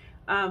approach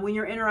when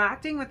you're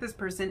interacting with this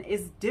person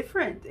is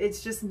different.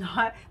 It's just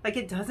not like,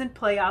 it doesn't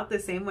play out the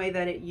same way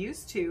that it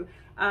used to.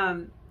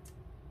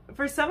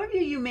 For some of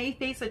you, you may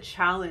face a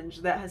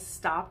challenge that has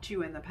stopped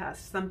you in the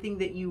past, something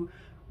that you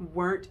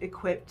weren't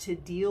equipped to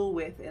deal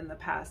with in the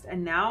past.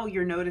 And now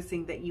you're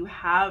noticing that you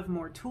have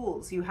more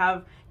tools, you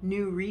have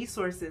new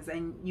resources,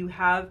 and you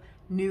have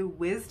new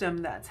wisdom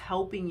that's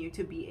helping you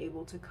to be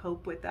able to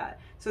cope with that.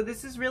 So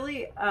this is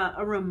really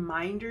a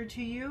reminder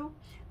to you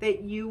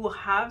that you will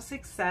have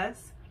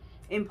success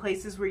in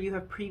places where you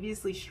have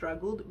previously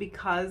struggled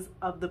because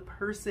of the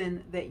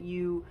person that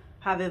you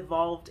have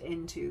evolved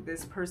into.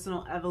 This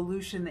personal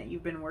evolution that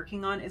you've been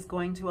working on is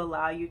going to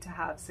allow you to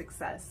have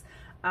success.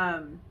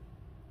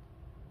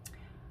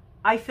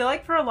 I feel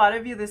like for a lot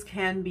of you, this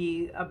can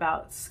be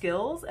about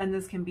skills, and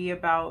this can be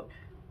about,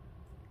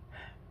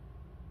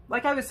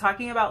 like I was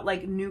talking about,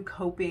 like new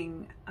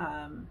coping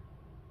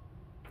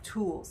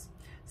tools.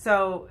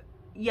 So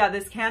yeah,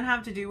 this can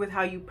have to do with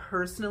how you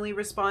personally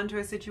respond to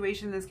a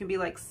situation. This can be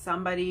like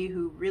somebody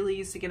who really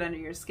used to get under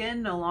your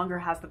skin no longer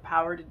has the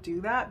power to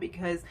do that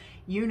because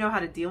you know how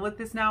to deal with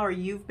this now, or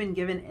you've been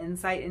given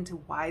insight into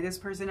why this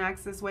person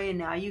acts this way, and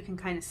now you can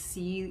kind of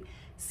see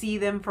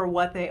them for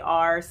what they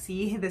are,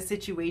 see the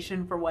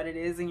situation for what it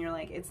is, and you're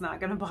like, it's not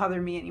going to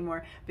bother me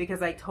anymore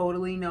because I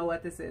totally know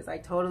what this is. I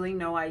totally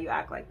know why you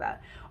act like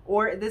that.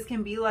 Or this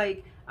can be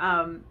like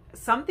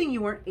something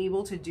you weren't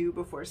able to do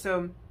before.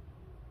 So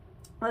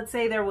let's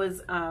say there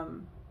was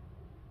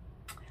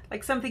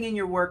like something in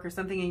your work or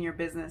something in your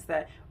business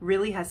that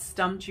really has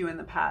stumped you in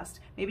the past.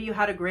 Maybe you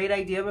had a great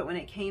idea, but when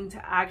it came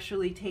to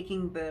actually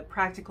taking the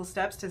practical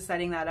steps to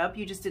setting that up,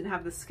 you just didn't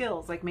have the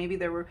skills. Like maybe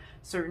there were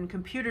certain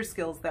computer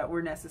skills that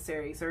were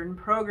necessary, certain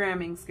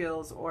programming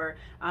skills, or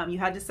you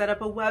had to set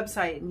up a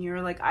website and you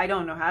were like, I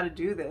don't know how to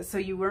do this. So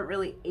you weren't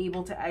really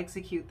able to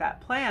execute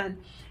that plan.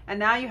 And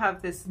now you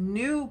have this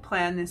new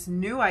plan, this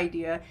new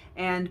idea,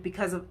 and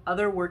because of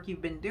other work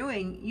you've been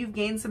doing, you've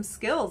gained some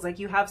skills. Like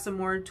you have some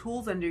more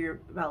tools under your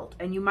belt,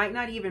 and you might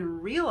not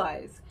even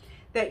realize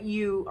that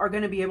you are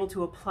going to be able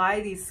to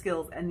apply these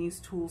skills and these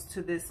tools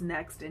to this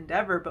next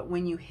endeavor. But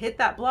when you hit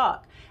that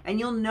block, and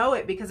you'll know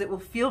it because it will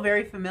feel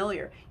very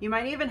familiar, you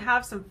might even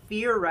have some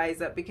fear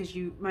rise up because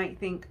you might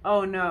think,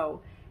 oh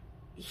no,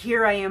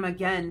 here I am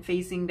again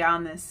facing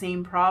down this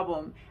same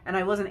problem and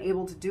I wasn't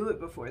able to do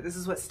it before. This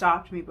is what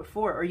stopped me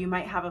before. Or you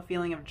might have a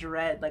feeling of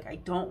dread, like I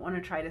don't want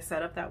to try to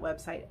set up that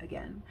website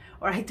again,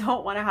 or I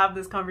don't want to have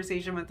this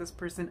conversation with this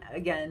person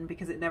again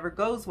because it never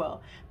goes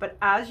well. But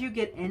as you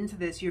get into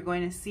this, you're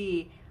going to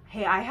see,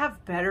 hey, I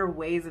have better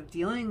ways of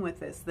dealing with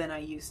this than I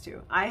used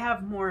to. I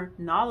have more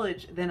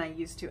knowledge than I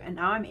used to, and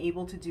now I'm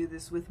able to do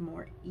this with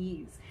more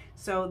ease.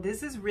 So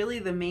this is really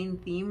the main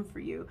theme for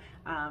you.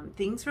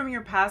 Things from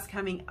your past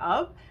coming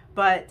up,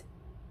 but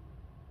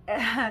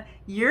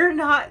you're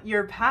not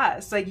your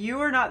past. Like you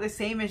are not the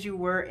same as you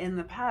were in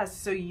the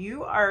past. So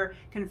you are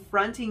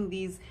confronting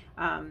these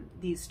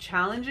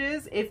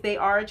challenges. If they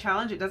are a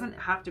challenge, it doesn't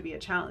have to be a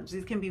challenge.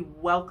 These can be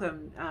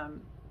welcome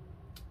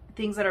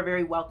things that are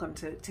very welcome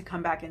to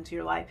come back into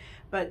your life.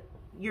 But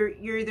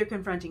you're either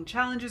confronting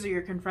challenges or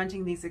you're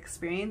confronting these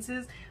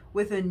experiences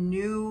with a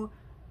new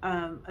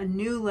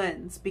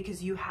lens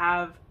because you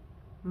have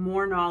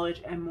more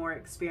knowledge and more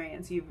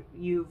experience.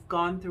 You've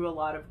gone through a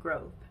lot of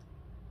growth.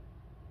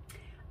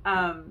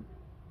 I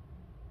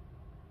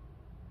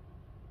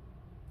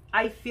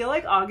feel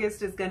like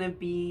August is going to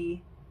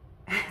be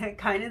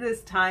kind of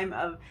this time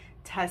of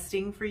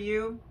testing for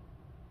you.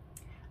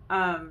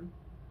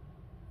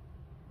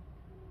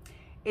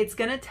 It's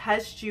going to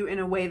test you in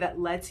a way that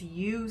lets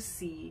you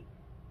see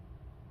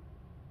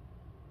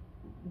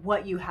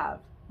what you have,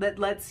 that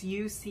lets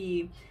you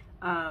see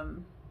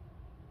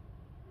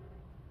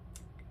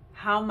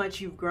how much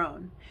you've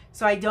grown.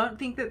 So I don't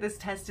think that this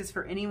test is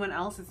for anyone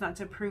else. It's not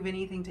to prove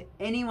anything to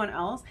anyone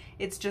else.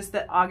 It's just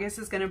that August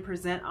is going to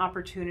present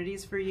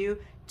opportunities for you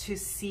to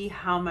see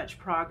how much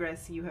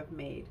progress you have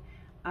made.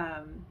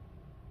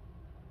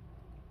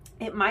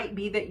 It might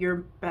be that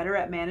you're better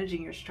at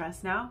managing your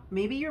stress now.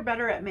 Maybe you're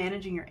better at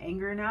managing your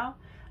anger now.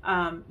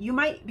 You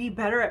might be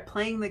better at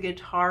playing the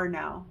guitar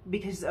now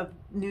because of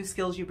new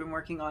skills you've been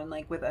working on,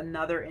 like with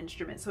another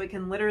instrument. So it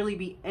can literally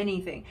be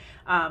anything.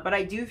 But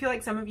I do feel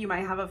like some of you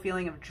might have a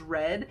feeling of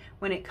dread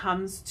when it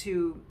comes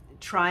to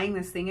trying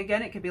this thing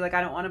again. It could be like,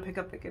 I don't want to pick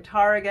up the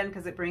guitar again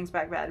because it brings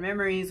back bad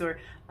memories, or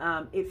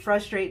it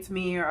frustrates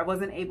me, or I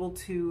wasn't able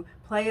to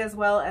play as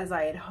well as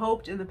I had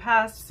hoped in the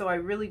past, so I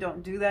really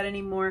don't do that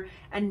anymore.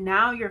 And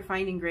now you're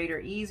finding greater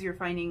ease, you're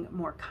finding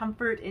more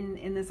comfort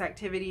in this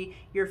activity,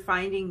 you're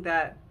finding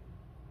that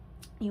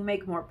you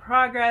make more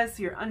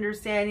progress, you're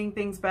understanding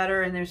things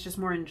better, and there's just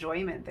more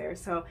enjoyment there.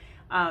 So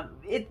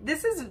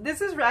this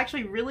is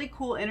actually really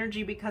cool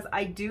energy, because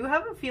I do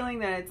have a feeling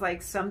that it's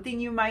like something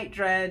you might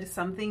dread,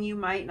 something you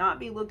might not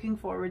be looking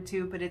forward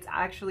to, but it's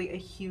actually a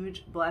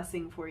huge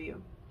blessing for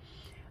you.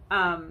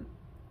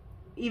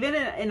 Even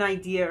an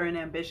idea or an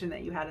ambition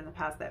that you had in the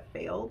past that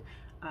failed,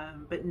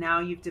 but now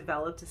you've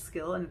developed a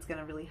skill and it's going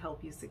to really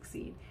help you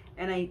succeed.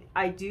 And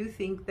I do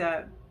think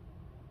that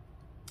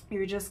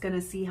you're just going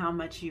to see how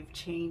much you've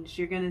changed.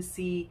 You're going to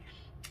see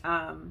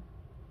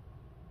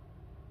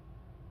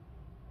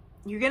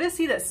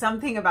that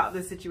something about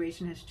the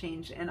situation has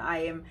changed, and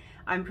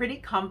I'm pretty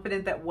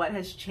confident that what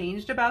has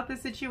changed about the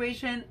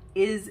situation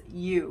is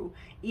you.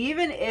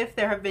 Even if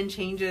there have been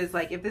changes,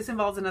 like if this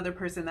involves another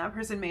person, that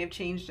person may have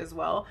changed as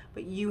well,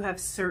 but you have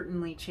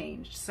certainly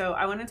changed. So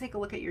I want to take a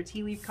look at your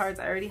tea leaf cards.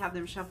 I already have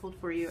them shuffled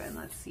for you, and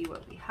let's see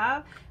what we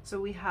have. So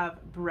we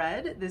have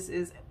bread. This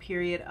is a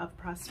period of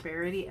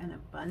prosperity and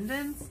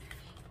abundance.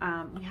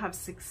 We have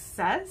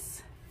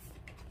success,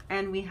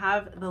 and we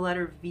have the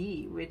letter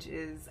V, which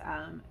is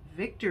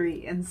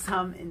victory in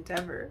some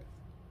endeavor.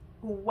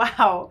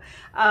 Wow.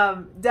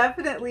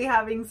 Definitely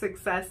having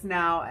success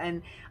now,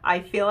 and I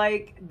feel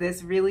like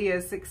this really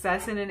is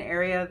success in an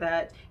area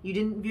that you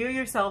didn't view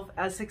yourself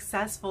as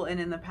successful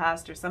in the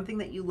past, or something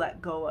that you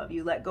let go of.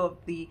 You let go of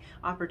the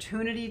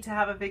opportunity to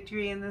have a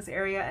victory in this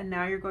area, and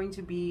now you're going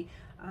to be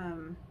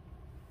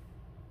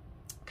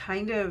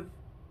kind of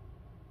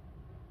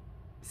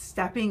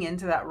stepping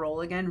into that role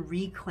again,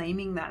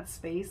 reclaiming that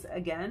space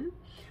again.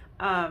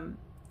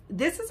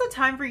 This is a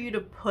time for you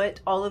to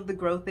put all of the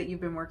growth that you've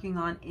been working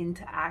on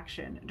into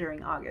action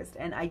during August.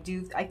 And I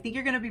think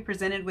you're going to be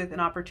presented with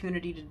an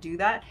opportunity to do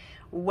that,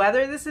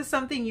 whether this is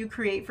something you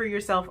create for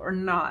yourself or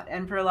not.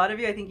 And for a lot of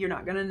you, I think you're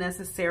not going to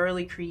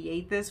necessarily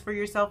create this for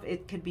yourself.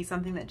 It could be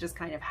something that just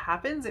kind of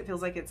happens. It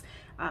feels like it's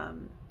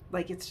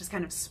just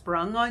kind of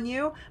sprung on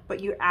you,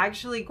 but you're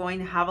actually going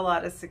to have a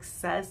lot of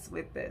success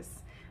with this.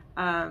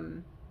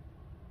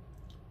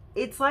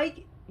 It's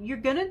like you're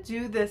gonna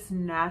do this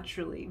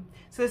naturally.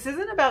 So this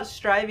isn't about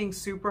striving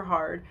super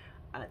hard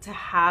to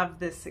have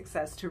this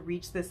success, to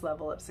reach this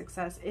level of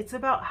success. It's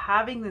about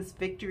having this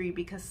victory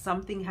because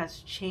something has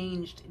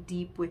changed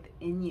deep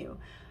within you.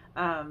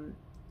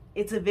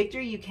 It's a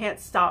victory you can't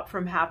stop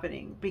from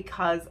happening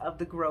because of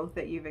the growth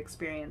that you've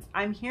experienced.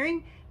 I'm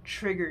hearing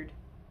triggered.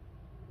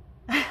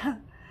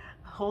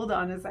 Hold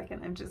on a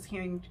second. I'm just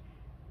hearing.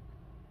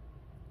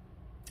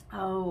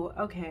 Oh,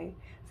 okay.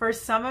 For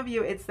some of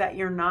you, it's that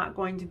you're not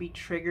going to be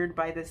triggered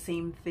by the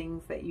same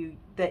things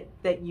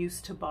that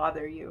used to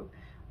bother you.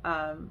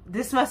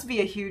 This must be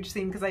a huge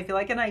theme, because I feel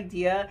like an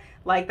idea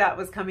like that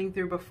was coming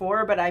through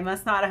before, but I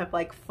must not have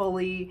like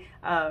fully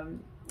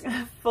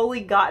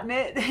gotten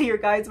it. Your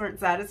guides weren't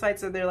satisfied,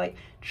 so they're like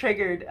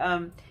triggered.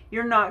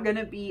 You're not going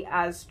to be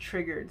as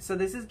triggered. So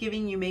this is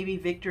giving you maybe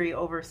victory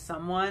over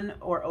someone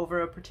or over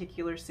a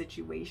particular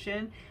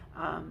situation.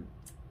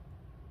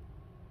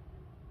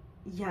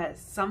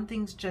 Yes,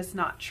 something's just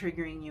not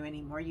triggering you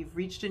anymore. You've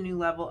reached a new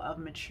level of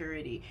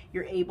maturity.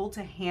 You're able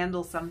to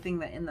handle something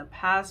that in the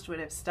past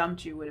would have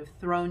stumped you, would have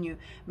thrown you.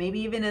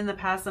 Maybe even in the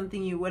past,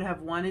 something you would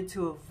have wanted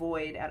to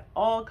avoid at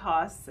all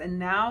costs. And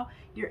now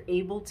you're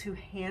able to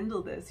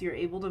handle this. You're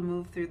able to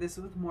move through this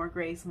with more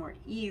grace, more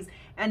ease.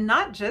 And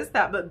not just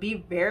that, but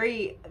be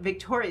very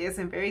victorious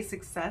and very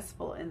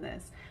successful in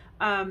this.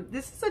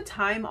 This is a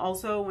time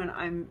also when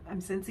I'm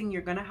sensing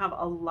you're going to have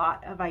a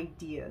lot of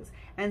ideas,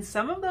 and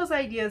some of those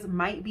ideas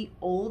might be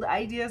old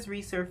ideas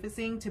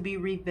resurfacing to be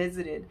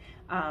revisited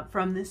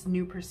from this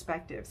new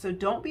perspective. So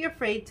don't be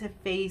afraid to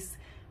face,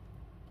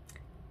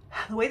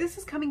 the way this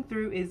is coming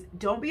through is,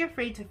 don't be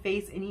afraid to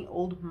face any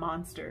old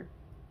monster.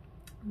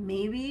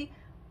 Maybe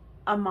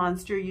a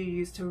monster you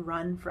used to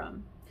run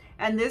from.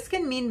 And this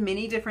can mean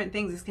many different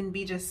things. This can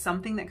be just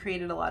something that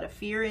created a lot of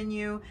fear in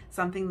you,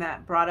 something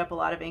that brought up a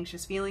lot of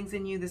anxious feelings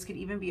in you. This could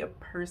even be a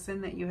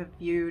person that you have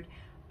viewed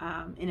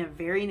in a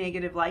very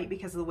negative light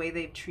because of the way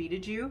they've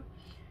treated you.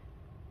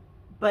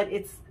 But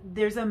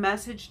there's a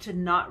message to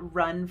not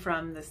run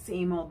from the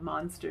same old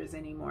monsters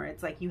anymore.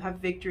 It's like you have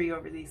victory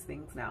over these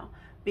things now,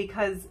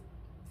 because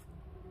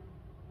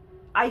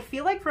I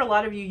feel like for a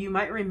lot of you, you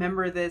might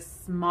remember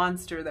this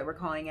monster that we're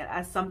calling it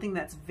as something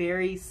that's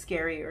very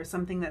scary or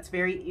something that's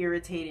very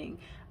irritating.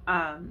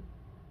 But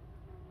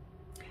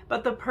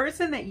the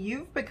person that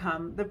you've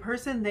become, the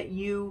person that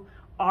you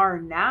are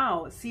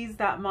now, sees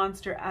that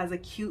monster as a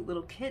cute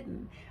little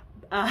kitten.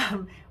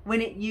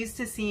 When it used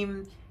to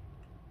seem,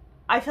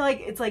 I feel like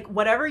it's like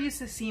whatever used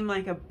to seem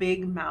like a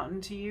big mountain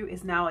to you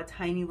is now a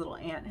tiny little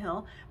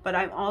anthill. But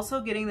I'm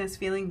also getting this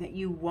feeling that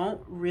you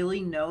won't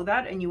really know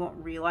that and you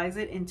won't realize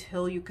it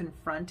until you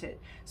confront it.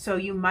 So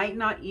you might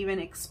not even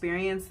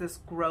experience this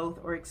growth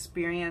or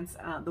experience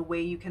the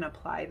way you can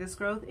apply this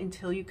growth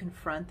until you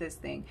confront this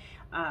thing.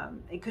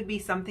 It could be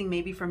something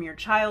maybe from your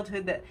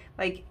childhood that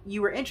like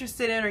you were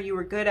interested in or you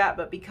were good at,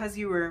 but because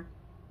you were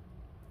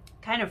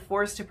kind of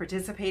forced to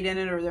participate in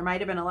it, or there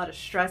might have been a lot of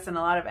stress and a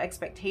lot of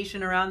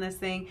expectation around this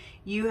thing,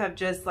 you have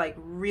just like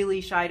really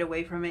shied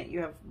away from it.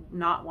 You have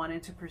not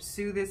wanted to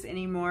pursue this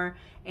anymore,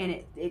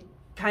 and it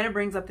kind of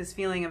brings up this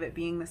feeling of it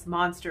being this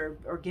monster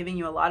or giving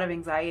you a lot of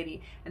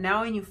anxiety. And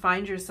now when you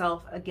find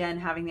yourself again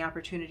having the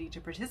opportunity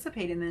to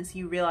participate in this,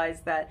 you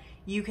realize that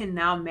you can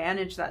now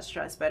manage that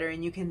stress better,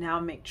 and you can now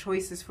make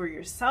choices for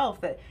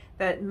yourself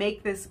that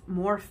make this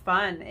more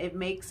fun. It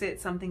makes it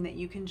something that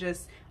you can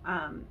just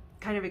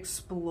kind of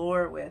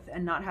explore with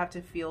and not have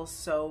to feel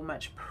so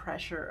much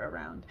pressure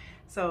around.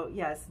 So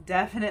yes,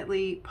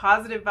 definitely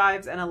positive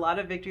vibes and a lot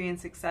of victory and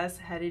success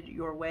headed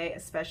your way,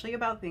 especially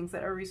about things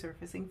that are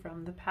resurfacing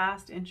from the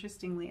past,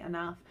 interestingly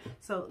enough.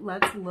 So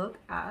let's look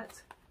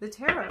at the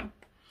tarot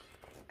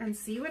and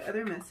see what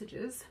other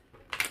messages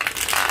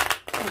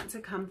want to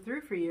come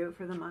through for you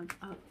for the month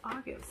of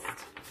August.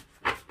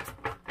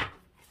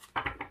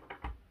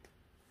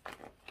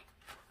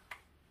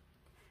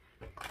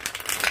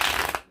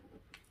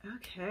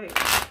 Okay,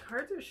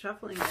 cards are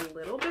shuffling a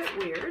little bit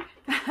weird.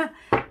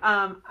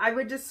 I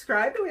would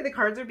describe the way the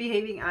cards are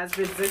behaving as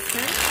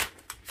resistance.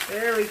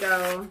 There we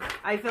go.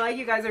 I feel like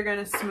you guys are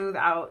going to smooth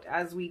out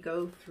as we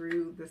go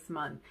through this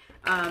month.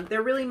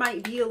 There really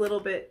might be a little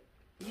bit,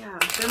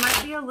 there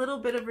might be a little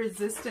bit of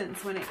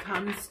resistance when it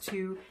comes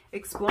to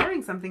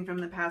exploring something from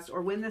the past,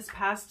 or when this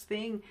past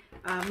thing,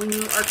 when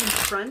you are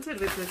confronted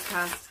with this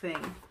past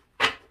thing.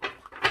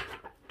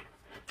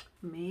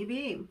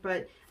 Maybe,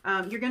 but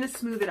you're going to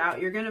smooth it out.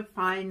 You're going to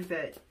find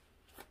that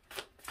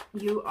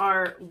you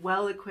are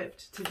well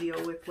equipped to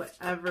deal with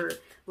whatever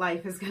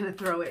life is going to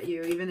throw at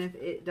you, even if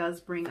it does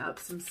bring up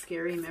some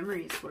scary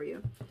memories for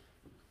you.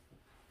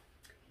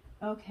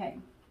 Okay.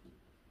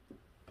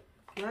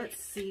 Let's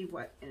see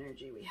what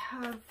energy we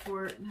have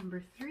for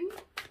number 3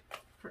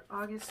 for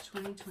August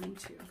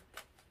 2022.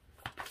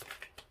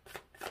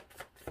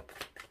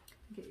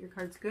 Get your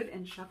cards good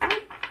and shuffled,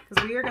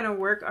 because we are going to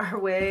work our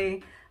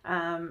way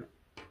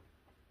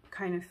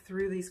kind of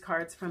through these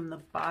cards from the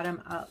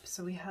bottom up.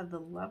 So we have the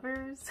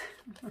Lovers,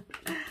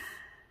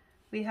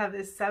 we have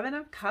the 7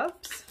 of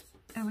Cups,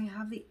 and we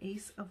have the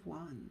Ace of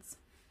Wands.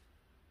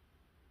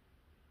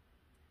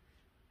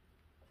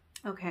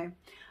 Okay,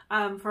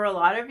 for a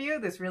lot of you,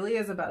 this really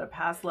is about a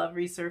past love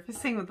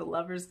resurfacing with the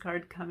Lovers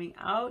card coming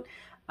out.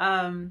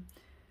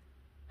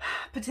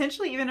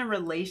 Potentially even a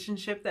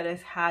relationship that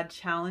has had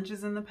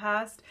challenges in the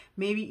past,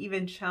 maybe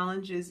even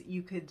challenges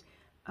you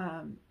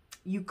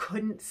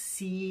couldn't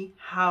see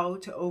how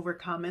to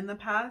overcome in the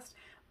past.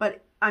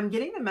 But I'm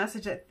getting the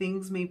message that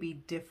things may be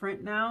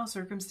different now.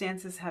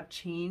 Circumstances have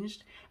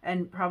changed,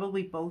 and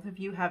probably both of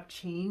you have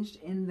changed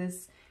in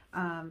this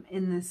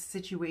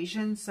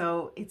situation.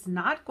 So it's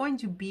not going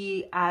to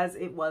be as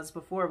it was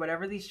before.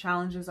 Whatever these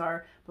challenges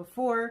are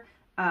before,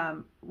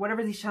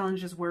 whatever these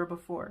challenges were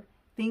before,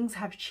 things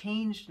have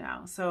changed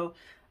now. So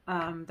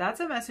that's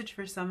a message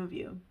for some of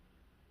you.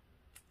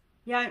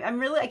 Yeah,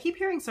 I keep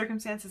hearing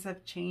circumstances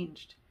have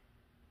changed.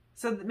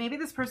 So maybe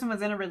this person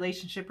was in a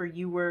relationship, or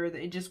you were,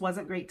 it just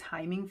wasn't great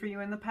timing for you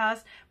in the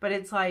past, but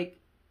it's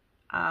like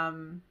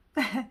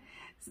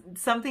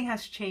something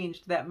has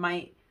changed that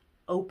might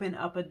open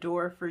up a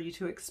door for you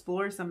to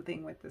explore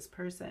something with this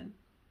person.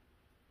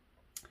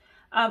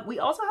 We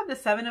also have the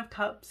 7 of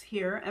Cups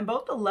here, and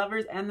both the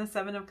Lovers and the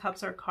 7 of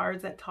Cups are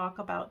cards that talk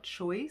about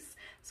choice.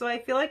 So I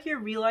feel like you're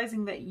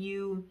realizing that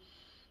you,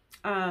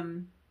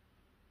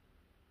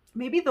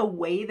 maybe the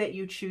way that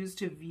you choose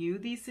to view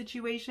these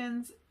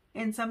situations,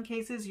 in some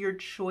cases, your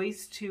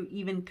choice to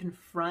even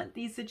confront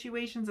these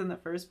situations in the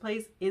first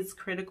place is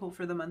critical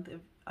for the month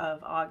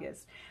of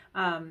August.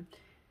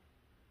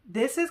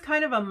 This is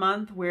kind of a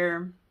month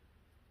where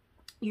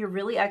you're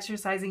really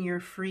exercising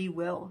your free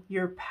will,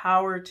 your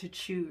power to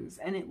choose.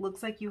 And it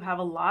looks like you have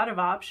a lot of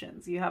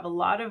options. You have a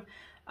lot of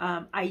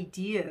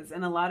ideas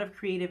and a lot of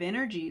creative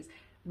energies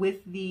with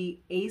the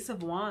Ace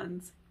of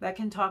Wands that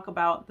can talk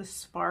about the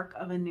spark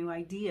of a new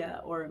idea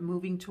or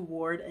moving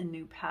toward a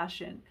new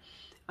passion.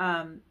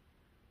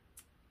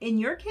 In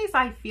your case,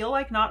 I feel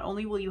like not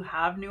only will you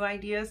have new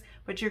ideas,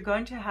 but you're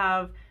going to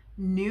have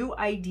new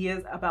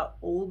ideas about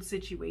old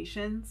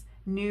situations,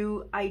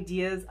 new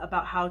ideas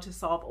about how to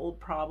solve old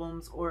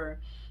problems, or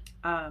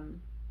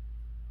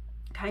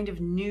kind of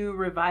new,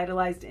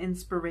 revitalized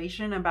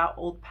inspiration about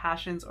old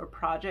passions or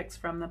projects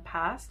from the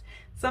past.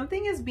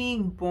 Something is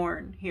being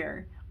born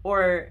here,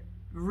 or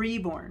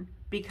reborn,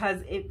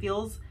 because it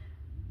feels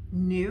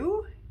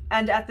new,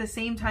 and at the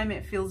same time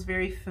it feels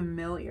very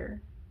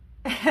familiar.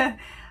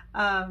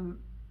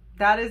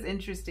 That is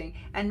interesting.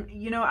 And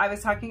you know, I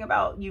was talking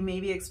about you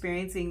maybe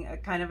experiencing a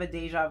kind of a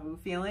deja vu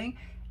feeling.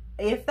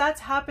 If that's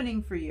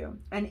happening for you,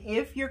 and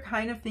if you're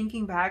kind of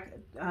thinking back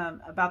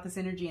about this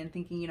energy and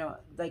thinking, you know,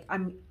 like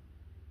I'm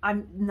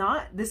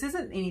not, this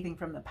isn't anything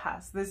from the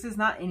past. This is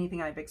not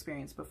anything I've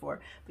experienced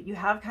before, but you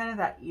have kind of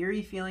that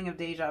eerie feeling of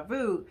deja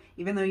vu,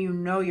 even though you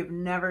know you've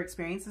never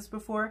experienced this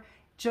before.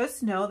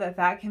 Just know that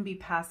that can be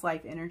past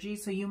life energy.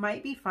 So you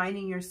might be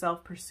finding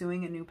yourself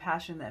pursuing a new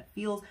passion that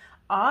feels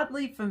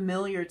oddly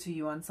familiar to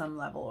you on some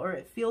level, or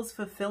it feels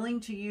fulfilling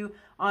to you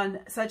on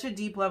such a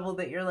deep level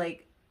that you're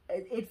like,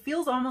 it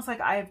feels almost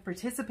like I have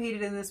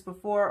participated in this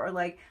before, or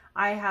like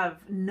I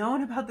have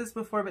known about this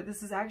before, but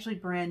this is actually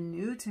brand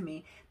new to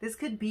me. This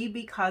could be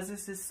because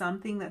this is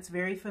something that's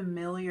very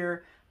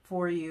familiar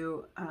for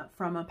you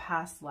from a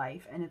past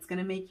life, and it's going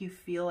to make you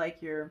feel like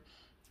you're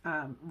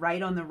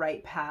right on the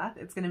right path.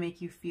 It's going to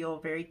make you feel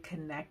very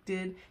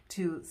connected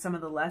to some of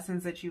the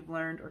lessons that you've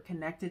learned, or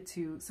connected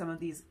to some of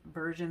these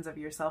versions of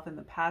yourself in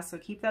the past. So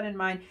keep that in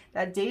mind.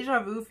 That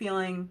deja vu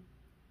feeling,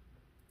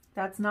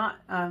 that's not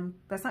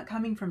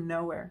coming from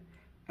nowhere.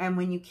 And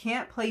when you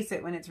can't place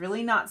it, when it's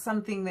really not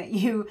something that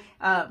you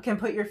can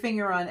put your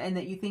finger on and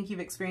that you think you've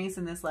experienced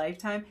in this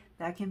lifetime,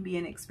 that can be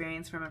an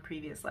experience from a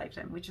previous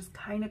lifetime, which is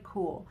kind of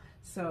cool.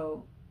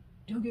 So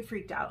don't get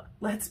freaked out.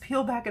 Let's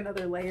peel back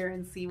another layer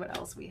and see what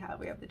else we have.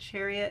 We have the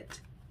Chariot,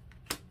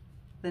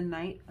 the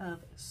Knight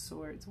of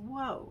Swords.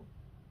 Whoa.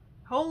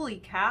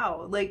 Holy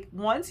cow. Like,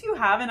 once you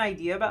have an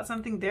idea about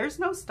something, there's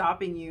no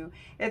stopping you.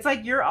 It's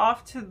like you're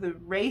off to the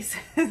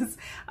races.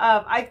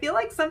 I feel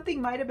like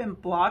something might have been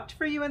blocked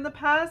for you in the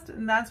past,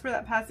 and that's where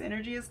that past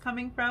energy is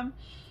coming from.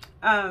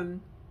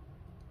 And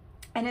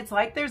it's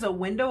like there's a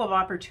window of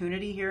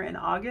opportunity here in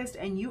August,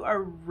 and you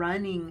are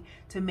running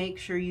to make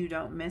sure you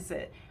don't miss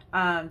it.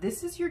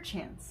 This is your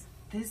chance.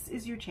 This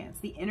is your chance.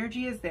 The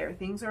energy is there.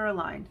 Things are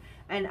aligned.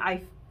 And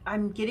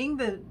I'm getting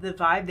the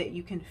vibe that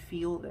you can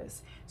feel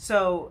this.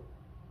 So,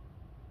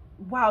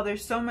 wow,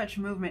 there's so much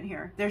movement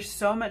here. There's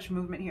so much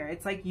movement here.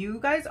 It's like you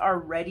guys are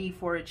ready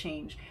for a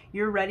change.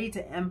 You're ready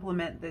to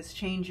implement this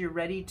change. You're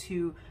ready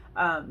to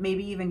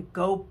maybe even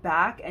go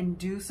back and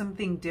do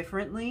something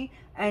differently.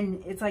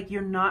 And it's like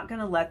you're not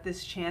going to let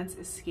this chance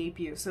escape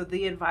you. So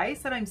the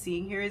advice that I'm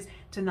seeing here is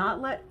to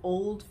not let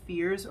old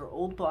fears or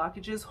old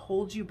blockages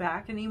hold you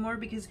back anymore,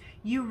 because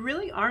you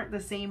really aren't the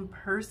same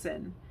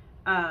person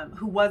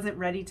who wasn't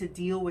ready to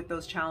deal with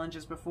those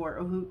challenges before,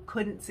 or who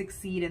couldn't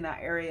succeed in that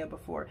area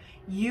before.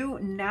 You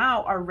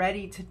now are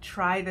ready to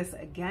try this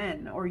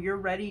again, or you're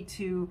ready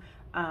to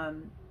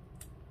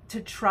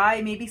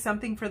try maybe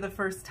something for the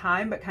first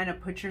time, but kind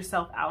of put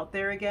yourself out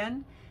there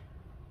again.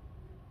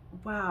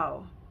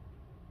 Wow.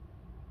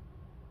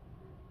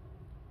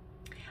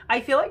 I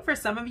feel like for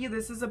some of you,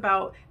 this is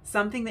about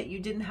something that you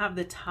didn't have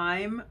the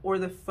time or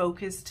the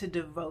focus to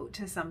devote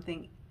to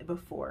something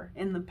before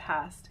in the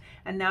past.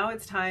 And now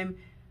it's time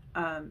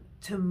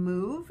to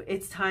move.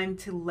 It's time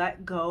to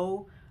let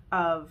go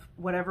of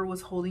whatever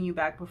was holding you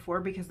back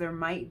before, because there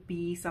might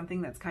be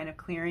something that's kind of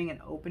clearing and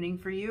opening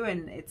for you.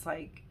 And it's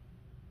like,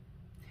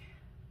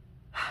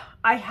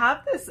 I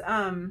have this,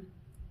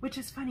 which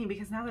is funny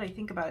because now that I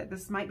think about it,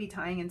 this might be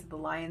tying into the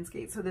Lion's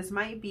Gate. So this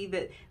might be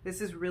that this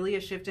is really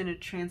a shift and a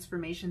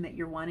transformation that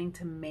you're wanting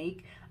to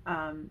make,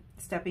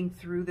 stepping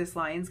through this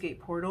Lion's Gate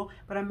portal.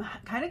 But I'm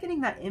kind of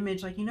getting that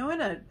image, like, you know,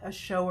 in a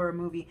show or a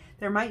movie,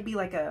 there might be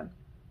like a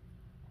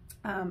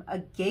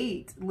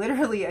gate,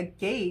 literally a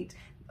gate,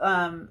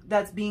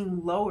 that's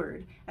being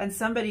lowered, and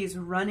somebody's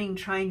running,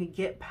 trying to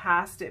get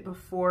past it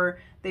before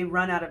they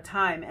run out of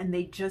time, and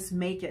they just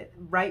make it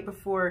right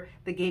before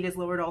the gate is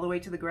lowered all the way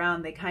to the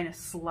ground. They kind of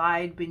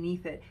slide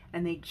beneath it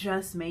and they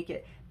just make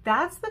it.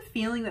 That's the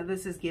feeling that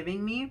this is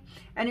giving me.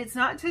 And it's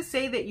not to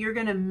say that you're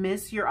going to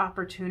miss your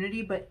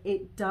opportunity, but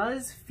it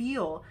does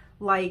feel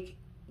like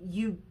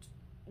you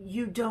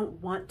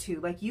don't want to.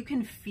 Like, you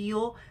can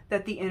feel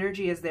that the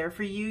energy is there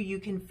for you. You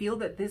can feel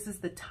that this is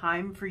the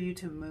time for you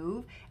to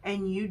move,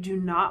 and you do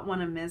not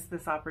want to miss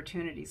this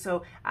opportunity.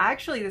 So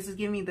actually, this is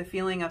giving me the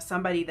feeling of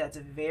somebody that's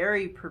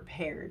very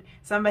prepared,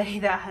 somebody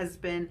that has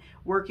been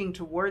working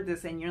toward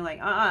this, and you're like,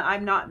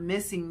 I'm not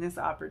missing this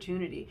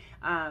opportunity.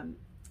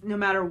 No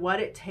matter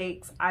what it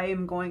takes, I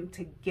am going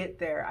to get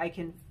there. I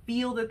can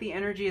feel that the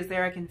energy is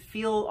there. I can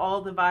feel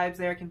all the vibes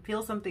there. I can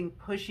feel something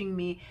pushing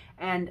me.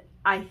 And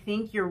I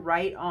think you're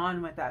right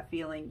on with that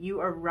feeling. You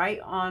are right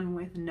on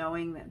with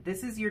knowing that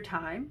this is your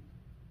time.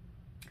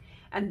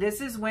 And this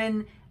is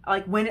when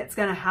it's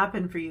going to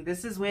happen for you.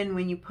 This is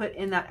when you put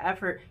in that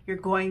effort, you're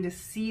going to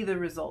see the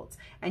results.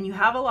 And you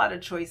have a lot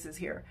of choices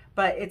here,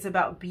 but it's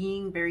about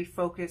being very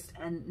focused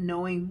and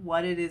knowing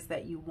what it is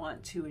that you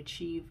want to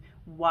achieve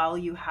while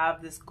you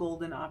have this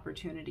golden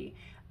opportunity.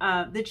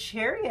 The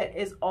Chariot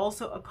is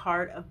also a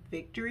card of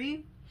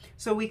victory.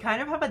 So we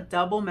kind of have a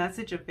double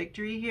message of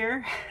victory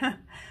here.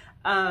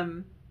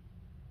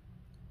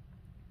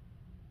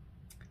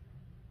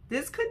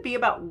 This could be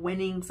about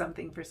winning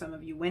something for some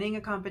of you, winning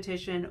a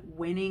competition,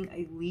 winning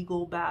a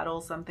legal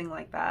battle, something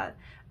like that.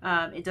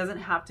 It doesn't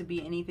have to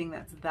be anything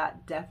that's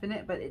that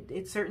definite, but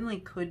it certainly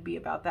could be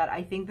about that.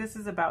 I think this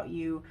is about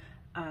you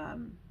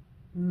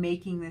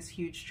making this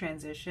huge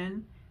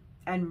transition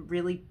and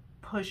really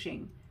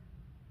pushing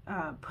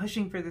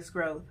for this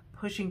growth,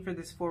 pushing for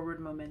this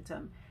forward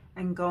momentum,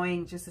 and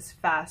going just as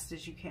fast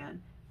as you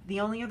can. The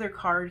only other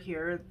card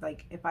here,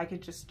 like if I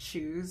could just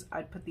choose,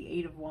 I'd put the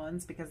 8 of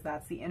Wands because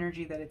that's the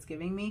energy that it's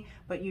giving me.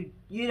 But you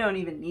don't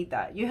even need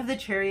that. You have the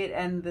Chariot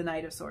and the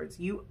Knight of Swords.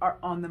 You are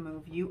on the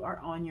move. You are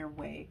on your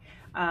way.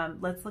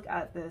 Let's look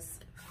at this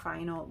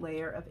final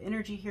layer of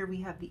energy here.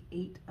 We have the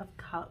 8 of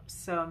Cups.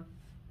 So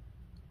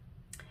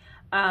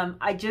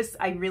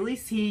I really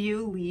see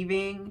you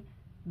leaving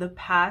the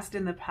past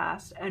in the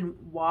past and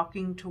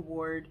walking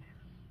toward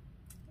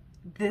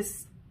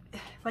this.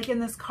 Like in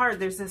this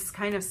card, there's this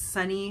kind of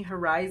sunny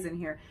horizon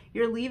here.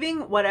 You're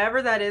leaving whatever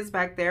that is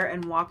back there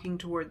and walking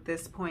toward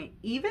this point.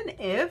 Even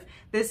if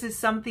this is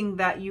something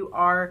that you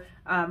are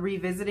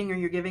revisiting or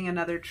you're giving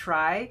another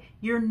try,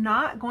 you're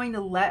not going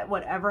to let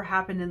whatever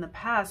happened in the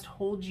past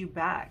hold you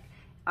back.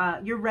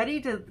 You're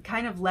ready to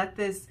kind of let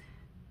this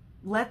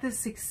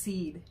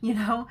succeed, you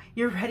know?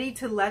 You're ready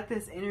to let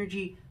this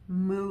energy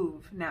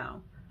move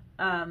now.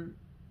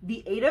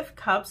 The 8 of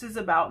Cups is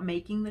about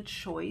making the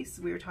choice.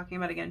 We were talking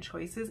about, again,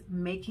 choices,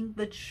 making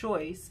the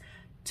choice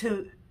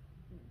to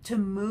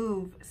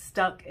move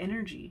stuck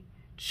energy,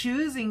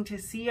 choosing to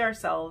see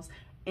ourselves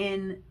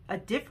in a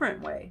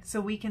different way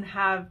so we can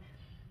have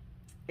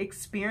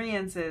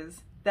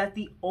experiences that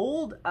the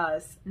old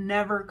us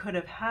never could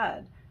have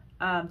had.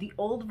 The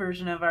old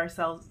version of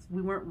ourselves,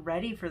 we weren't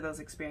ready for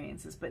those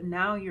experiences, but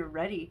now you're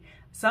ready.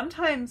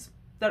 Sometimes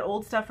that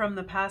old stuff from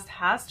the past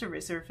has to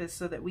resurface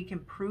so that we can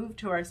prove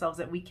to ourselves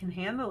that we can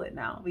handle it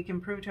now. We can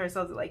prove to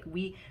ourselves that like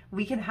we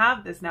can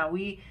have this now.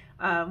 We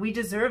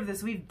deserve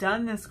this. We've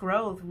done this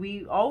growth.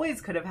 We always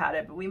could have had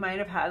it, but we might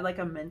have had like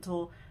a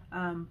mental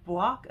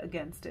block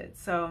against it.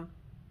 So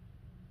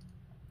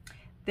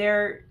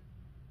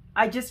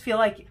I just feel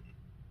like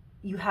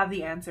you have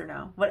the answer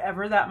now.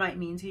 Whatever that might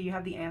mean to you, you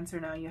have the answer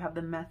now. You have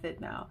the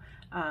method now.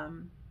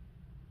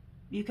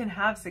 You can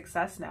have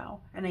success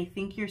now. And I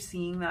think you're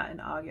seeing that in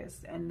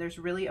August, and there's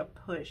really a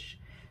push.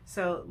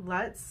 So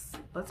let's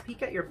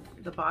peek at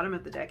the bottom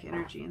of the deck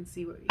energy and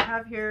see what we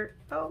have here.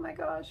 Oh my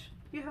gosh,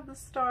 you have the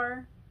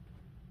Star.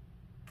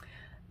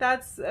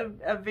 That's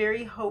a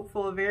very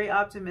hopeful, a very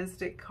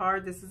optimistic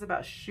card. This is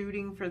about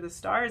shooting for the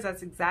stars.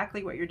 That's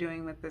exactly what you're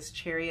doing with this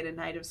Chariot and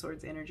Knight of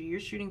Swords energy. You're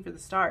shooting for the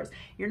stars.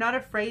 You're not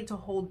afraid to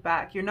hold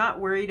back. You're not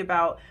worried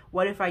about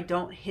what if I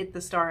don't hit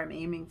the star I'm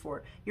aiming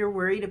for. You're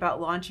worried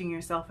about launching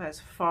yourself as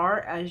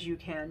far as you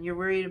can. You're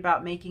worried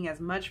about making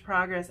as much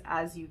progress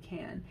as you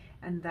can.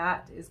 And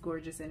that is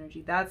gorgeous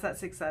energy. That's that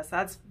success.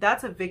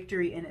 That's a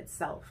victory in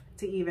itself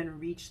to even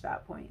reach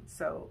that point.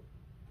 So,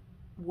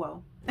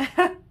 whoa.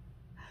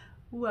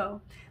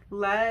 Well,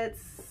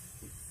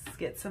 let's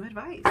get some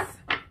advice.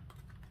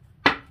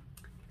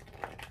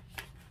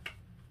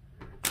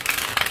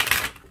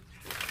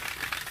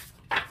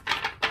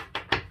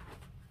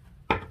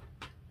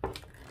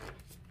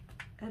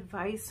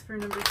 Advice for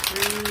number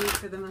 3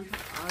 for the month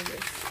of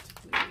August,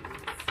 please.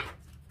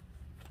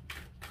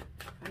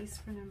 Advice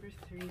for number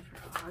 3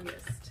 for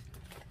August.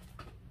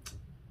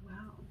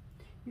 Wow.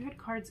 You had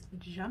cards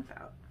jump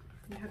out.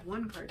 You had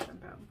one card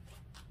jump out.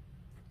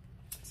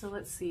 So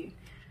let's see.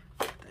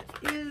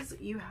 Is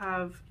you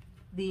have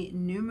the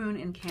new moon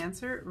in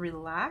Cancer,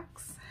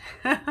 relax.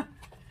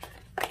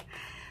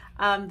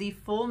 The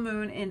full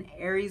moon in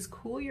Aries,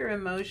 cool your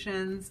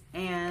emotions,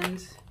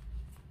 and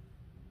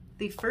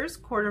the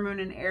first quarter moon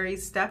in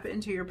Aries, step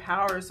into your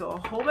power. So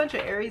a whole bunch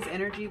of Aries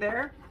energy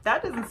there.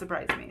 That doesn't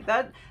surprise me.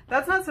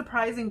 That's not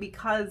surprising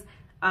because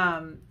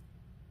all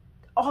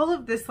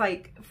of this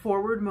like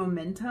forward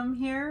momentum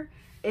here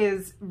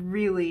is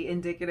really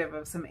indicative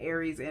of some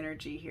Aries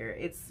energy here.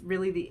 It's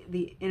really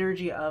the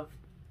energy of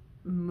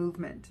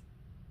movement,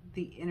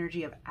 the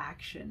energy of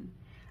action.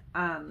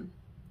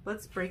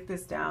 Let's break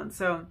this down.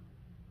 So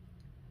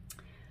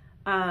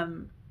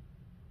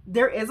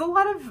there is a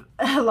lot of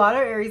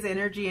Aries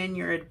energy in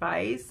your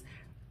advice.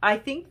 I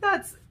think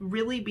that's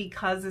really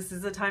because this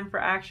is a time for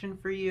action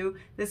for you.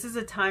 This is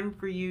a time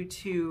for you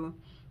to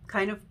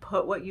kind of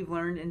put what you've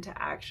learned into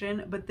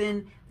action. But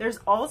then there's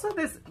also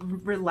this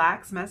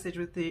relaxed message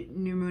with the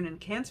new moon in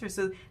Cancer.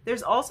 So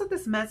there's also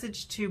this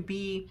message to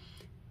be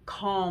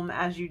calm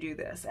as you do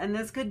this. And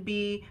this could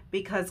be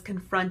because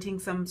confronting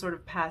some sort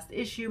of past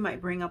issue might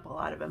bring up a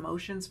lot of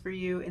emotions for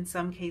you. In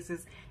some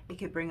cases, it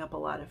could bring up a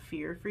lot of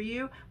fear for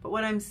you. But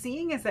what I'm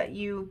seeing is that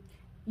you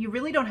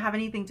really don't have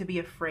anything to be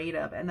afraid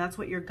of. And that's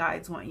what your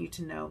guides want you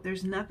to know.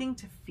 There's nothing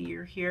to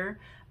fear here.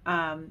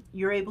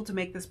 You're able to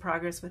make this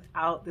progress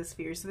without this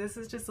fear. So this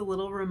is just a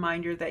little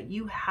reminder that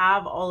you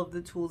have all of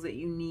the tools that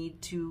you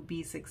need to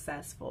be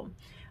successful.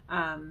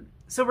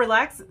 So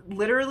relax,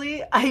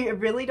 literally, I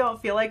really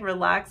don't feel like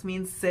relax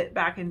means sit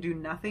back and do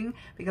nothing,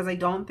 because I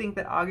don't think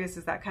that August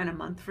is that kind of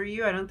month for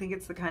you. I don't think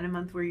it's the kind of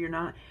month where you're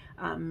not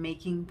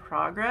making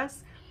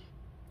progress.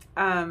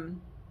 You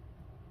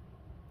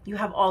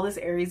have all this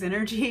Aries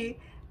energy,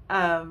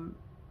 but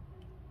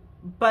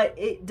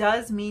it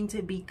does mean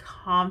to be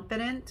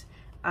confident.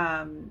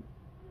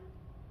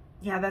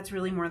 Yeah, that's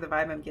really more the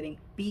vibe I'm getting.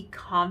 Be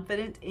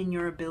confident in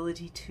your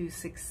ability to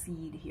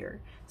succeed here.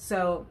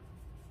 So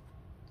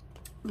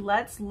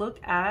let's look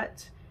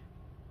at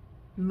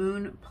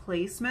moon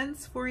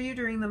placements for you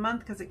during the month,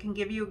 because it can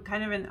give you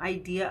kind of an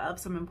idea of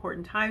some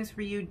important times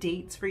for you,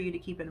 dates for you to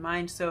keep in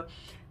mind. So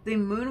the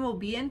moon will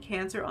be in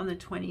Cancer on the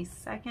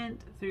 22nd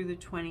through the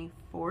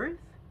 24th,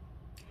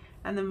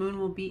 and the moon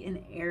will be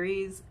in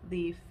Aries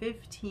the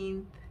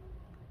 15th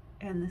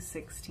and the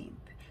 16th.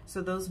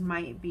 So those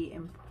might be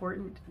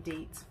important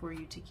dates for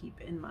you to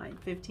keep in mind.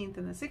 15th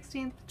and the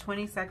 16th,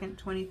 22nd,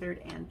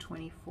 23rd, and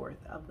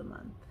 24th of the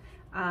month.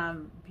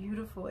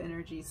 Beautiful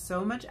energy,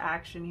 so much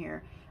action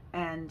here.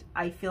 And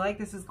I feel like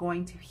this is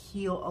going to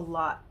heal a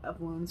lot of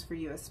wounds for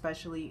you,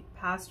 especially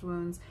past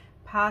wounds,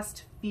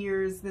 past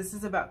fears. This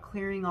is about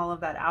clearing all of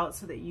that out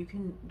so that you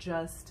can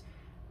just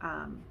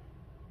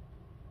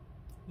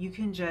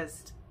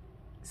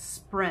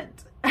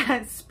sprint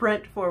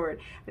sprint forward.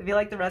 I feel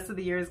like the rest of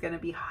the year is going to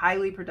be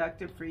highly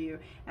productive for you,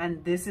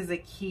 and this is a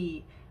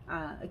key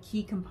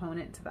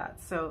component to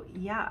that. So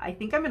yeah, I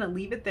think I'm going to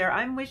leave it there.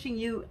 I'm wishing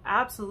you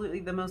absolutely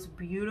the most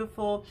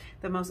beautiful,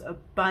 the most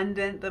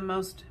abundant, the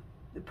most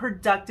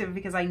productive,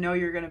 because I know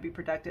you're going to be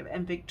productive,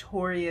 and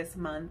victorious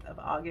month of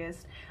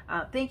August.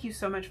 Thank you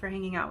so much for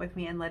hanging out with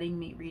me and letting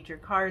me read your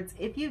cards.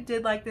 If you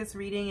did like this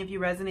reading, if you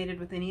resonated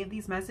with any of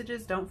these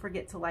messages, don't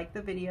forget to like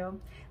the video,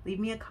 leave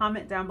me a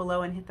comment down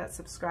below, and hit that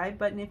subscribe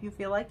button if you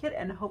feel like it,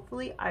 and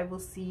hopefully I will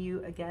see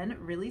you again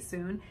really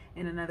soon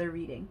in another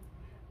reading.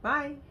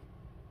 Bye.